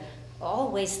mother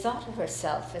always thought of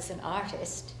herself as an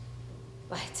artist.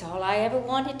 Why, it's all I ever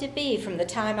wanted to be from the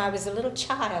time I was a little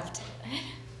child.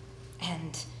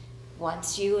 And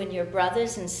once you and your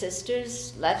brothers and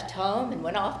sisters left home and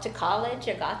went off to college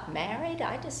or got married,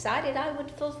 I decided I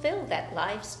would fulfill that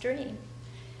life's dream.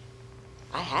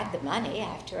 I had the money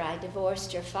after I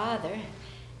divorced your father.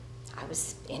 I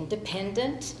was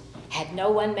independent, had no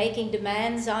one making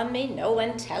demands on me, no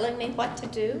one telling me what to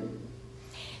do.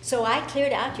 So I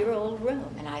cleared out your old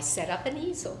room and I set up an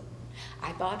easel.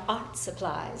 I bought art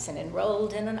supplies and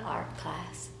enrolled in an art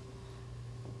class.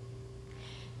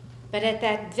 But at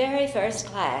that very first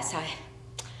class,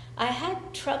 I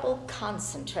had trouble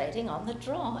concentrating on the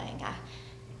drawing.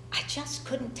 I just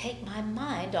couldn't take my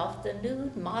mind off the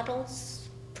nude model's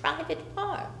private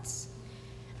parts.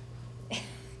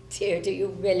 Dear, do you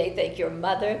really think your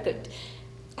mother could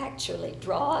actually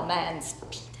draw a man's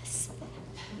penis?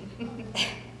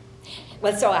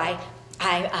 Well, so I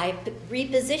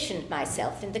repositioned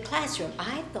myself in the classroom.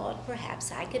 I thought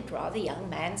perhaps I could draw the young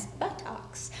man's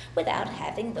buttocks without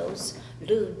having those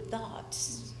lewd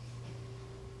thoughts.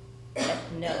 But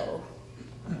no.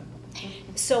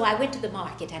 So I went to the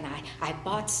market and I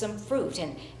bought some fruit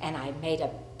and I made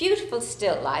a beautiful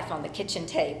still life on the kitchen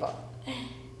table.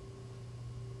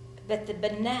 But the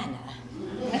banana,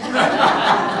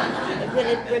 well,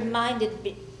 it reminded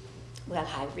me, well,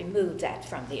 I removed that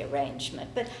from the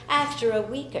arrangement, but after a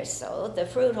week or so, the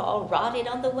fruit all rotted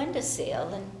on the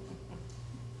windowsill and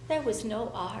there was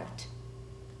no art.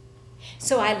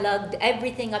 So I lugged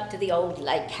everything up to the old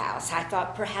lake house. I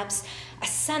thought perhaps a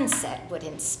sunset would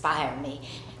inspire me.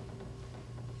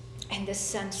 And the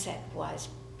sunset was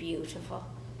beautiful.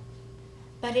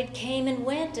 But it came and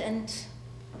went, and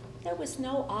there was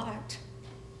no art.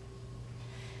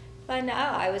 By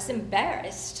now, I was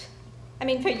embarrassed. I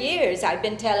mean, for years, I'd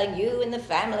been telling you and the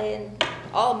family and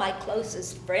all my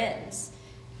closest friends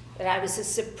that I was a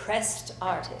suppressed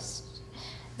artist,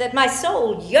 that my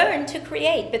soul yearned to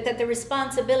create, but that the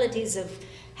responsibilities of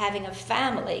having a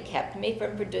family kept me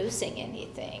from producing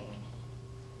anything.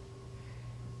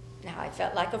 Now I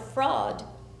felt like a fraud.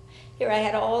 Here I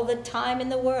had all the time in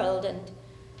the world, and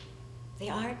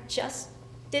the art just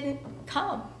didn't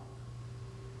come.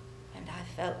 And I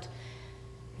felt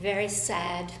very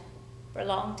sad for a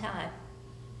long time.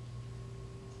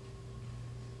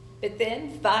 But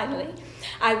then, finally,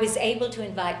 I was able to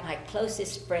invite my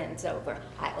closest friends over.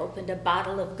 I opened a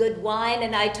bottle of good wine,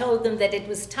 and I told them that it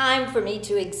was time for me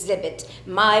to exhibit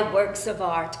my works of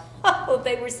art. Oh,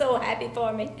 they were so happy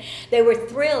for me. They were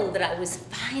thrilled that I was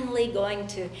finally going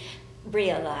to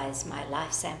realize my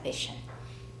life's ambition.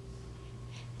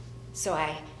 So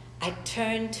I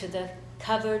turned to the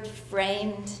covered,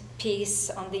 framed piece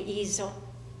on the easel.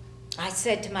 I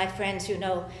said to my friends, you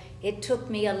know, it took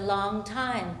me a long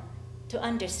time to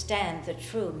understand the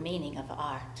true meaning of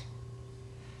art.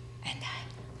 And I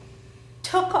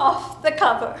took off the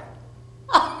cover.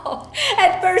 Oh,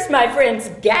 at first my friends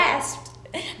gasped,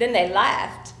 then they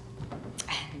laughed,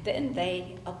 and then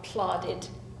they applauded.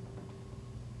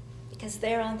 Because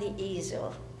there on the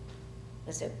easel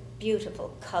was a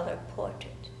beautiful color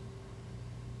portrait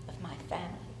of my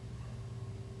family.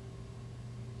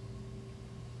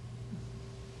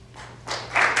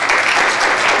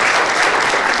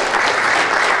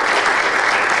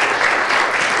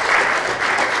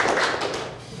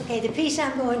 Okay, the piece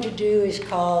I'm going to do is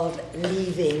called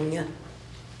Leaving.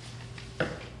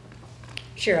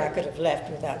 Sure, I could have left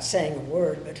without saying a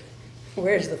word, but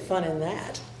where's the fun in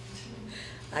that?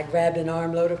 I grabbed an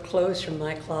armload of clothes from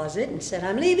my closet and said,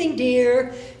 I'm leaving,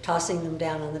 dear, tossing them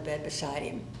down on the bed beside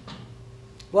him.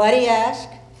 What, he asked?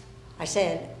 I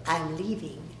said, I'm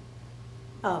leaving.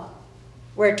 Oh,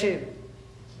 where to?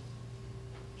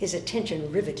 His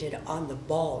attention riveted on the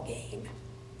ball game.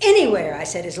 Anywhere, I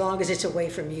said, as long as it's away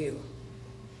from you.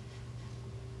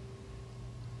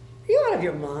 Are you out of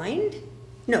your mind?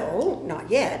 No, not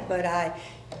yet, but I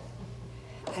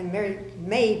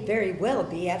may very well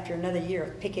be after another year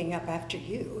of picking up after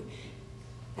you.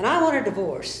 And I want a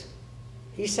divorce.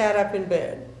 He sat up in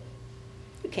bed.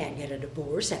 You can't get a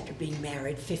divorce after being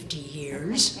married 50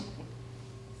 years.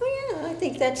 Oh yeah, I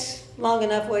think that's long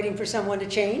enough waiting for someone to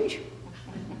change.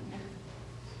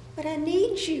 But I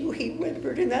need you, he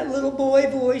whimpered in that little boy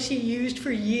voice he used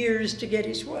for years to get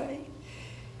his way.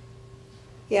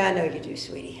 Yeah, I know you do,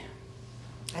 sweetie.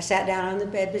 I sat down on the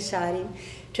bed beside him,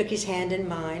 took his hand in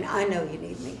mine. I know you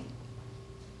need me.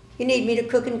 You need me to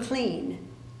cook and clean.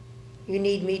 You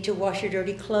need me to wash your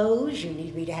dirty clothes. You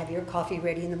need me to have your coffee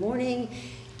ready in the morning.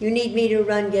 You need me to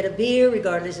run get a beer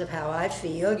regardless of how I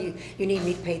feel. You need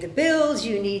me to pay the bills.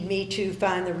 You need me to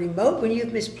find the remote when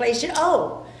you've misplaced it.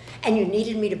 Oh, and you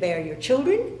needed me to bear your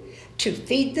children, to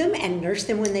feed them and nurse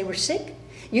them when they were sick.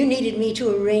 You needed me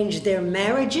to arrange their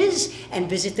marriages and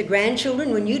visit the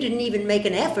grandchildren when you didn't even make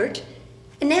an effort.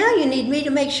 And now you need me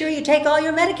to make sure you take all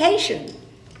your medication.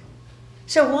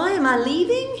 So why am I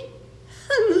leaving?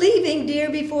 I'm leaving,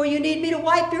 dear, before you need me to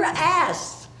wipe your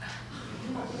ass.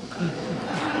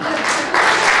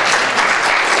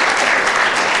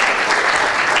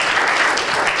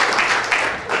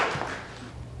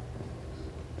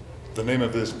 The name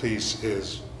of this piece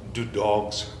is Do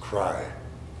Dogs Cry?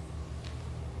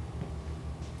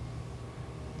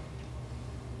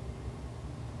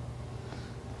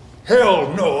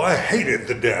 Hell no, I hated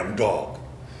the damn dog.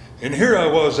 And here I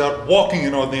was out walking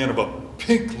it on the end of a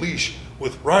pink leash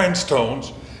with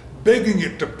rhinestones, begging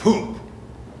it to poop.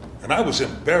 And I was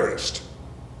embarrassed.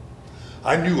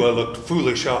 I knew I looked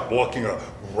foolish out walking a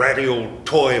ratty old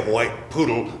toy white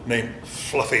poodle named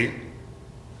Fluffy.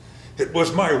 It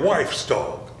was my wife's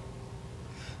dog,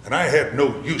 and I had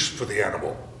no use for the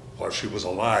animal while she was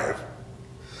alive.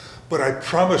 But I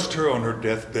promised her on her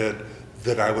deathbed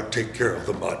that I would take care of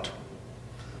the mutt,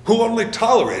 who only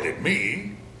tolerated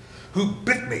me, who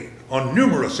bit me on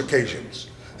numerous occasions,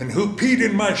 and who peed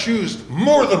in my shoes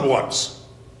more than once.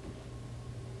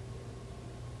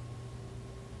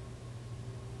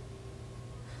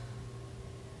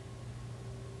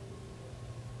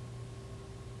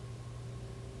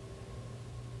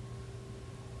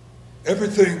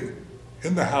 Everything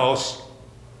in the house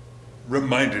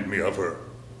reminded me of her,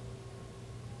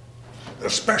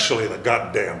 especially the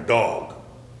goddamn dog.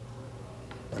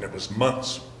 And it was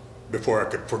months before I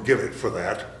could forgive it for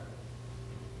that.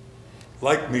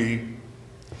 Like me,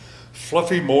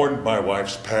 Fluffy mourned my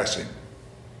wife's passing.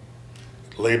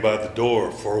 It lay by the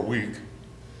door for a week,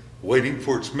 waiting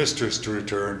for its mistress to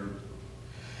return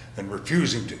and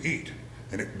refusing to eat,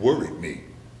 and it worried me.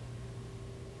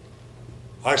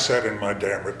 I sat in my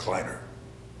damn recliner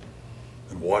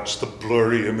and watched the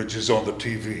blurry images on the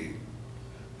TV.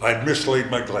 I'd mislaid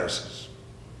my glasses.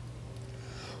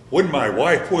 When my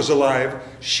wife was alive,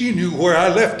 she knew where I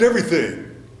left everything.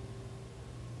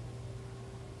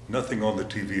 Nothing on the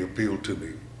TV appealed to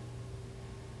me.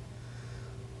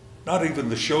 Not even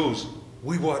the shows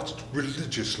we watched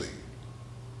religiously.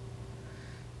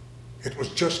 It was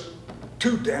just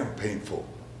too damn painful.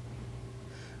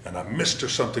 And I missed her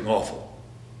something awful.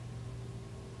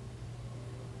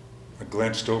 I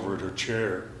glanced over at her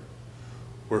chair,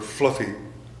 where Fluffy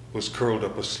was curled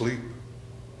up asleep.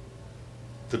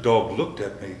 The dog looked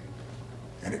at me,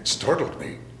 and it startled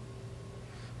me,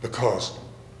 because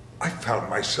I found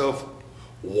myself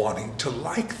wanting to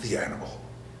like the animal.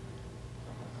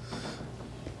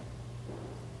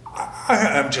 I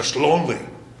am just lonely,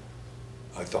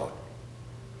 I thought.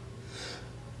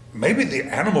 Maybe the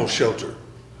animal shelter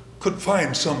could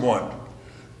find someone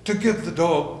to give the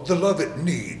dog the love it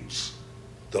needs,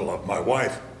 the love my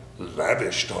wife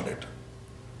lavished on it,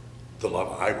 the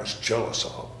love I was jealous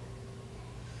of,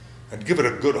 and give it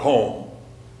a good home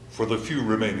for the few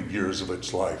remaining years of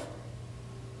its life.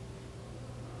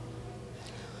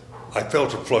 I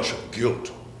felt a flush of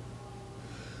guilt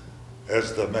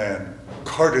as the man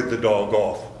carted the dog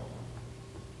off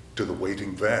to the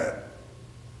waiting van.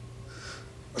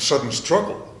 A sudden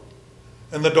struggle,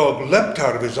 and the dog leapt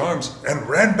out of his arms and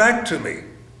ran back to me.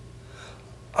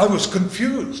 I was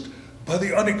confused by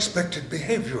the unexpected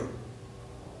behavior.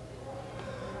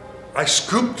 I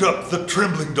scooped up the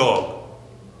trembling dog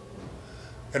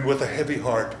and with a heavy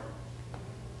heart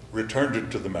returned it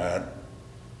to the man,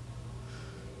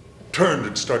 turned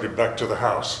and started back to the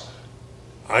house.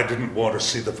 I didn't want to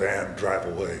see the van drive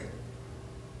away.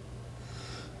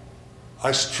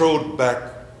 I strode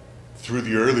back through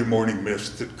the early morning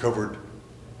mist that covered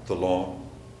the lawn,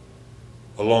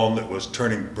 a lawn that was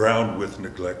turning brown with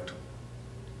neglect,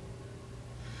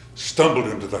 stumbled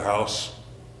into the house.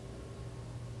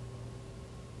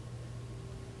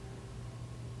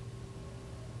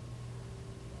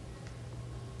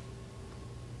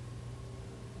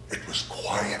 It was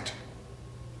quiet.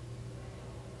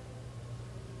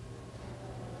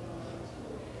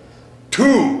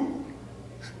 Too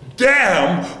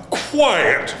damn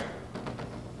quiet.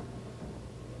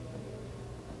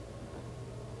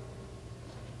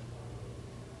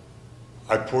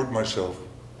 I poured myself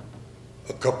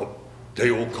a cup of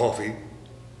day-old coffee,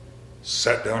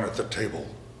 sat down at the table,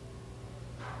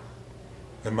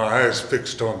 and my eyes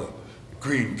fixed on the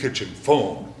green kitchen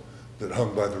phone that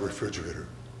hung by the refrigerator.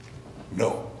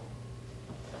 No.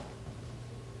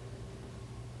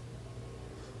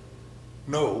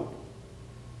 No.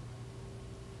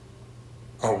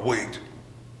 I'll wait.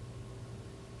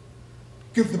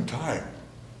 Give them time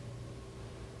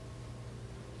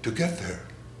to get there.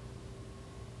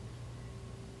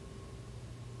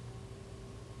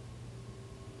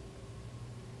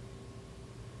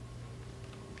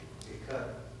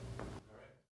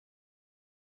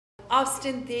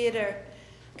 Austin Theatre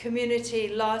community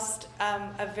lost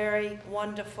a very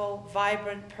wonderful,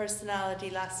 vibrant personality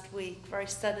last week, very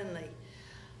suddenly.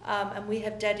 And we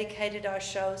have dedicated our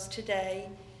shows today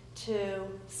to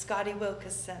Scotty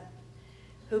Wilkerson,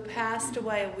 who passed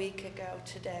away a week ago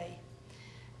today.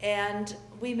 And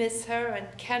we miss her, and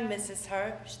Ken misses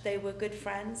her. They were good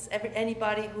friends.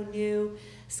 Anybody who knew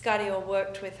Scotty or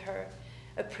worked with her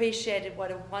appreciated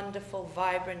what a wonderful,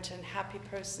 vibrant, and happy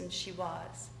person she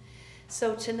was.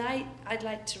 So tonight, I'd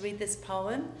like to read this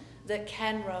poem that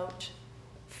Ken wrote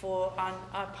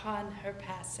upon her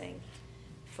passing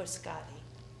for Scotty.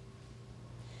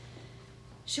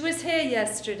 She was here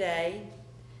yesterday,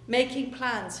 making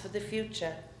plans for the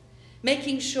future,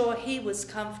 making sure he was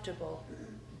comfortable,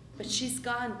 but she's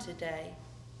gone today.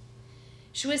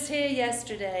 She was here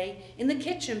yesterday in the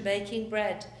kitchen baking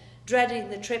bread, dreading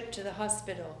the trip to the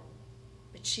hospital,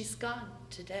 but she's gone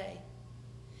today.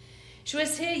 She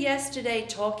was here yesterday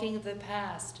talking of the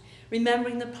past,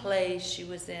 remembering the plays she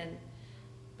was in,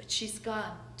 but she's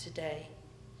gone today.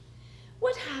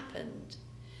 What happened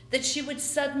that she would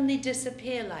suddenly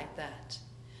disappear like that,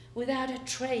 without a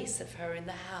trace of her in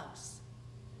the house?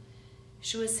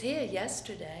 She was here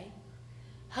yesterday,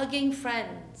 hugging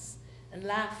friends and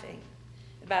laughing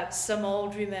about some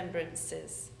old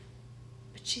remembrances,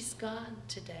 but she's gone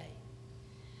today.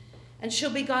 And she'll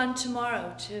be gone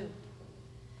tomorrow too,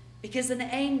 because an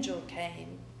angel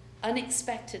came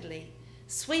unexpectedly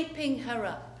sweeping her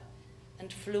up,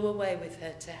 and flew away with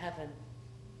her to heaven.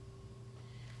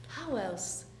 How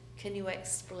else can you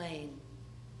explain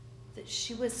that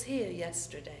she was here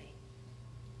yesterday?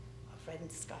 Our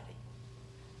friend Scotty.